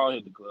glad I don't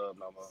hit the club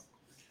no more.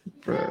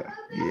 Bro,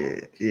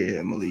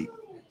 yeah, Malik.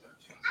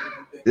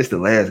 This the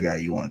last guy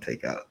you want to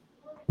take out.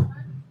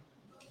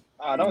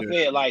 Oh, don't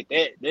say it like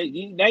that.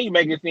 Now you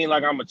make it seem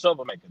like I'm a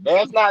troublemaker.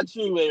 That's not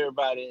true,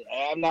 everybody.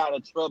 I'm not a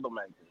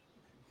troublemaker.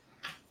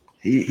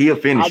 He'll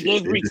finish. I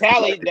just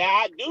retaliate.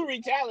 I do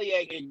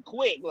retaliate and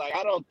quick. Like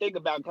I don't think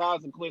about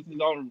consequences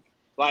on.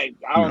 Like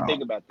I don't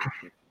think about this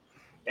shit.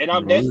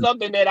 And that's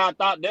something that I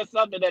thought. That's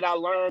something that I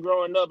learned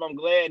growing up. I'm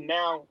glad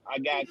now I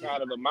got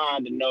kind of a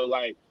mind to know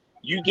like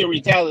you can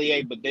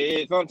retaliate, but there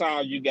is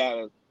sometimes you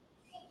gotta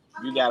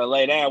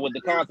lay down with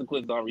the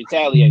consequences on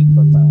retaliating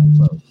sometimes.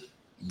 So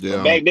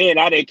yeah. Back then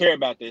I didn't care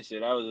about this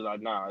shit. I was just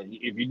like, nah.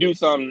 If you do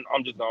something,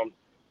 I'm just gonna.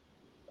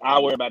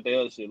 I'll worry about the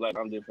other shit. Like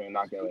I'm just gonna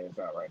knock your ass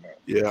out right now.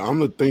 Yeah, I'm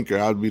the thinker.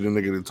 I'd be the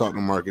nigga to talk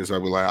to Marcus. I'd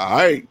be like, all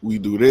right, we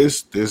do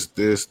this.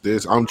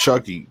 I'm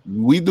Chucky.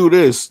 We do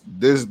this, and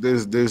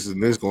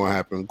this gonna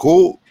happen.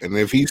 Cool. And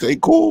if he say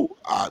cool,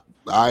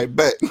 I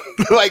bet.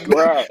 Like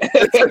right.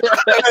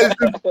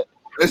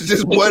 That's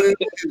just what it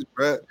is,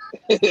 bro.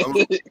 I'm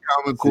a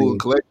common, cool, and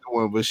collected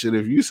one, but shit,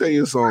 if you say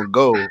it's on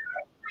go,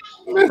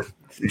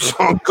 it's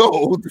on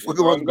go. What the fuck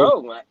am I gonna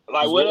go?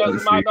 Like what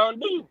else am I gonna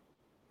do?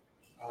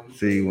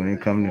 See, when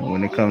it come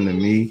to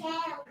me,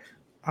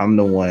 I'm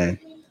the one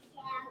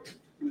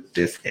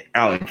that's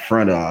out in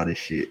front of all this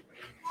shit.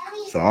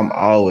 So I'm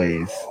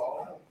always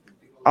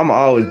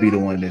be the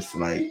one that's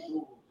like,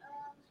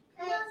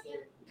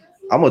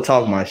 I'm gonna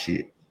talk my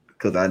shit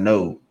because I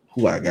know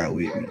who I got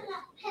with me.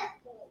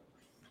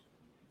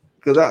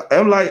 Because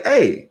I'm like,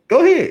 hey,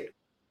 go ahead,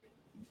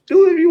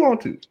 do it if you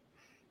want to,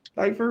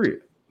 like for real,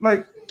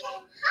 like.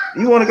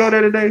 You want to go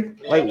there today?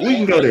 Like we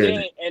can go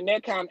there. And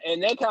that kind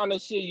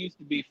of shit used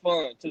to be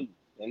fun too.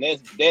 And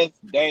that's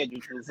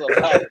dangerous for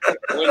somebody.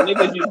 When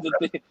niggas used to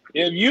think,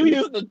 if you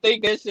used to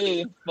think that shit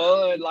is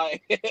fun,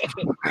 like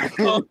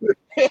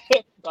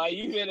like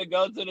you gonna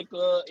go to the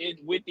club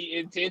with the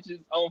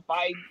intentions on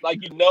fighting,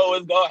 like you know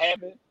it's gonna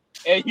happen,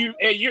 and you're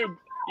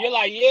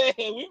like, yeah,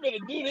 we gonna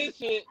do this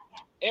shit,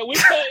 and we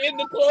come in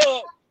the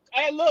club.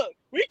 Hey, look,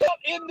 we come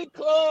in the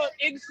club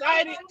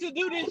excited to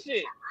do this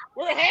shit.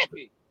 We're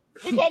happy.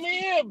 We come in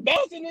here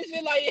bouncing this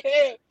shit like,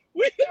 yeah,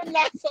 we gonna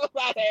knock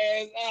somebody's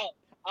ass out.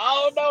 I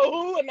don't know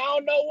who and I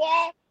don't know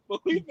why,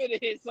 but we finna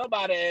hit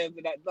somebody's ass.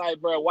 And that's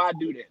like, bro, why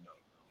do that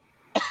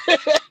though?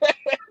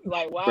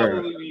 Like, why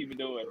would we even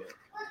doing that?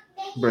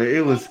 Bro,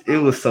 it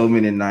was so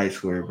many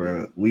nights where,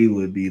 bro, we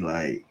would be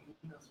like,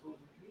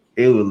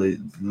 it was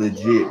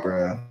legit,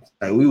 bro.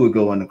 Like we would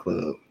go in the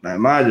club. Like,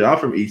 mind you, I'm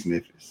from East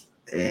Memphis,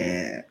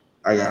 and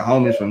I got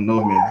homies from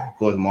North Memphis, of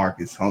course,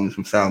 Marcus, homies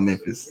from South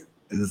Memphis.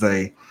 It's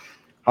like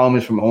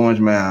homies from Orange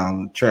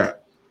Mound,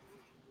 Trap.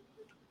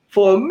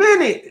 For a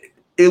minute,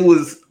 it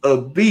was a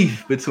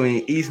beef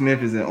between East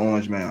Memphis and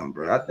Orange Mound,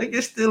 bro. I think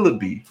it's still a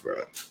beef,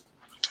 bro.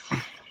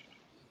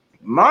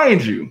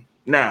 Mind you,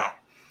 now,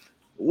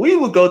 we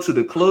would go to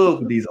the club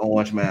with these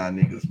Orange Mound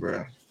niggas,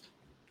 bro.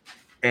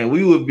 And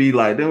we would be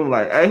like, them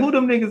like, hey, who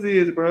them niggas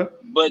is, bro?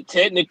 But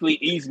technically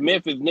East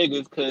Memphis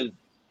niggas, because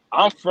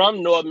I'm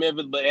from North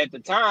Memphis, but at the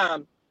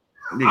time,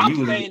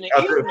 I'm staying in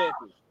East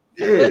Memphis.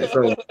 Yeah,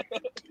 so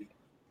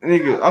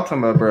nigga, I'm talking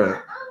about,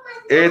 bro.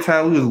 Every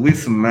time we was with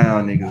some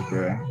Mound niggas,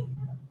 bro,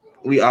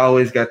 we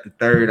always got the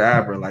third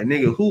eye, bro. Like,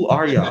 nigga, who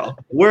are y'all?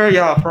 Where are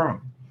y'all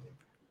from?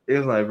 It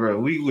was like, bro,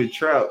 we with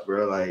Trout,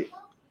 bro. Like,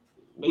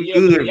 we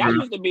good, bro. I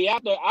used to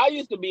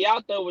be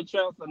out there with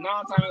Trout. So 9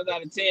 times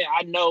out of 10,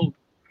 I know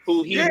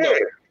who he know,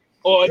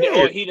 or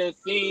he done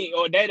seen,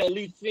 or they at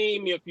least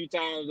seen me a few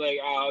times. Like,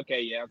 oh,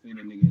 okay, yeah, I seen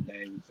the nigga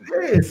name.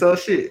 Yeah, so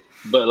shit.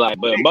 But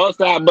most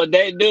times, but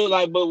they do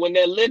like, but when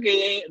they're looking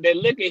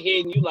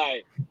hitting you,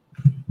 like,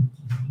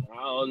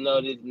 I don't know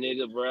this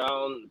nigga,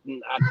 bro.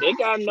 I think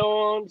I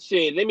know him.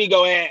 Shit, let me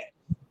go ask.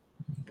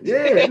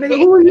 Yeah, nigga,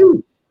 who are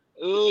you?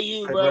 Who are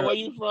you, bro? Where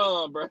you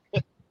from, bro?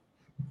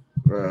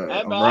 Bro,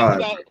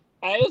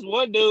 there's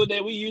one dude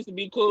that we used to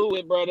be cool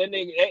with, bro. That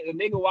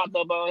nigga walked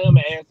up on him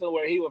and asked him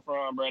where he was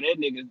from, bro. That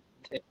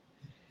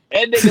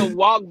nigga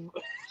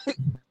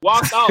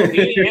walked off. He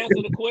didn't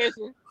answer the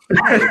question.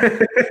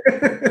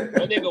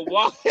 My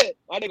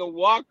nigga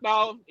walked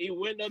off. He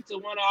went up to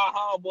one of our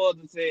homeboys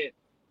and said,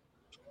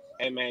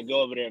 "Hey man,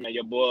 go over there, man.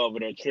 Your boy over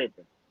there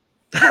tripping."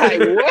 Like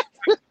what?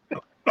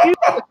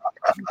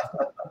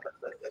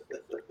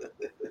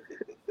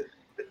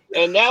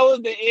 And that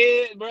was the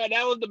end, bro.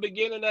 That was the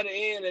beginning of the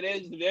end of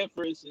that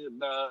friendship,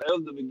 dog. That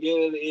was the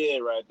beginning of the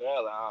end right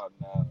there. Like, oh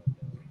no.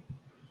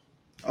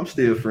 I'm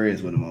still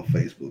friends with him on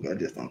Facebook. I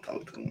just don't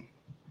talk to him.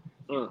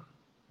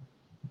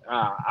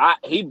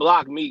 He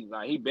blocked me.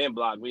 Like he been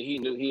blocked me.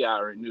 He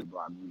already knew to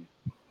block me.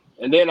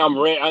 And then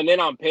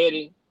I'm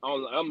petty.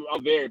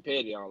 I'm very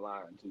petty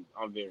online too.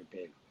 I'm very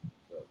petty.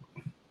 So.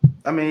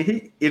 I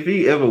mean, if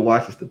he ever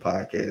watches the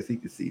podcast, he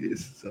can see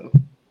this. So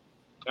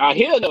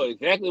he'll know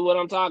exactly what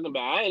I'm talking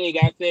about. I ain't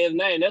even got to say his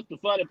name. That's the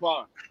funny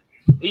part.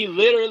 He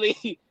literally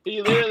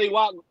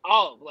walked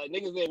off. Like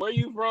nigga said, "Where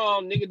you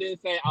from?" Nigga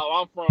didn't say,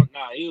 "Oh, I'm from."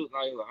 Nah, he was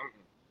like,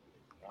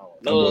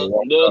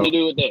 nothing to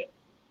do with that.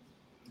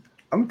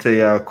 I'm gonna tell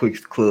y'all a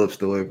quick club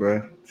story,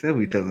 bro. Since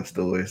we telling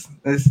stories,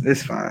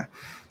 it's fine.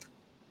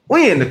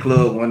 We in the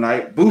club one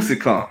night. Boosie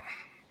come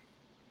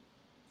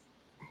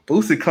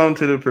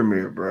to the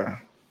premiere, bro.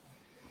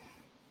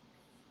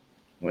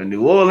 When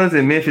New Orleans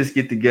and Memphis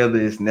get together,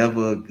 it's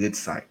never a good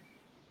sight.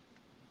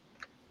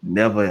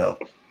 Never ever.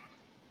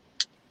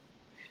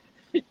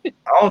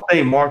 I don't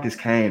think Marcus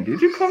came.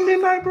 Did you come that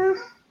night, bro?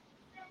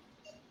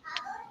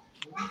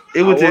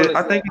 It was just.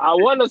 I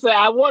want to say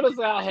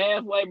I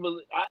halfway, but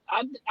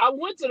I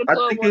went to the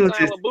club one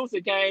time when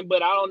Boosie came,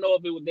 but I don't know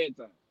if it was that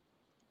time.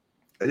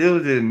 It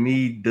was just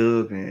me,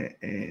 Doug,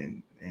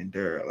 and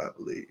Daryl, I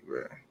believe,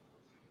 bro.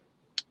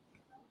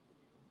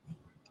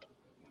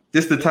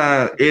 This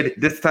time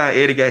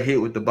Eddie got hit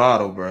with the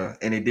bottle, bro,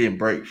 and it didn't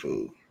break,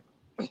 fool.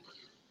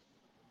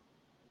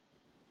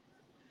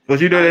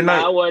 Was you there that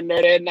night? I wasn't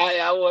there that night.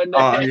 I wasn't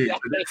there that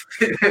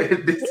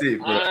night. That's it,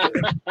 bro.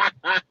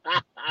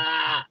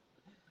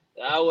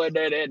 I wasn't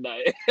there that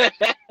night.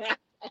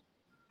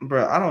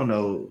 Bro, I don't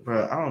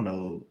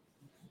know.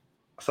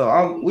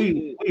 So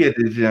we at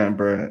the gym,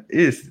 bro.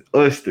 It's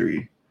us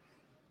three.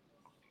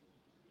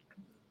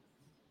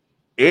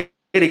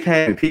 Eddie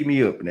came and picked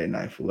me up that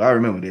night, fool. I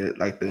remember that.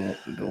 Like the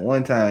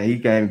one time he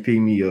came and picked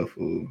me up,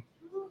 fool.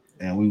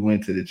 And we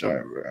went to the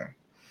joint, bro.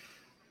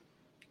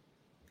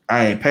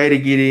 I ain't paid to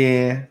get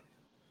in.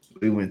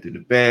 We went through the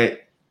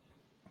back.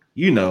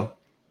 You know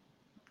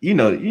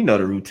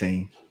the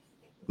routine.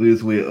 We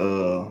was with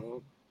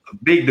a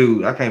big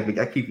dude. I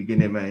keep forgetting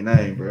that man's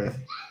name, bro.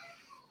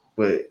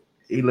 But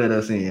he let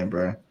us in,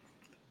 bro.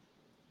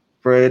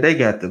 Bro, they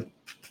got the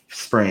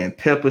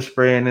pepper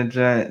spray in the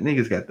joint.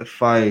 Niggas got the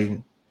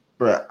fight.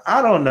 Bro,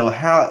 I don't know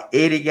how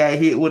Eddie got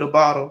hit with a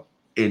bottle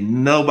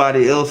and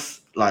nobody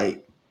else,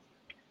 like.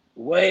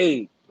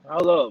 Wait,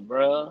 hold up,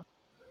 bro.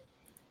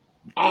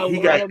 I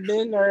would have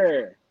been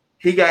there.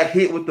 He got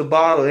hit with the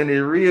bottle in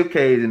his rib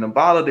cage and the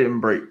bottle didn't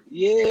break.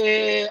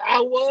 Yeah,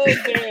 I was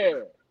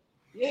there.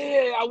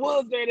 Yeah, I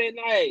was there that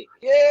night.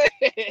 Yeah.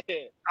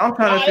 I'm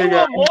trying to figure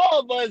out. It was more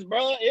of us,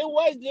 bro. It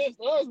wasn't just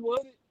us,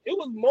 was it? It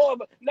was more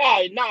of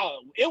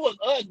it was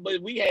us, but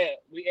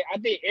I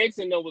think X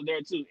and them was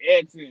there too.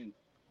 X and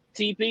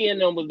TP and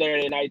them was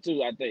there that night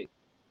too, I think.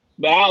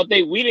 But I don't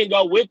think we didn't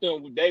go with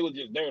them. They was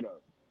just there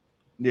though.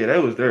 Yeah, they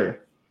was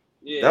there.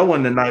 Yeah. That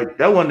wasn't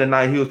the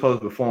night he was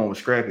supposed to perform with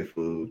Scrappy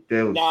Food.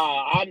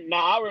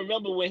 I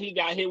remember when he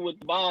got hit with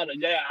the bottle.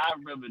 Yeah, I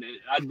remember that.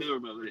 I do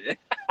remember that.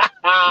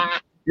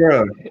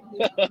 Yeah.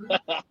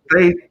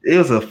 It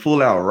was a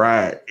full out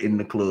riot in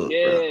the club.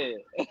 Yeah.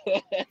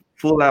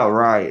 Full out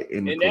riot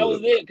in the club. And that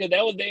was it, because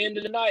that was the end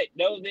of the night.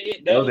 That was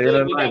it. That was the end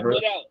of the night, bro.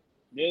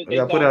 They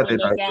got put out that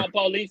night.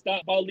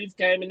 Police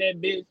came in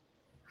that bitch.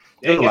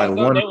 It was like 1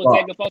 o'clock. They was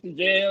taking folks to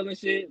jail and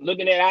shit,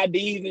 looking at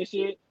IDs and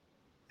shit.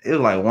 It was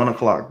like 1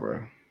 o'clock,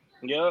 bro.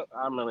 Yeah,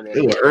 I remember that.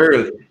 It was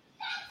early.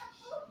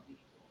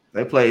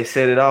 They played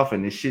Set It Off,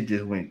 and this shit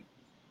just went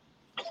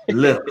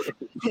left.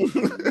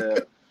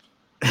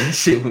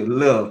 Shit went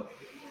left.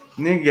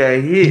 Nigga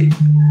got hit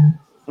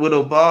with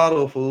a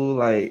bottle, fool.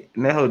 Like,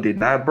 and that hoe did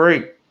not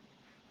break.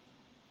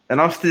 And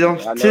I'm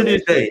to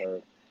this day.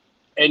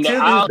 And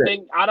I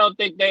don't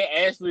think they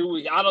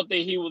actually. I don't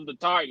think he was the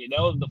target.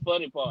 That was the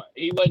funny part.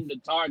 He wasn't the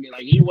target.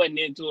 Like, he wasn't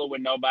into it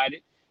with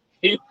nobody.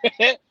 He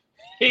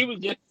was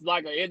just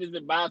like an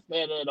innocent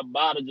bystander, and a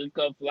bottle just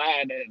come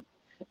flying at him.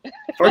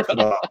 First of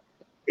all,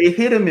 it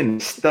hit him in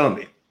the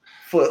stomach.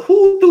 For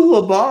who threw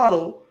a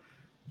bottle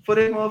for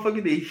that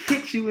motherfucker to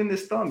hit you in the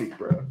stomach,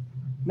 bro?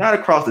 Not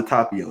across the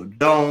top of your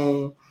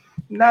dome.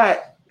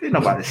 Didn't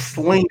nobody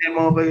sling that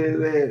motherfucker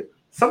in his head.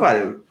 Somebody,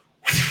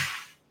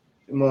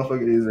 that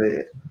motherfucker in his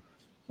head.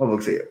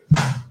 Motherfucker said,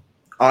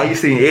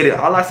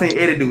 all I seen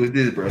Eddie do was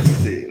this, bro. He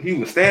said, he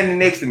was standing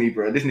next to me,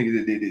 bro. This nigga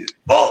just did this.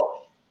 Oh!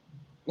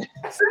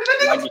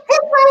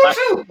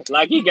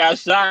 Like he got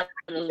shot.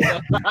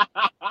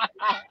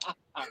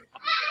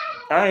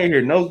 I ain't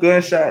hear no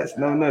gunshots,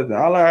 no nothing.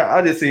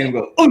 I just seen him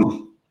go,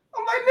 ooh.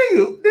 I'm like,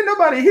 nigga, didn't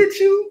nobody hit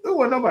you? There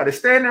wasn't nobody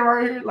standing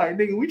right here. Like,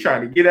 nigga, we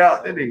trying to get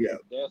out. That nigga.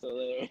 That's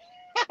hilarious.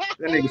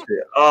 That nigga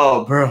said,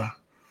 oh, bro,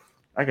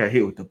 I got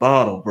hit with the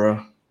bottle, bro.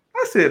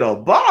 I said, a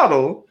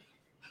bottle?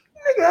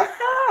 Nigga,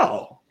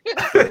 how?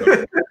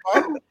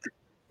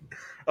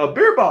 A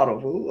beer bottle,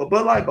 fool. A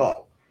Bud Light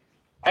bottle.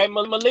 Hey,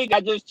 Malik,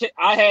 I just checked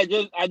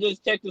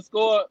the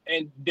score,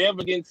 and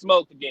Denver getting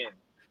smoked again.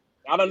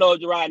 I don't know if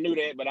Gerard knew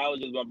that, but I was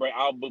just gonna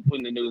I'll be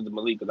putting the news to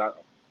Malik because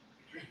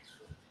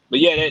But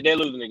yeah, they're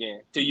losing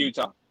again to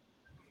Utah.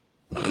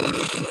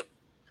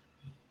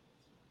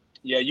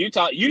 Yeah,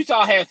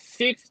 Utah has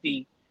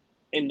 60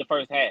 in the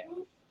first half.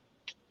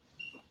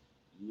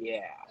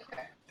 Yeah.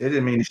 That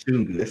didn't mean he's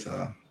shooting good. That's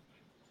all.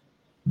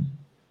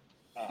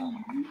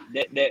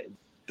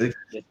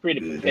 That's pretty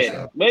Good,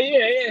 pathetic. But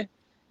yeah.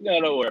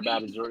 Don't worry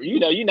about it, Gerard.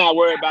 You're not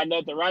worried about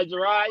nothing, right,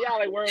 Gerard?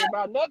 Y'all ain't worried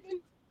about nothing.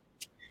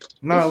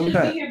 No, we're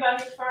not.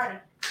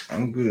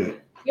 I'm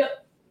good.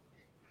 Yep.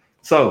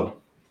 So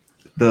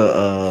I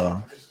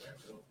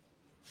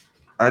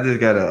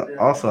got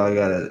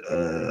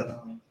a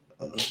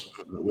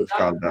what's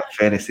called about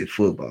fantasy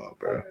football,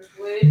 bro.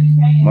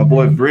 My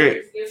boy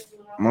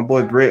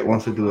Brett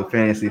wants to do a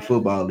fantasy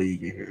football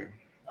league in here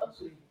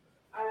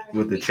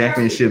with the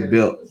championship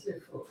belt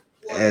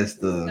as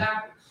the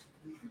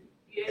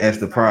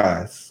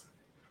prize,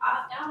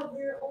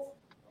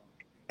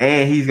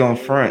 and he's gonna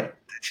front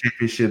the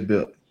championship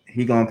belt.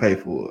 He gonna pay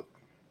for it.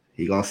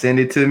 He gonna send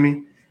it to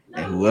me,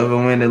 and whoever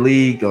win the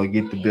league gonna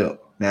get the belt.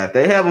 Now, if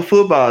they have a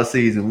football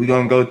season, we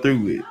gonna go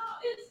through it.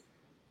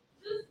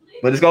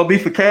 But it's gonna be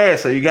for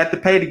cash, so you got to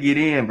pay to get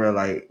in, bro.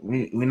 Like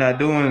we not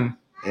doing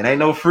it. Ain't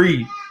no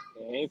free.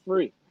 It ain't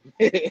free.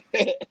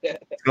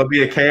 It's gonna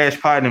be a cash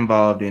pot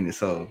involved in it,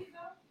 so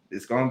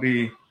it's gonna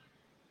be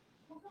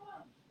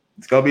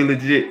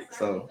legit.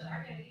 So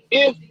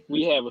if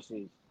we have a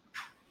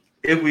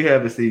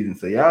season,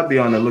 so y'all be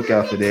on the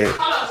lookout for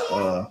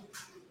that.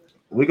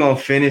 We're gonna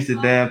finish the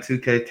damn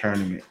 2K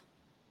tournament.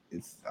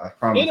 I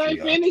promise you. It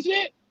ain't finished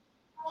yet.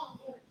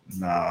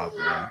 Nah,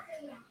 bro.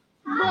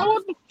 Bro,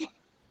 what the?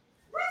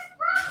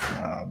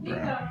 Nah,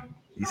 bro.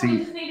 You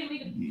see,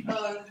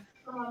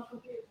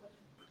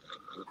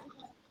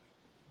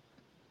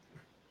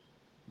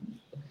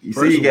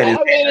 you got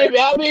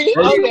how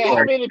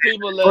many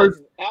people left?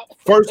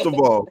 First of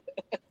all,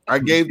 I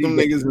gave them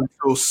niggas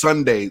until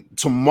Sunday.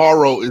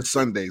 Tomorrow is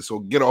Sunday, so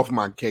get off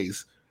my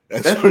case.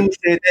 That's what you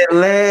said that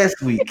last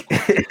week.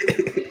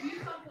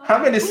 How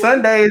many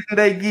Sundays do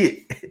they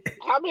get?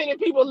 How many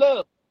people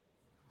left?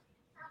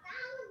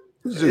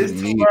 It's just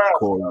me,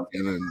 Corey,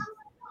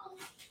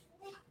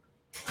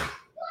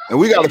 and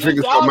we got to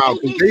figure something out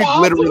because they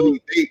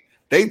literally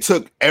they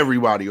took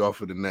everybody off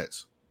of the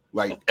Nets,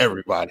 like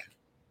everybody.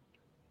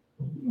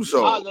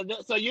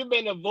 So you've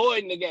been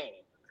avoiding the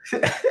game.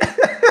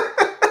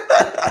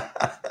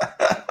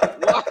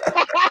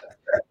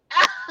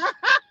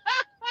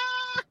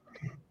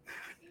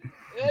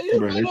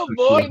 You've been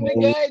avoiding the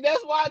game.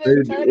 That's why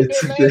the tournament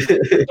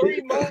lasted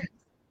 3 months.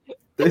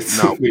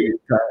 No,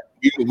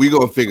 we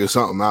gonna figure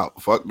something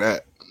out. Fuck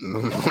that.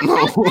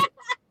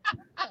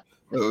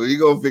 We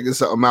gonna figure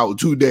something out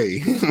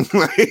today.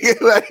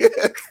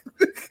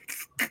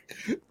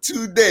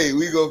 Today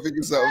we gonna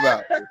figure something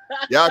out.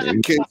 Y'all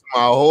can kiss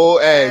my whole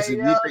ass if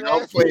you think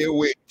I'm playing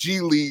with G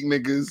League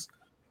niggas.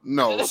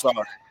 No,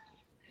 sorry.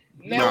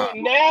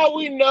 Now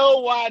we know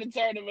why the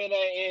tournament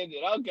ain't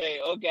ended. Okay,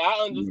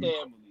 I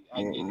understand.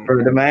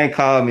 The man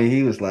called me.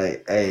 He was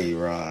like, "Hey,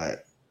 Rod,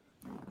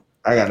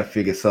 I gotta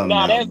figure something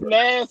out." Nah, that's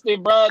nasty,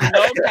 bro.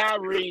 No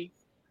Kyrie,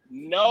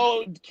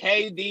 no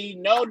KD,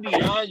 no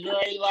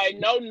DeAndre. Like,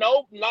 no,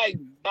 like,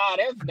 nah,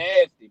 that's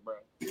nasty, bro.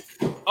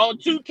 On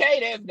 2K,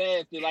 that's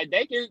nasty. Like,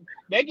 they can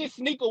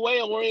sneak away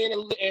and win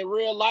in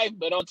real life,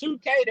 but on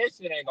 2K, that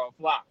shit ain't gonna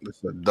fly.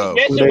 It's a dub.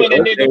 Especially when a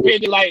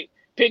nigga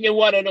picking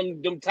one of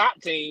them top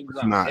teams.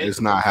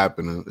 It's not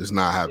happening. It's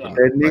not happening.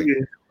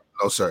 Yeah.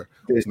 No, sir.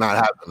 It's not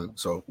happening.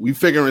 So we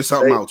figuring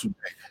something out today.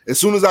 As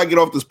soon as I get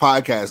off this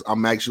podcast,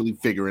 I'm actually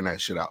figuring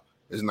that shit out.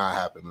 It's not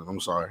happening.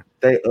 I'm sorry.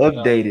 They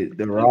updated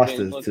the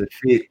rosters to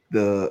fit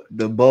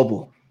the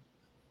bubble.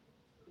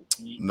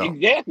 No.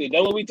 Exactly.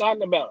 That's what we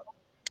talking about.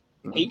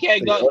 He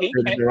can't go. He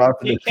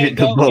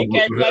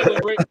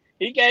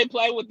can't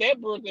play with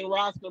that Brooklyn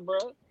roster,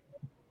 bro.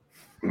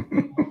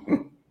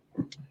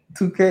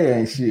 2K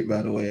ain't shit,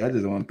 by the way. I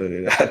just want to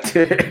throw that out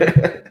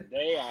there.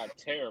 They are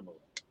terrible.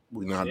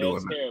 We're not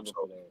doing that.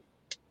 So,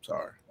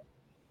 sorry.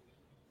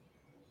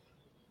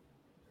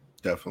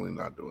 Definitely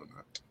not doing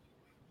that.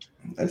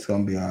 That's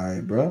gonna be all right,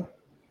 bro.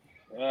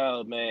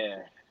 Oh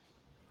man.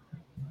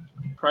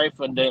 Pray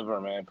for Denver,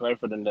 man. Pray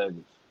for the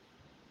Nuggets.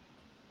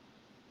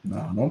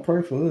 No, don't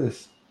pray for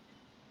us.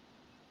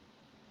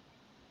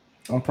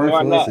 Don't pray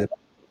for us.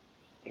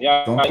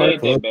 Yeah, don't pray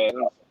for us. Bad.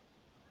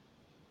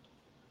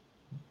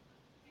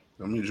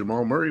 I mean,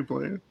 Jamal Murray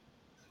playing.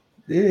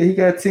 Yeah, he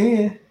got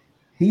 10.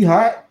 He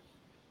hot.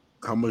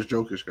 How much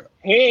Jokic got?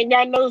 He ain't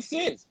got no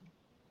sense.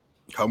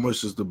 How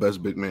much does the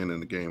best big man in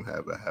the game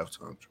have at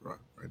halftime right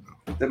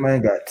now? That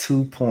man got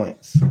 2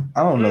 points.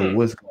 I don't know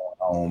what's going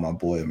on, my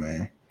boy,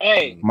 man.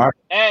 Mark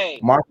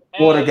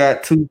Porter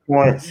got 2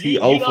 points. He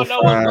over 5. You don't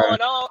know what's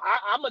going on.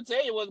 I'm gonna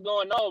tell you what's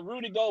going on.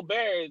 Rudy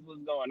Gobert is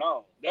what's going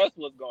on. That's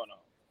what's going on.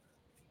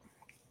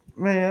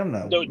 Man, I'm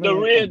not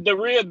the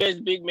real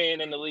best big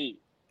man in the league.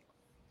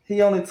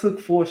 He only took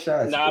 4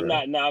 shots. No, I'm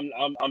not. No,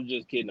 I'm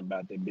just kidding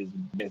about that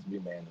best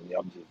big man in the league.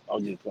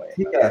 I'm just playing.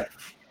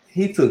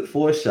 He took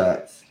 4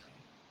 shots.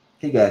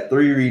 He got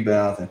 3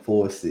 rebounds and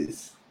 4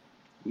 assists.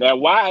 Now,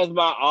 why is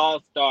my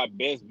all-star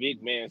best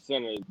big man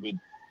center with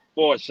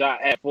 4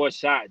 shots at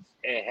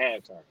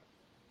halftime?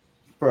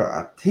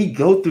 Bro, he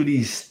go through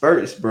these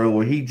spurts, bro,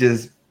 where he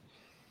just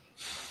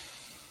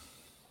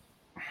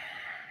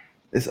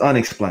It's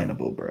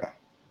unexplainable, bro.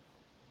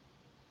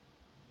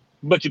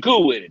 But you're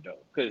cool with it though,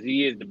 because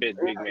he is the best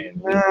big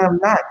man. I'm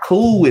not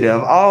cool with it.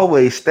 I've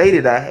always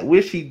stated I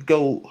wish he'd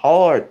go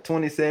hard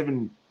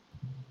 27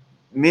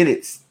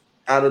 minutes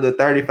out of the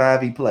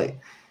 35 he played.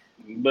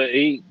 But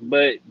he's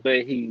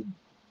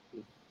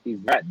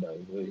not though.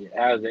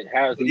 How is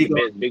he the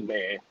best big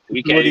man?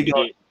 We can't even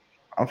get.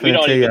 We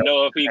don't even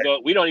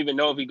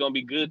know if he's gonna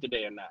be good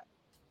today or not.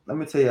 Let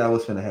me tell you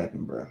what's gonna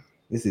happen, bro.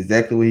 This is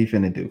exactly what he's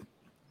finna do.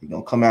 He's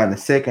gonna come out in the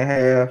second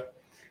half.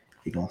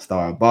 He's gonna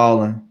start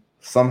balling.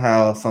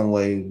 Somehow, some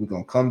way, we're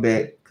gonna come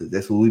back because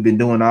that's what we've been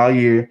doing all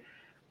year,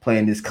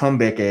 playing this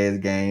comeback ass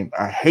game.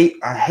 I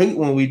hate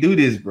when we do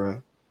this,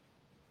 bro.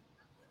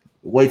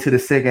 Wait till the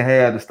second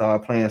half to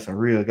start playing some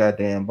real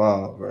goddamn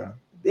ball, bro.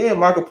 Then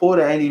Michael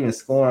Porter ain't even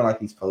scoring like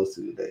he's supposed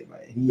to today,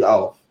 man. He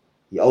off.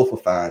 He 0 for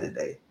 5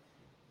 today.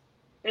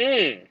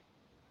 Not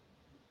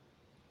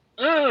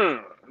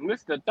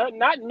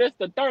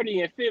Mr.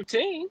 30 and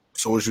 15.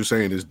 So what you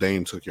saying is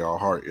Dame took y'all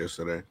heart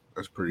yesterday?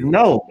 That's pretty.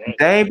 No,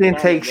 Dame didn't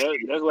take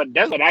shit.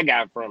 That's what I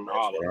got from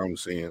all of it. I'm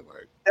seeing.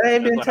 Like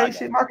Dame didn't take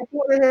shit. Michael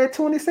Porter had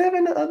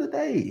 27 the other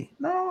day.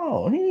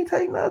 No, he ain't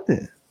take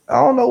nothing.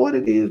 I don't know what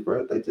it is,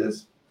 bro. They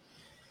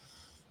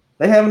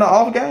having an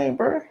off game,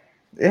 bro.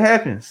 It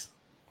happens.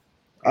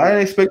 I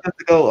didn't expect us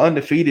to go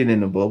undefeated in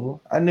the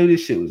bubble. I knew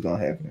this shit was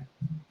gonna happen.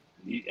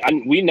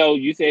 We know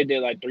you said they're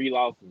like 3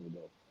 losses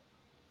ago.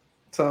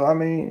 So I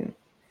mean,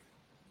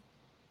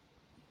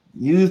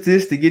 use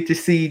this to get your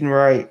seeding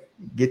right,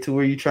 get to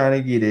where you're trying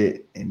to get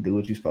it, and do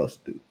what you're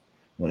supposed to do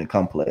when it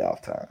comes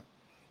playoff time.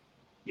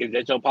 Is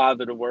that your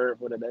positive word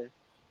for today?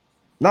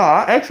 No,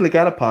 I actually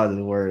got a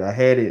positive word. I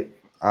had it.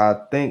 I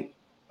think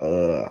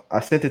I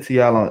sent it to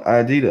y'all on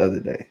IG the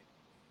other day.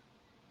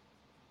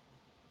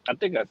 I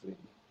think I seen it.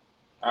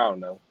 I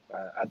don't know.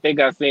 I think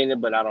I seen it,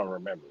 but I don't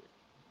remember it.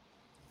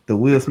 The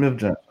Will Smith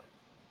jump.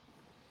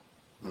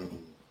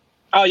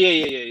 Oh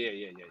yeah.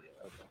 Okay.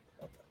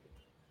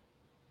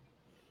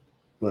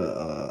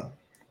 But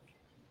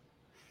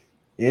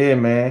yeah,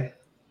 man.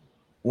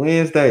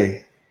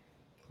 Wednesday,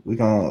 we're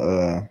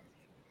gonna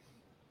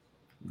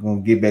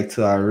get back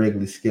to our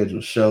regularly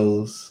scheduled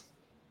shows.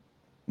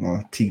 We're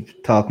gonna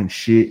keep talking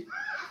shit.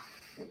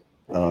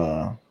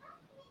 To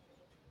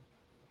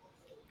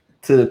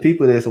the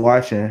people that's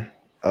watching,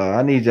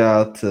 I need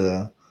y'all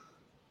to,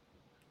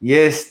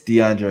 yes,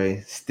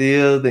 DeAndre,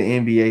 still the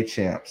NBA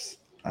champs.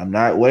 I'm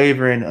not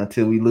wavering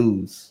until we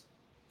lose.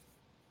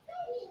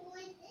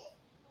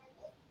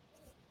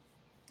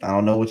 I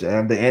don't know what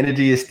the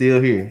energy is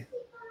still here.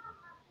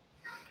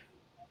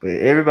 But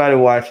everybody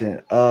watching,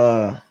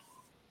 I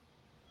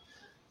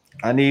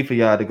need for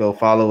y'all to go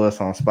follow us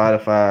on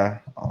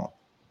Spotify, on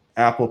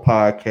Apple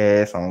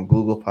Podcasts, on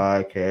Google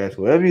Podcasts,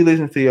 wherever you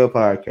listen to your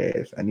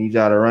podcast. I need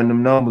y'all to run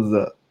them numbers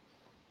up.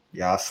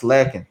 Y'all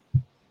slacking.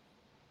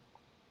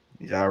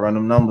 Y'all run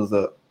them numbers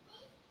up.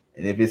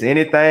 And if it's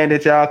anything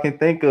that y'all can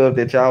think of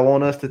that y'all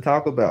want us to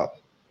talk about,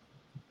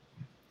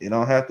 it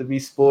don't have to be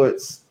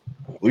sports.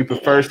 We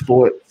prefer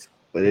sports,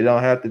 but it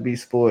don't have to be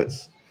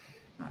sports.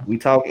 We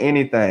talk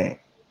anything.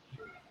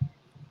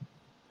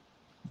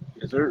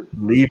 Yes, sir.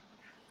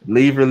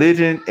 Leave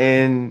religion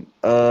and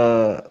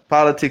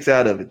politics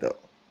out of it, though.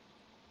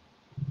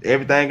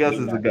 Everything else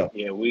is a go.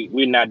 Yeah,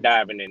 we're not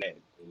diving in that.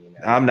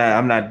 I'm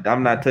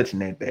not touching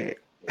that bag.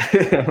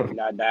 We're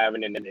not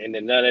diving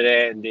into none of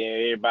that, and then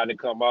everybody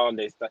come on.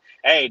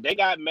 Hey, they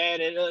got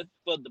mad at us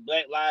for the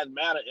Black Lives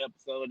Matter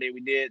episode that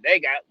we did.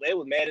 They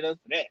was mad at us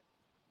for that.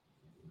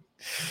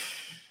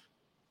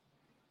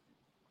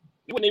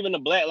 It wasn't even a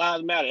Black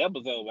Lives Matter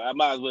episode, but I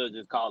might as well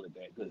just call it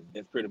that because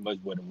that's pretty much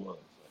what it was.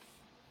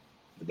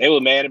 But they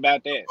were mad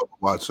about that.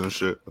 Watson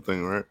shit, I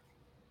think, right?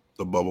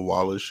 The Bubba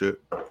Wallace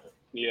shit.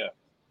 Yeah.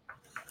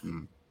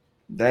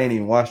 They ain't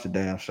even watched the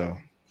damn show.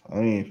 I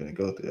ain't finna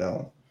go through that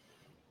one.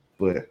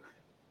 But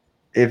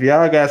if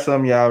y'all got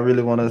something y'all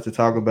really want us to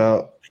talk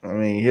about, I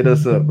mean, hit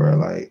us up, bro.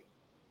 Like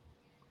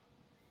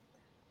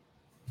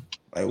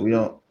we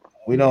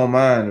don't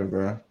mind it,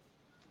 bro.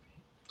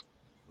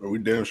 We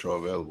damn sure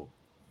available.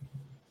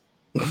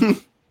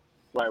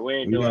 Right, we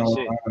ain't doing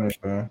shit. It,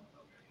 bro.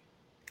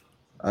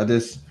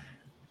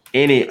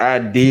 Any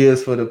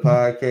ideas for the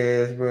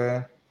podcast,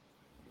 bro?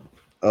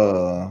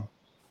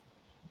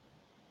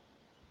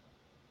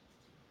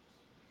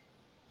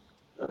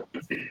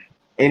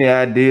 Any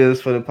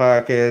ideas for the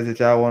podcast that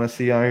y'all want to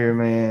see on here,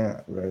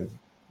 man?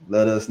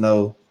 Let us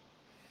know.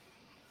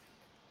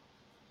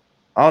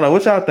 I don't know.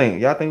 What y'all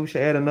think? Y'all think we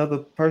should add another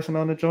person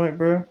on the joint,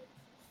 bro?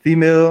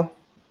 Female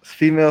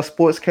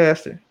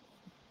sportscaster.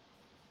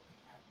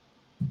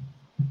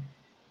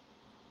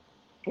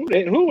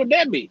 Who would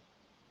that be?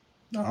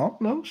 I don't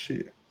know.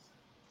 Shit.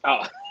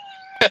 Oh,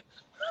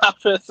 I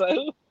feel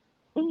so.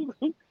 Who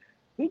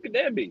could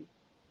that be?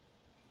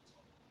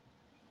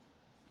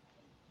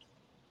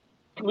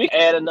 We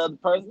add another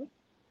person.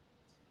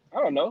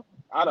 I don't know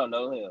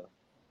him.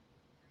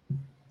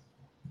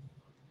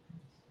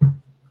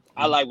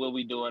 I like what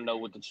we doing though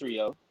with the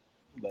trio.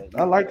 But,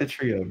 I like the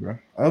trio, bro.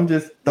 I'm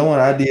just throwing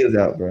ideas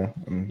out, bro.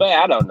 But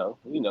I don't know.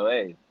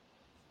 Hey.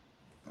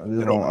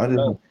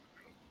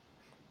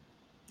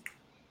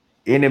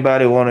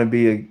 Anybody want to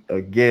be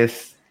a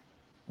guest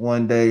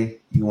one day?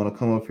 You want to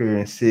come up here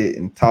and sit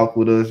and talk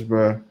with us,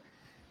 bro?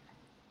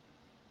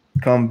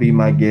 Come be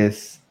my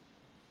guest.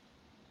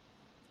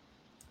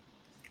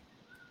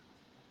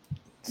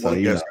 So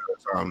you guess at a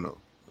time though.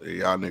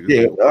 Y'all niggas.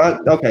 Yeah.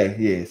 Okay.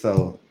 Yeah.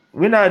 So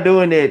we're not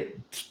doing it.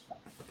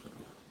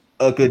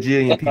 A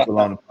gajillion people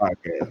on the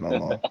podcast no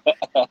more.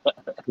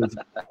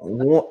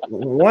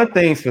 One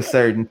thing's for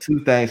certain,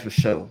 two things for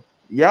sure.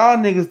 Y'all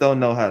niggas don't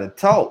know how to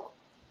talk.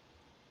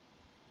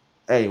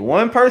 Hey,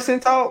 one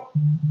person talk,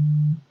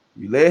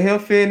 you let him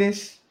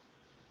finish,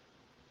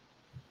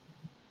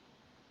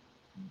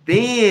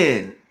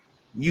 then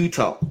you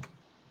talk.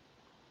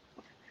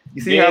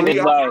 You see how we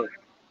are?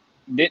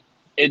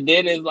 And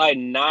then it's like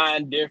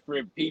 9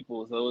 different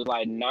people, so it's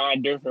like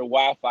 9 different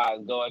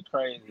Wi-Fi's going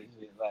crazy.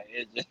 Like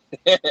it's just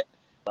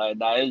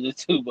it's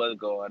just too much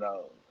going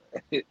on.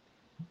 It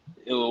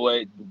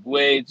was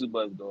way too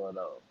much going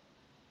on.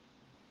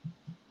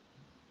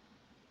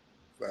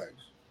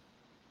 Thanks.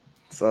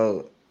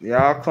 So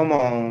y'all come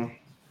on,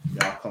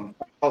 y'all come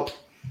out.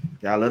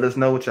 Y'all let us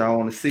know what y'all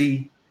want to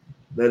see.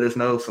 Let us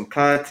know some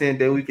content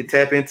that we can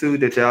tap into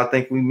that y'all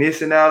think we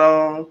missing out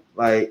on.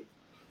 Like.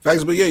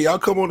 Facts, but yeah, y'all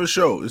come on the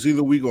show. It's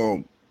either we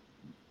gonna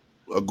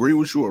agree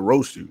with you or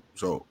roast you.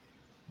 So,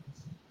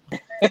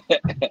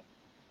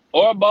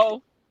 or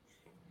both.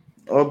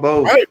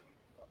 Right.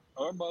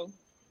 Or both.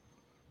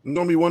 It's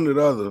gonna be one or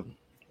the other.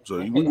 So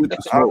we with the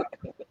smoke.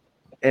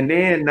 And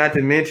then, not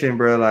to mention,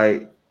 bro,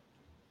 like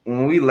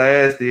when we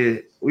last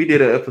did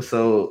an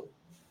episode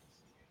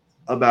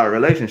about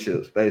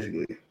relationships,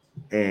 basically,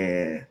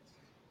 and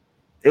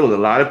it was a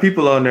lot of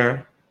people on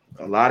there,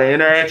 a lot of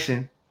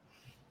interaction.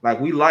 Like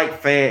we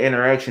like fan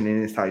interaction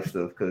in this type of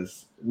stuff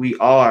because we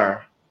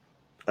are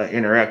an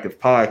interactive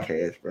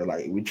podcast, bro.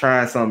 Like we're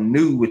trying something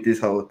new with this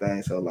whole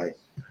thing. So like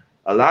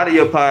a lot of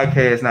your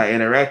podcasts not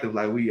interactive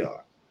like we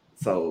are.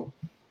 So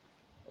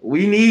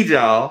we need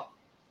y'all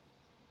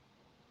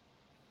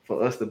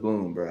for us to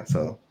boom, bro.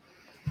 So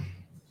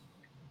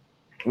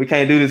we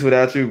can't do this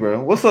without you,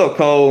 bro. What's up,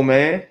 Cole,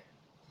 man?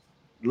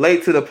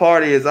 Late to the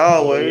party as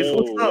always.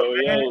 What's up,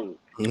 man?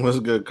 What's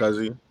good,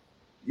 Cuzzy?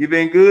 You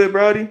been good,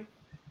 Brody?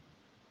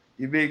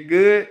 You been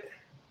good?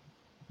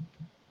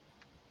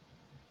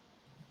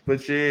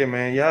 But yeah,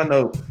 man, y'all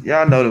know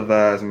the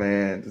vibes,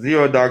 man.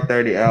 Zero Dark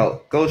 30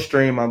 out. Go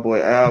stream my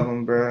boy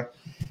album, bro.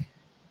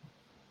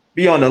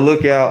 Be on the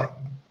lookout.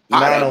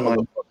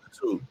 901.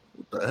 What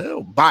the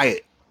hell? Buy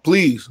it,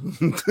 please.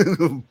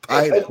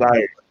 Buy it.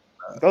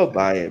 Go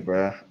buy it,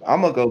 bro.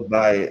 I'm gonna go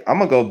buy it.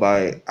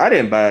 I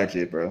didn't buy it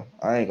yet, bro.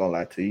 I ain't gonna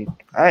lie to you. You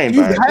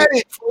had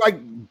it for like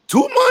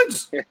 2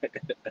 months.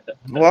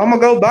 Well, I'm gonna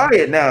go buy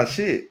it now.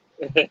 Shit.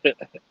 I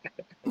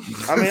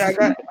mean, I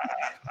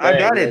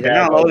got it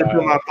downloaded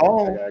to my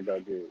phone.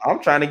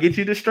 I'm trying to get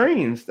you the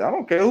streams. I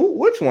don't care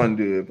which one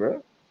did,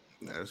 bro.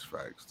 That's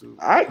facts too.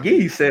 I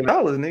give you $7,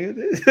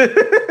 nigga.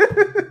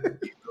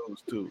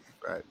 Those two,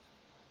 right?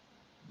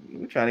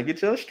 We're trying to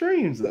get your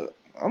streams up.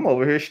 I'm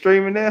over here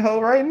streaming that hoe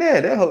right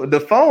now. That hoe,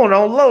 the phone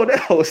on low. That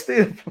hoe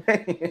still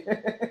playing.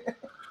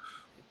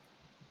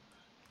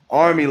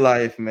 Army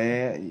life,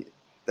 man.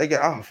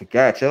 I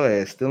forgot your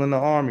ass still in the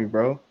army,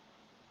 bro.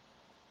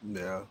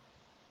 Yeah.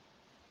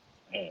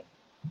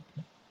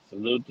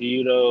 Salute to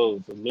you, though.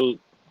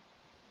 Salute.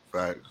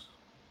 Facts.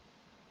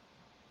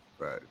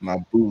 My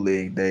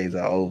bootleg days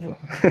are over.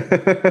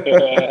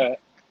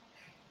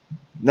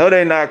 No,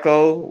 they not,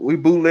 Cole. We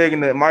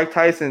bootlegging the Mike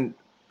Tyson,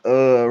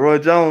 Roy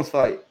Jones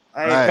fight.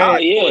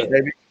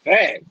 Baby.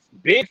 Facts.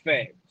 Big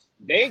facts.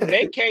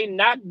 They can't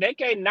knock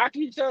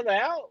each other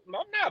out. I'm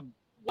not.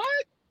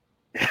 What?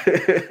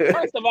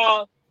 First of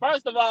all,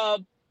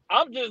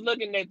 I'm just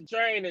looking at the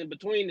train in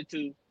between the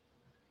two.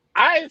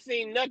 I ain't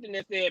seen nothing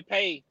that said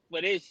pay for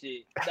this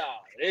shit. No,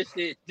 this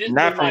shit just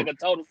looks like a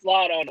total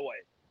slaughter on the way.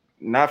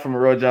 Not from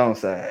Roy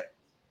Jones' side.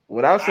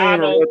 What I've seen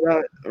from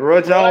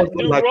Roy Jones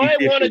do like Roy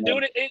want to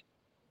do it?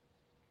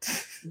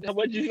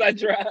 What you like,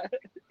 try?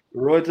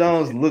 Roy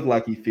Jones look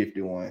like he's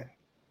 51.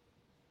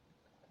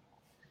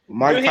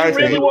 Mike do he Tyson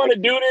really want to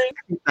do this?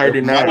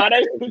 39. Are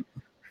they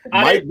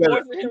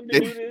forcing him to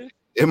do this?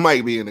 It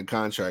might be in the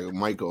contract.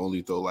 Mike can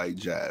only throw like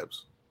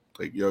jabs.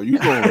 Like, yo, you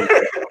going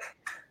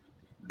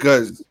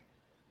because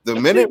the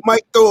minute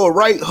Mike throw a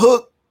right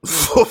hook,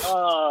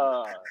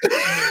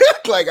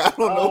 like I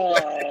don't know.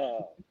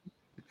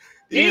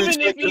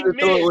 Even if he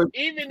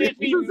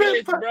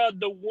missed, bro,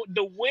 the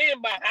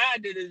win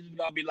behind it is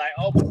gonna be like,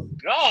 oh my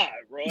god,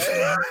 bro,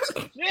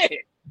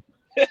 shit,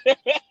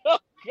 oh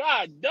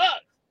god,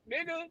 duck,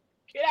 nigga,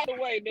 get out of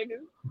the way, nigga.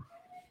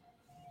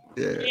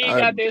 Yeah, he ain't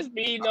got that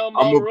speed no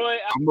more, Roy.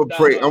 I'm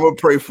gonna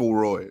pray for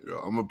Roy.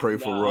 I'm gonna pray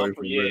for Roy.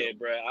 Yeah,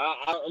 bro.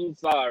 I'm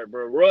sorry,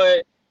 bro.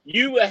 Roy,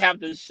 you would have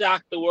to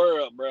shock the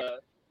world, bro.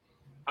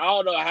 I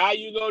don't know how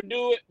you gonna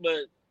do it,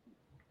 but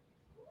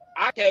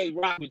I can't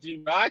rock with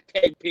you, bro. I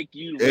can't pick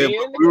you.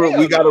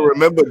 We got to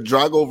remember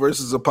Drago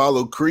versus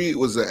Apollo Creed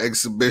was an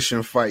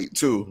exhibition fight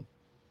too.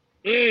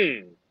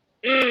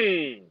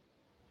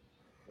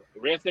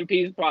 Rest in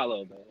peace,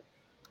 Apollo, man.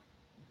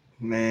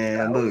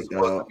 Man, look,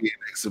 dog. An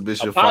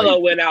exhibition Apollo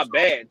fight. went out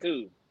bad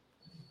too.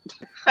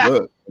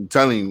 Look, I'm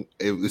telling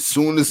you, as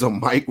soon as a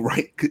Mike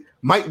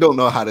don't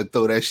know how to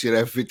throw that shit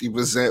at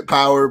 50%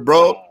 power,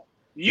 bro.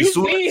 You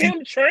see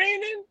him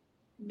training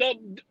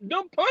them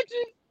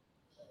punches?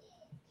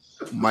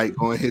 Mike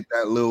gonna hit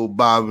that little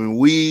bob and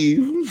weave.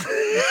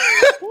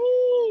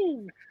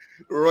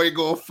 Roy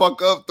gonna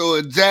fuck up, throw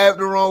a jab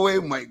the wrong way.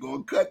 Mike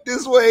gonna cut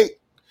this way.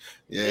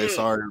 Yeah,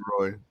 sorry,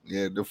 Roy.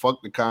 Yeah,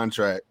 fuck the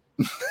contract.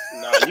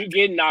 No, you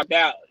get knocked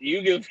out.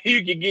 You can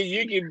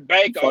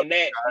bank on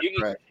that.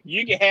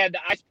 You can have the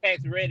ice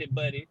packs ready,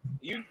 buddy.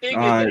 You think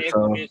it's an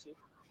exhibition.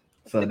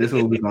 So this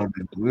is what we're gonna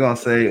do. We're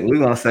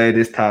gonna say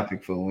this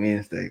topic for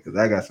Wednesday because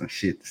I got some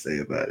shit to say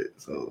about it.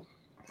 So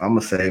I'm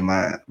gonna say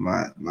my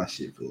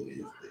shit for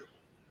Wednesday.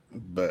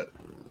 But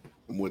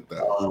with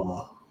that.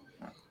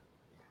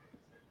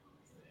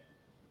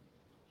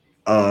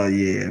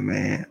 Yeah,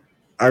 man.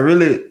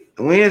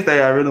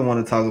 Wednesday I really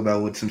want to talk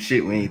about with some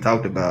shit we ain't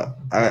talked about.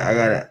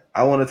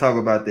 I want to talk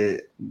about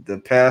the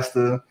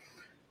pastor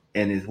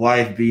and his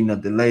wife beating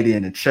up the lady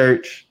in the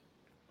church.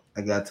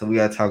 We got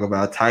to talk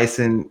about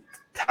Tyson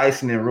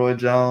and Roy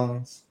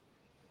Jones.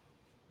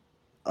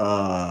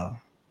 Of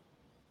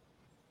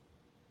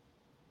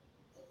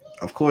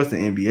course the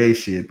NBA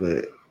shit,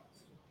 but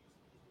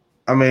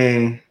I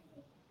mean,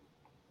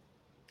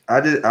 I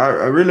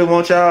really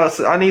want y'all.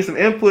 I need some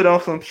input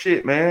on some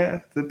shit,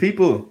 man. The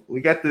people,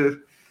 we got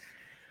to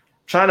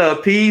try to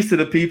appease to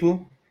the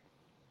people,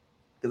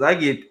 cause I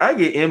get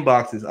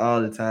inboxes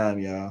all the time,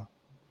 y'all.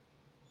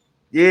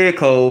 Yeah,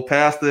 Cole,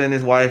 pastor and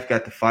his wife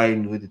got to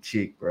fighting with the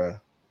chick, bro,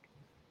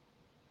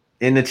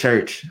 in the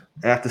church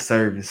after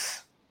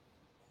service.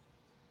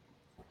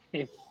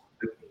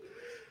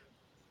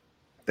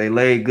 They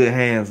laid good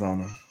hands on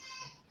him.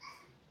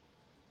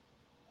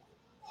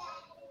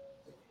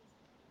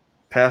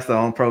 Pastor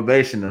on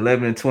probation,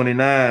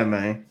 11-29,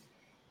 man.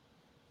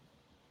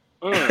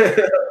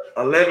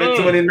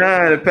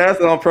 11-29, the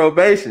pastor on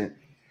probation.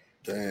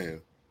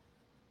 Damn.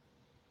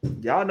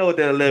 Y'all know what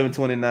that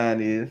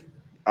 11-29 is.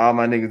 All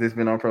my niggas that's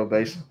been on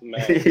probation.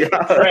 Man,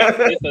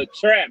 it's a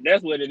trap.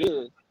 That's what it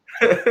is.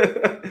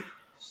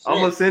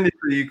 I'm gonna send it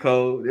to you,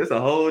 Cole. It's a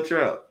whole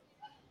trap.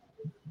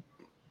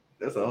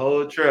 That's a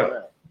whole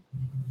trap.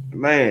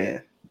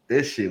 Man,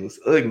 this shit was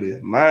ugly.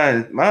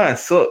 Mine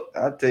sucked.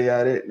 I'll tell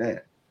y'all that now.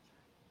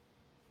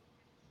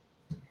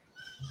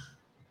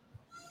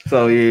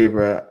 So yeah,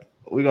 bro,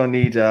 we're gonna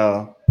need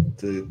y'all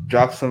to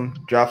drop some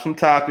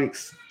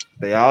topics.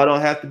 They all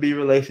don't have to be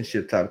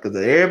relationship topics because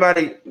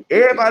everybody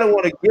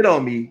want to get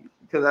on me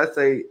because I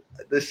say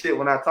the shit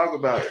when I talk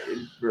about it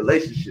is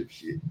relationship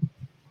shit.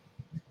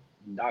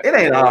 It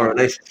ain't all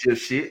relationship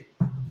shit.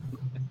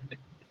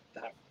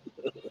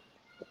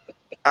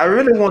 I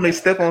really want to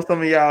step on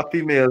some of y'all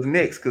females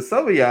next because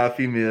some of y'all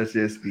females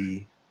just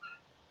be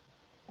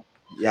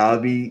y'all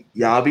be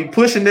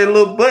pushing that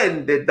little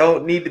button that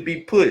don't need to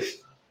be pushed.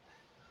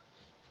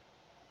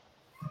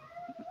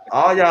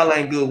 All y'all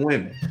ain't good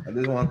women. I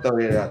just want to throw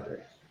that out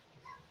there.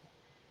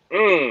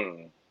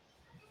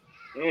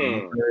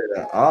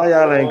 All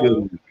y'all ain't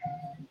good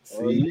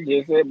women.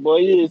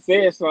 You just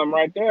said something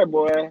right there,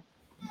 boy.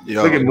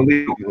 Yo, look at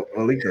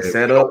Malik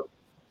set up.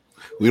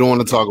 We don't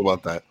want to talk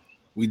about that.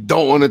 We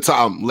don't want to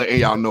talk. I'm letting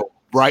y'all know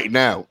right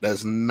now.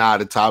 That's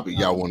not a topic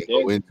y'all want to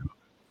go into.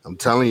 I'm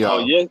telling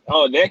y'all.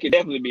 That could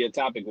definitely be a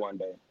topic one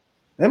day.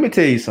 Let me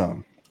tell you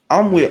something.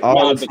 I'm with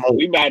all the smoke.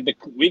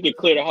 We could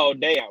clear the whole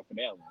day out for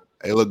that one.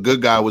 Hey, look,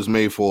 Good Guy was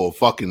made for a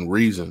fucking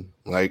reason.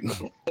 Like,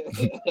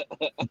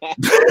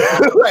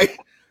 like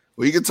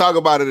we can talk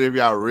about it if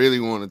y'all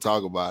really want to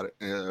talk about it.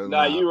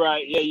 Nah, you're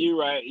right. Yeah, you're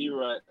right.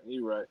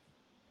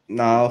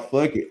 Nah,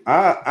 fuck it.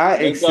 I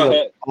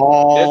accept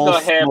all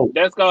smoke.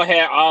 That's gonna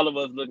have all of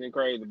us looking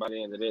crazy by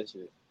the end of this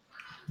shit.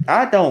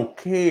 I don't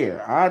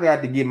care. I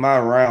got to get my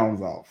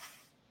rounds off.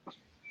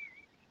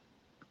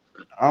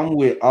 I'm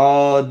with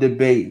all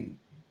debating.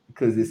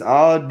 Because it's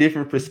all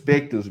different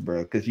perspectives,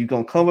 bro. Because you're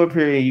going to come up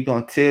here and you're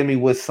going to tell me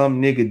what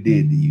some nigga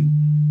did to you.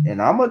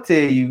 And I'm going to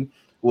tell you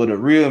what a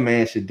real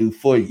man should do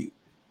for you.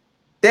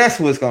 That's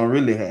what's going to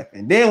really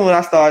happen. Then when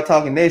I start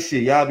talking that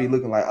shit, y'all be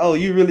looking like, oh,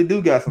 you really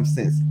do got some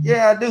sense.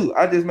 Yeah, I do.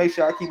 I just make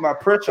sure I keep my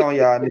pressure on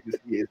y'all niggas,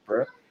 yes,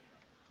 bro.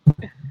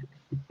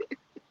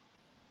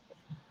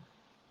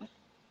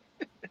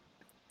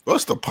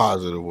 What's the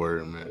positive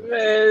word,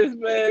 man?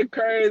 Man,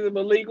 crazy.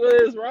 Malik,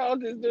 what is wrong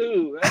with this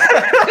dude?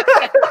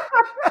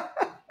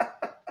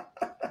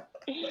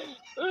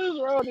 What's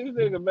wrong with this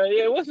nigga, man?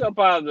 Yeah, what's your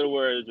positive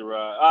word,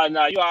 Gerard? Oh,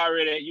 no, you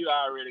already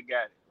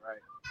got it, right?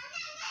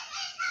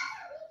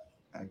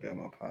 I got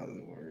my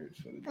positive words.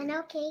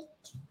 Okay.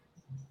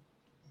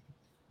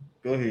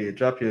 Go ahead,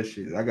 drop your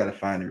shit. I gotta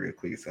find it real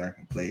quick so I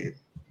can play it.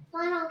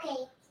 Okay.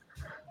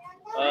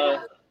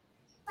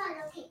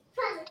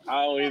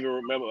 I don't even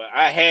remember.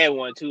 I had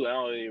one too. I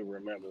don't even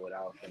remember what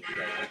I was going to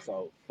say. I'm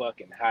so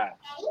fucking high.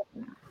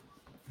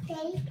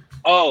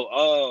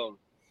 Oh,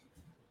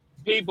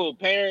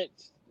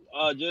 parents,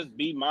 just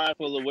be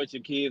mindful of what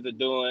your kids are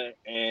doing,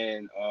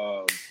 and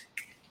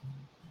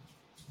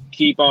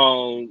keep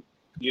on,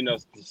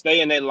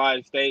 stay in their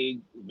life, stay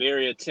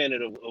very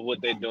attentive of what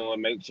they're doing.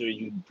 Make sure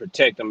you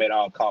protect them at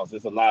all costs.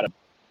 There's a lot of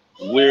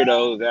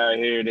weirdos out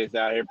here that's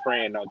out here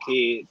preying on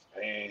kids,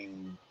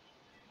 and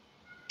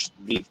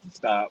needs to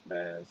stop,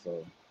 man.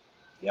 So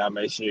y'all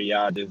make sure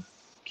y'all just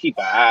keep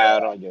an eye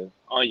out on your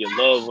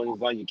loved ones,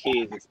 on your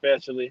kids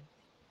especially.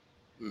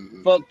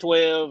 Mhm. Fuck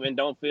 12 and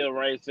don't feel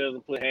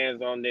racism. Put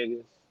hands on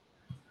niggas.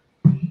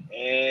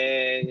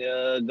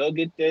 And go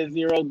get that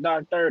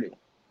 0.30.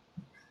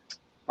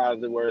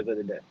 Positive words of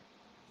the day.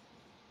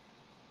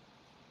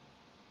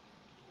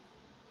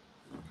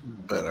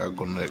 Bet I'll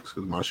go next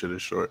because my shit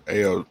is short.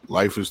 Hey, yo,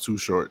 life is too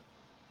short.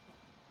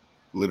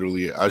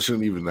 Literally, I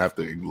shouldn't even have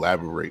to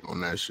elaborate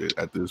on that shit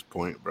at this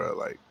point, bro.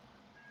 Like,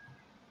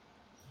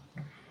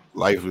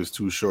 life is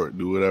too short.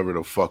 Do whatever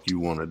the fuck you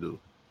want to do.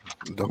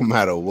 Don't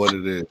matter what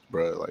it is,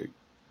 bro. Like,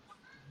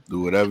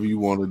 do whatever you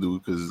want to do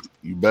because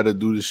you better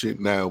do the shit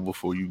now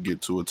before you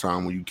get to a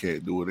time when you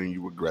can't do it and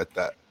you regret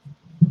that.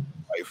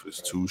 Life is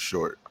too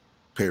short.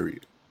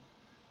 Period.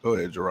 Go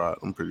ahead, Gerard.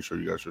 I'm pretty sure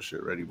you got your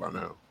shit ready by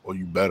now. Or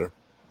you better.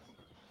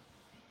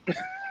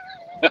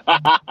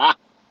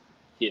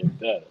 Yeah,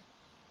 better.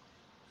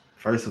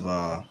 First of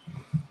all,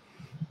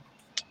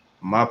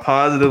 my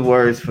positive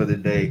words for the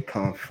day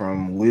come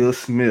from Will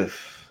Smith.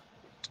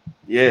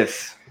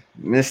 Yes,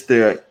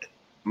 Mr.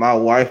 My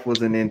wife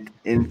was an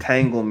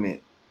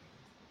entanglement.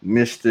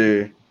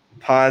 Mr.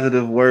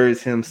 Positive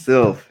Words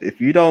himself. If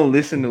you don't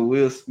listen to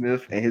Will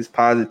Smith and his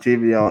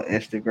positivity on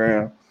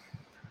Instagram,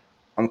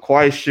 I'm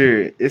quite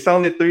sure it's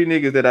only 3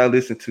 niggas that I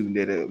listen to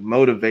that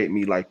motivate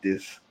me like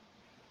this.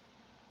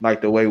 Like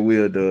the way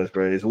Will does,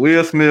 bro. It's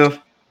Will Smith,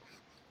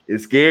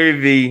 it's Gary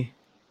V,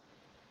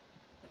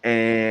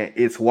 and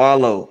it's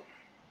Wallow.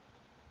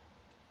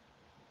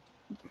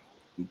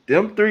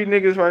 Them 3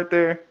 niggas right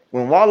there.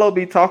 When Wallow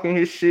be talking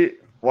his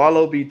shit,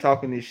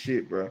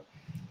 bro.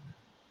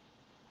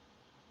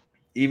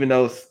 Even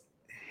though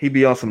he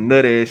be on some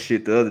nut ass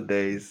shit the other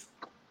days.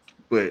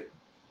 But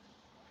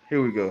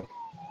here we go.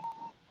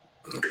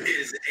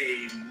 Is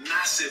a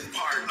massive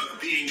part of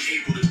being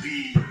able to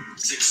be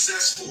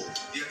successful.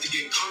 You have to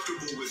get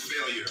comfortable with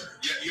failure.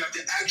 You have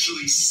to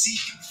actually seek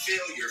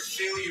failure.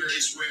 Failure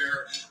is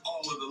where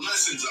all of the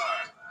lessons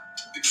are.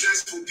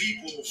 Successful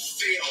people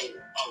fail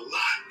a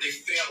lot. They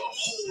fail a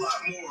whole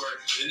lot more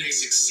than they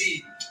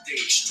succeed. They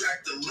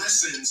extract the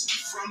lessons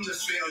from the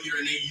failure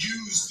and they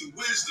use the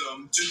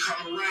wisdom to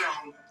come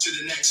around to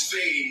the next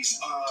phase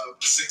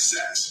of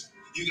success.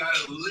 You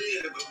gotta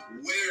live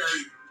where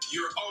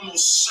you're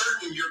almost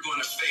certain you're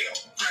going to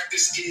fail.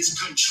 Practice is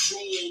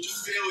controlled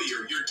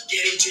failure. You're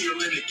getting to your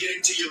limit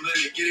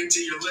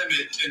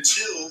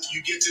until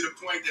you get to the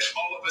point that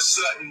all of a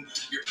sudden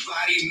your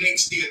body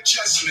makes the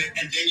adjustment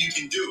and then you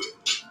can do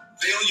it.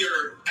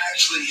 Failure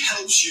actually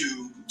helps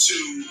you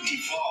to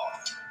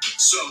evolve.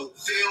 So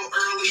fail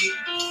early,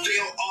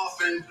 fail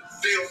often,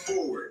 fail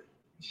forward.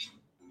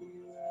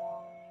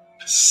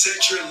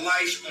 Set your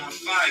life on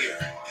fire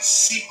and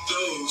seek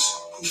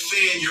those who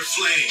fan your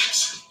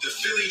flames. The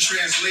Philly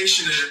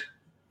translation of that,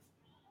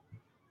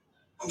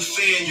 who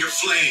fan your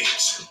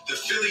flames. The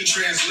Philly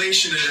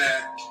translation of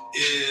that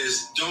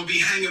is don't be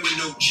hanging with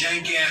no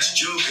jank ass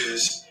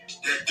jokers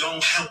that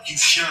don't help you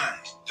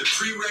shine. The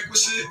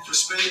prerequisite for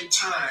spending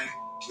time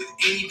with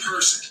any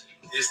person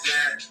is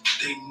that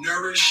they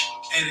nourish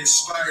and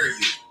inspire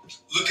you.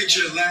 Look at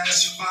your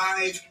last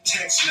 5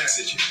 text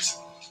messages.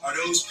 Are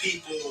those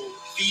people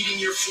feeding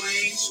your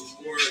flames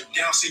or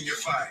dousing your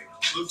fire?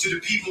 Look to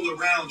the people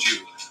around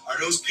you. Are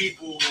those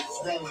people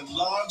throwing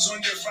logs on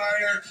your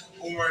fire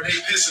or are they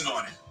pissing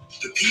on it?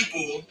 The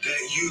people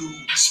that you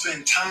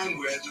spend time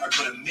with are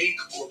going to make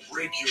or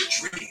break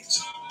your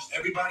dreams.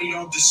 Everybody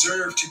don't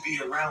deserve to be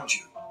around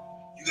you.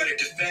 You got to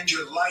defend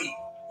your light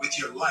with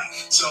your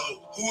life. So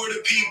who are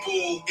the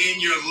people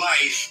in your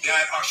life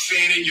that are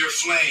fanning your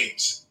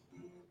flames?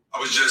 I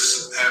was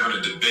just having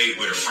a debate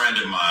with a friend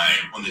of mine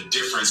on the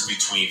difference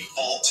between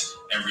fault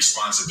and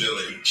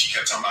responsibility. She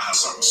kept talking about how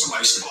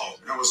somebody's fault.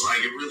 And I was like,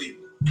 it really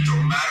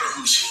don't matter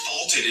whose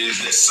fault it is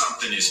that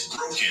something is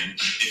broken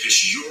if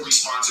it's your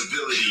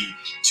responsibility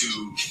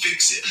to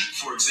fix it.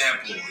 For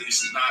example,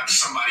 it's not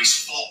somebody's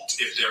fault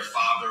if their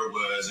father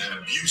was an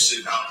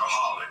abusive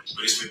alcoholic,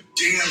 but it's for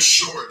damn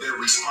sure their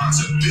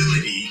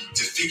responsibility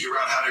to figure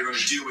out how they're going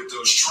to deal with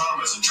those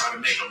traumas and try to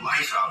make a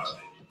life out of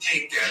it.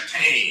 Take that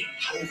pain,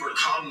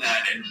 overcome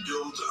that, and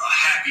build a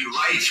happy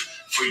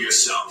life for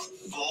yourself.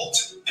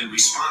 Fault and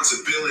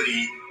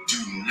responsibility do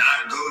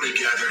not go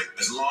together.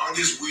 As long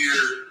as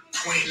we're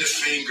pointing the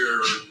finger,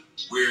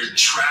 we're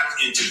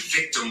trapped into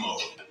victim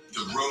mode.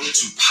 The road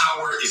to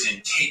power is in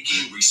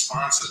taking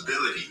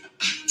responsibility.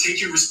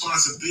 Taking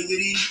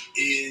responsibility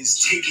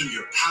is taking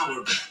your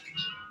power back.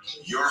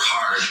 Your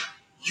heart,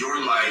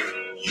 your life,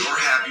 your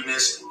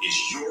happiness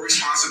is your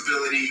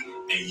responsibility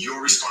and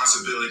your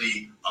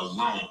responsibility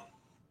alone.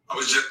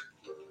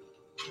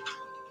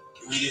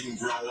 We didn't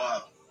grow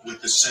up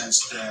with the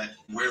sense that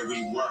where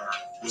we were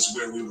was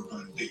where we were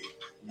going to be.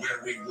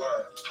 Where we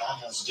were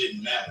almost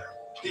didn't matter.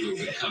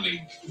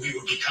 We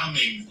were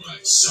becoming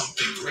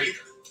something greater.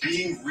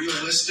 Being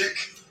realistic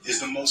is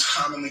the most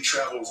commonly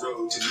traveled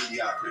road to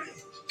mediocrity.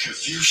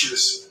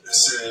 Confucius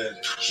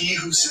said, "He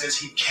who says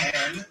he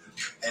can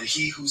and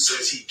he who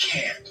says he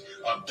can't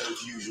are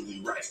both usually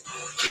right."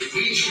 If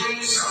we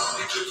dream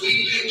something, if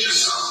we picture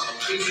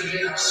something, we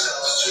commit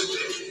ourselves to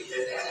it,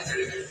 and that's a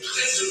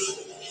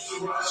principle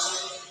for us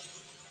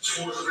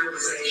towards the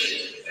realization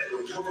that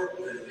the world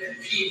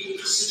and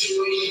people, the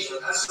situations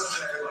are not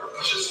something that are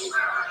push us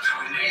around,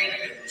 command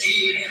and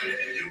demand that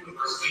the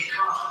universe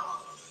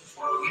become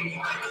what we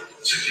want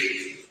it to be.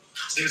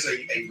 There's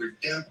a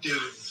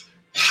redemptive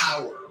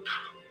power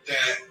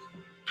that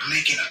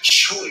making a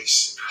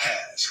choice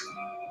has.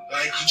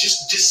 Like, you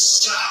just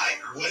decide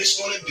what it's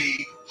going to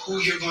be, who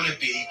you're going to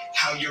be,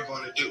 how you're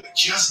going to do it.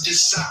 Just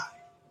decide.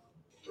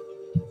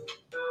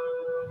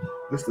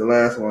 This is the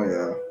last one,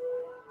 y'all.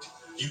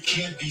 You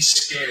can't be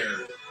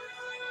scared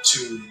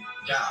to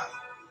die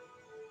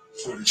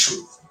for the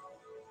truth.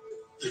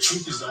 The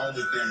truth is the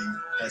only thing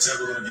that's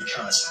ever going to be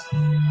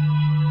constant.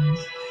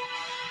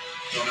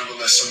 Don't ever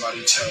let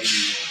somebody tell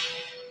you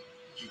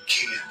you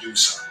can't do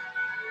something.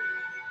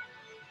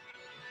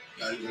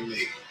 Not even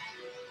me.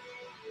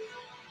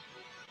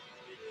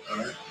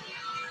 Alright?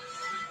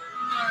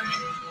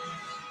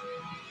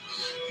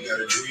 You got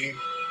a dream,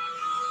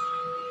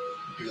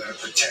 you gotta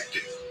protect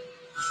it.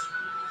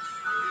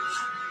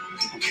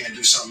 People can't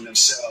do something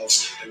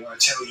themselves, they want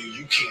to tell you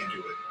you can't do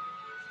it.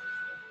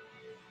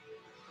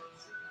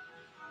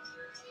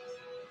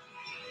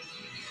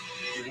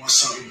 You want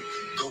something,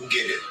 go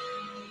get it.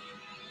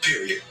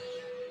 Period.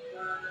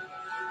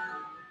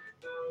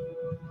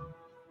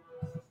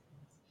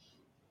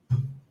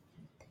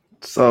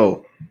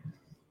 So,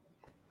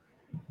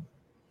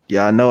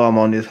 yeah, I know I'm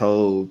on this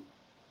whole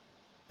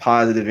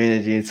positive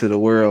energy into the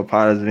world,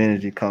 positive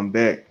energy come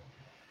back.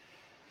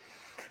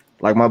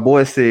 Like my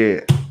boy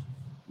said,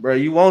 bro,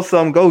 you want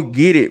something, go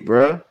get it,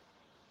 bro.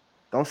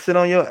 Don't sit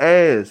on your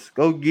ass.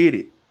 Go get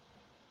it.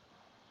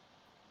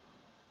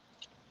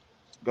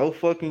 Go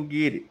fucking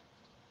get it.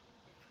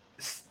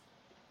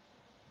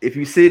 If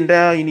you're sitting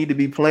down, you need to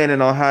be planning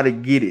on how to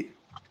get it.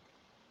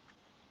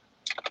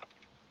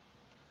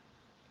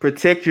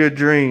 Protect your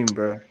dream,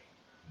 bro.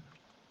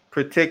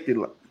 Protect it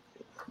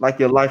like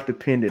your life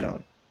depended on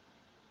it.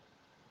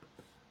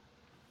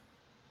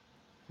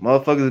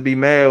 Motherfuckers be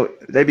mad.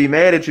 They be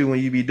mad at you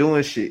when you be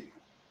doing shit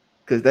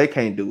because they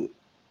can't do it.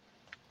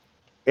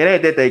 It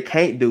ain't that they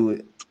can't do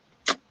it.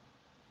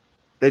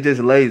 They're just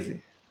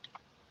lazy.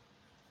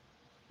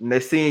 And they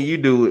seeing you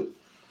do it.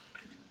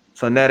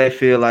 So now they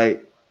feel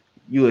like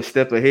you a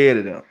step ahead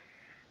of them.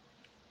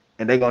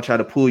 And they gonna try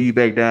to pull you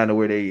back down to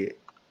where they at.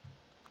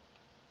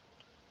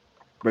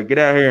 But get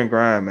out here and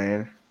grind,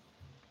 man.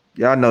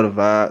 Y'all know the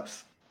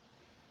vibes.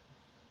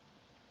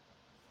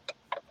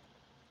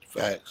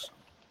 Facts.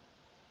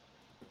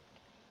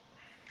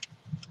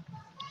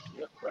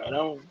 Yep, right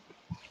on.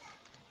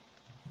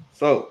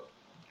 So,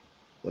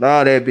 with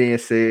all that being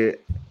said,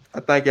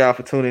 I thank y'all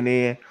for tuning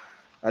in.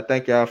 I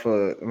thank y'all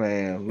for,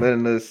 man,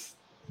 letting us,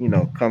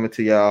 come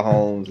into y'all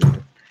homes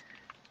and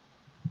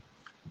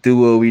do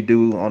what we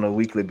do on a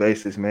weekly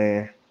basis,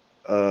 man.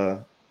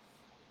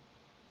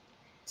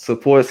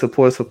 Support.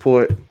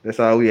 That's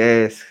all we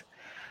ask.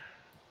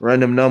 Run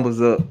them numbers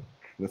up.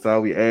 That's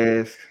all we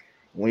ask.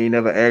 We ain't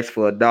never asked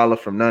for $1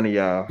 from none of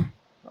y'all.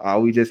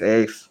 All we just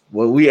ask,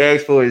 what we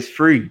ask for is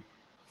free.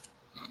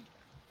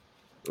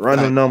 Run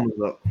them numbers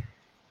up.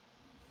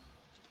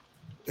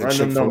 Run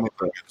them numbers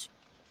up.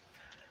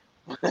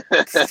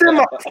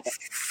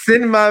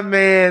 Send my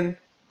man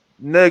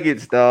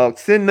nuggets, dog.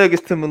 Send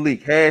nuggets to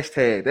Malik.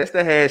 Hashtag. That's the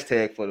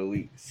hashtag for the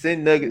week.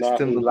 Send nuggets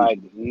to Malik.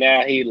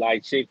 Now he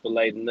like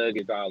Chick-fil-A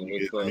nuggets all of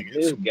a sudden.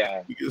 This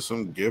guy. You get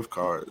some gift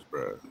cards,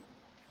 bro.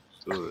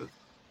 So,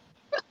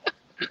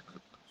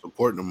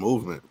 support the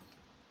movement.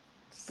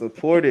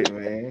 Support it,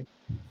 man.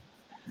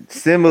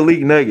 Send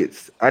Malik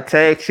nuggets. I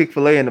tagged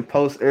Chick-fil-A in the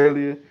post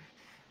earlier.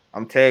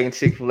 I'm tagging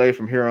Chick-fil-A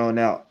from here on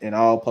out in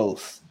all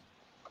posts.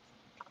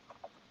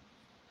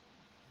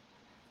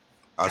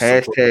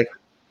 I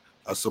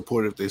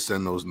support if they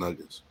send those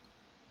nuggets.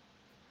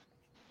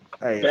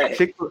 Hey,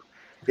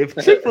 if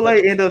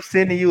Chick-fil-A end up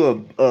sending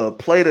you a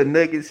plate of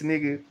nuggets,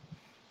 nigga,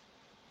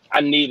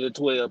 I need a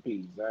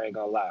 12-piece. I ain't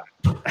gonna lie.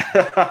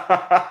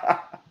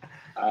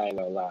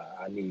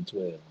 I need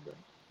 12, bro.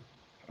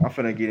 I'm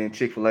finna get in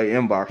Chick-fil-A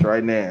inbox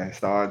right now and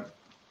start.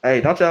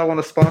 Hey, don't y'all want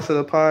to sponsor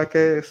the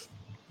podcast?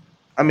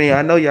 I mean,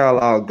 I know y'all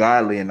all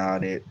godly and all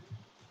that.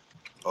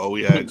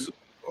 Godly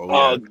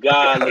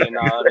and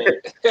all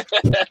that.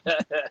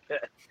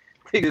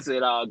 Nigga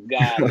said all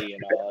godly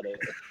and all that.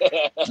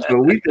 So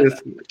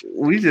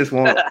we just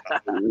want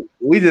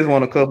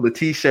a couple of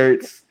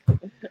t-shirts,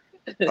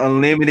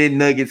 unlimited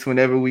nuggets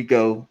whenever we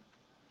go,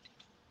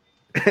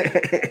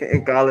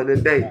 and call it a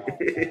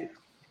day.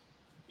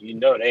 You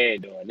know they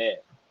ain't doing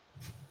that.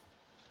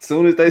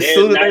 Soon as they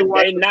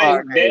watch the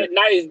podcast, they're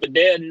nice, but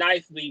they'll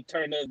nicely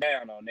turn us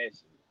down on that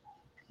shit.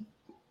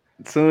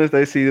 As soon as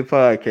they see the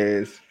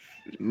podcast,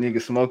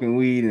 Nigga smoking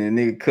weed and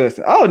a nigga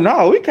cussing. Oh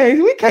no, we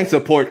can't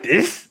support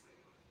this.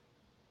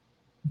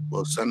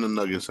 Well, send the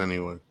nuggets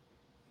anyway.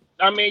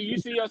 I mean, you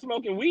see us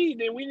smoking weed,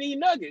 then we need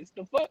nuggets.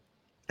 The fuck?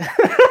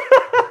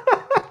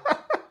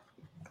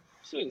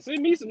 Shit,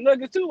 send me some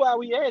nuggets too while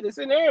we at it.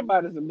 Send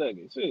everybody some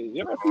nuggets. Shit,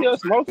 you ever see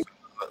us smoking?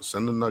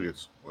 Send the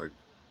nuggets. Like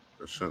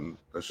that shouldn't.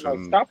 Like,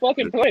 stop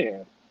fucking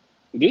playing.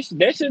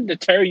 That should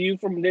deter you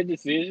from the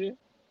decision.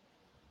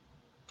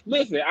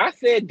 Listen, I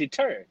said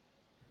deter.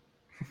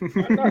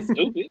 I'm not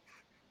stupid.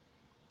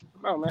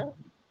 Come on, man.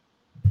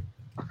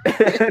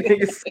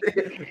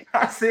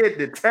 I said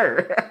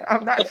deter.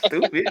 I'm not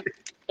stupid.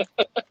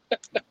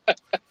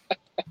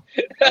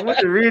 I went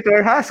to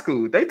Ridgeway High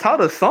School. They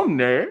taught us something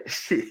there.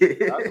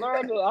 Shit. I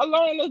learned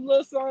a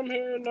little something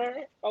here and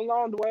there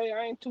along the way.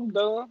 I ain't too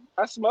dumb.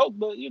 I smoke,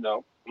 but you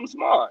know, I'm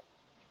smart.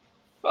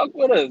 Fuck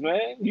with us,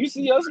 man. You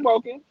see us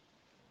smoking.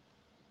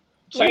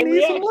 Same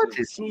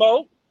reaction.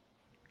 Smoke.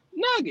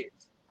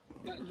 Nuggets.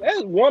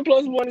 That's 1 +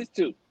 1 is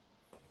 2.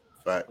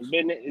 Facts.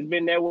 It's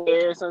been that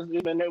way ever since.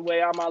 It's been that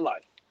way all my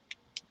life.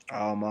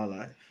 All my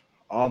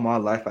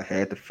life, I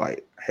had to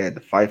fight. I had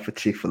to fight for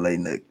Chick-fil-A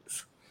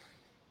nuggets.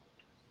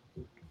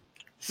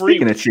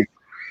 Speaking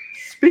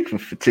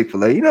for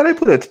Chick-fil-A, you know they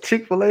put a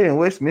Chick-fil-A in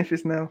West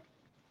Memphis now.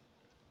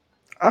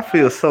 I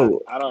feel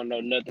so. I don't know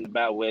nothing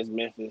about West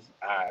Memphis.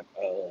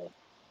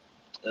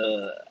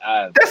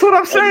 That's what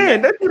I'm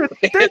saying. They put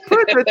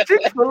the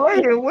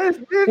Chick-fil-A in West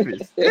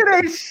Memphis. It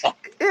ain't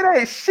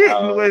shit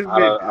in West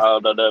Memphis. I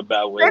don't know nothing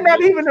about West They're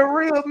not even the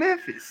real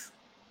Memphis.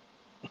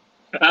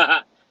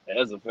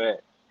 That's a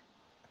fact.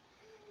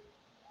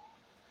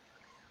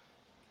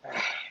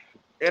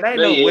 It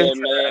ain't no West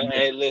man.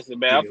 Hey, listen,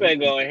 man. I'm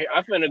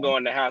finna go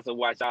in the house and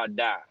watch y'all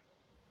die.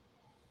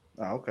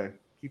 Oh, okay.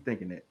 Keep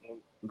thinking that.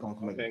 We're gonna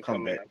make a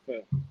comeback.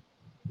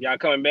 Y'all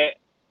coming back?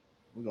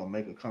 We're gonna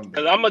make a comeback.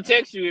 Cause I'm gonna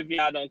text you if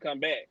y'all don't come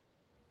back.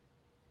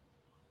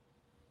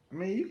 I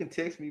mean, you can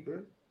text me,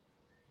 bro.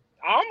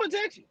 I'm gonna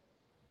text you.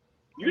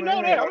 You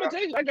know that. I'm gonna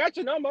text you. I got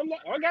your number.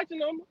 I got your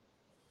number.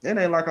 It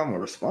ain't like I'm gonna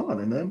respond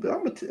to nothing, but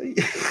I'm gonna tell you.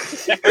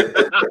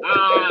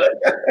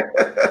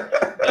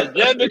 And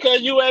just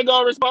because you ain't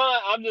gonna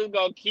respond, I'm just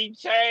gonna keep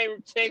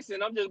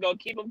texting. I'm just gonna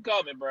keep them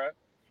coming, bro.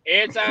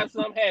 Every time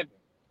something happens.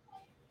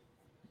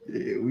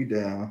 Yeah, we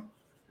down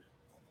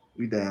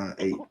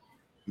 8.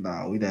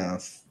 Nah, we down.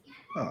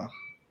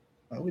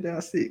 We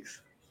down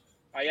 6.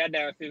 Oh, y'all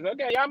down 6.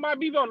 Okay, y'all might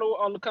be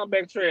on the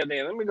comeback trail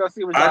then. Let me go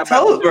see what y'all.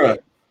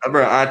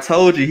 I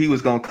told you he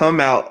was gonna come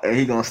out and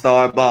he gonna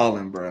start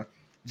balling, bro.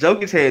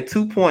 Jokic had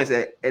 2 points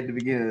at the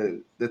beginning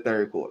of the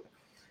third quarter.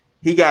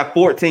 He got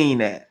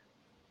 14 at.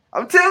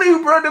 I'm telling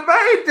you, bro, the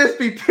man just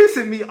be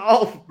pissing me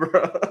off,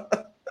 bro.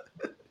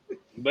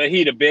 But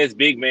he the best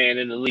big man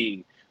in the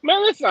league.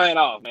 Man, let's sign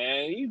off,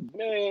 man.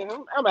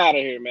 I'm out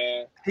of here,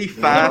 man. He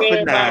 5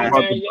 for 9. I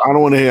don't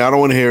want to hear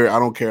it. I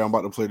don't care. I'm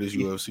about to play this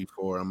UFC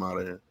 4. I'm out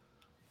of here.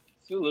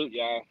 Salute,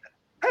 y'all.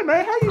 Hey,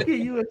 man, how you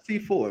get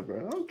UFC 4,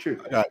 bro? I'm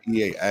tripping. I got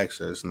EA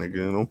access,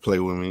 nigga. Don't play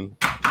with me.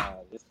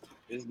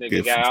 This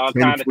nigga got all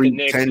kind of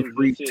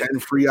connections. 10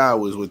 free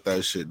hours with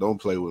that shit. Don't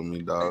play with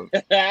me, dog.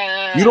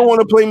 You don't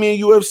want to play me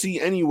in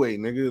UFC anyway,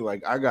 nigga.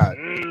 Like, I got.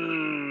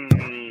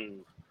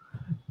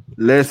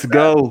 Let's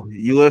go.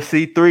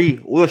 UFC 3.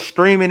 We're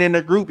streaming in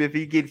the group if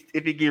he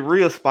get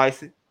real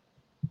spicy.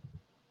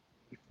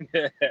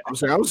 I'm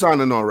saying I'm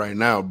signing on right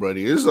now,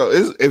 buddy. It's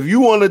if you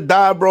want to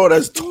die, bro,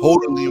 that's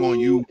totally on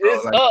you, bro.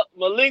 It's up.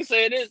 Malik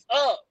said it's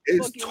up.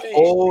 It's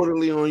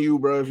totally on you,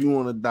 bro. If you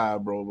want to die,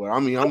 bro. But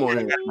I mean, I'm on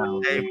here now.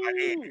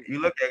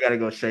 You look, I gotta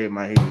go shave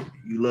my head.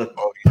 You look.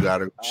 Oh, you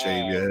gotta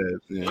shave your head.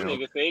 This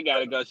nigga say he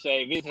gotta go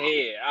shave his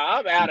head.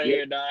 I'm out of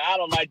here, dog. I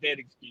don't like that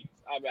excuse.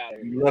 I'm out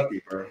of here. You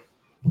lucky, bro.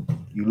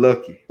 You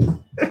lucky.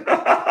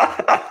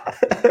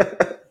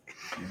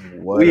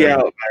 We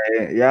out,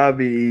 man. Y'all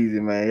be easy,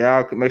 man.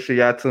 Y'all make sure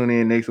y'all tune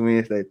in next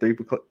Wednesday,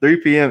 3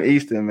 p.m.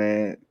 Eastern,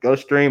 man. Go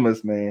stream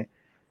us, man.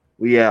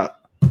 We out.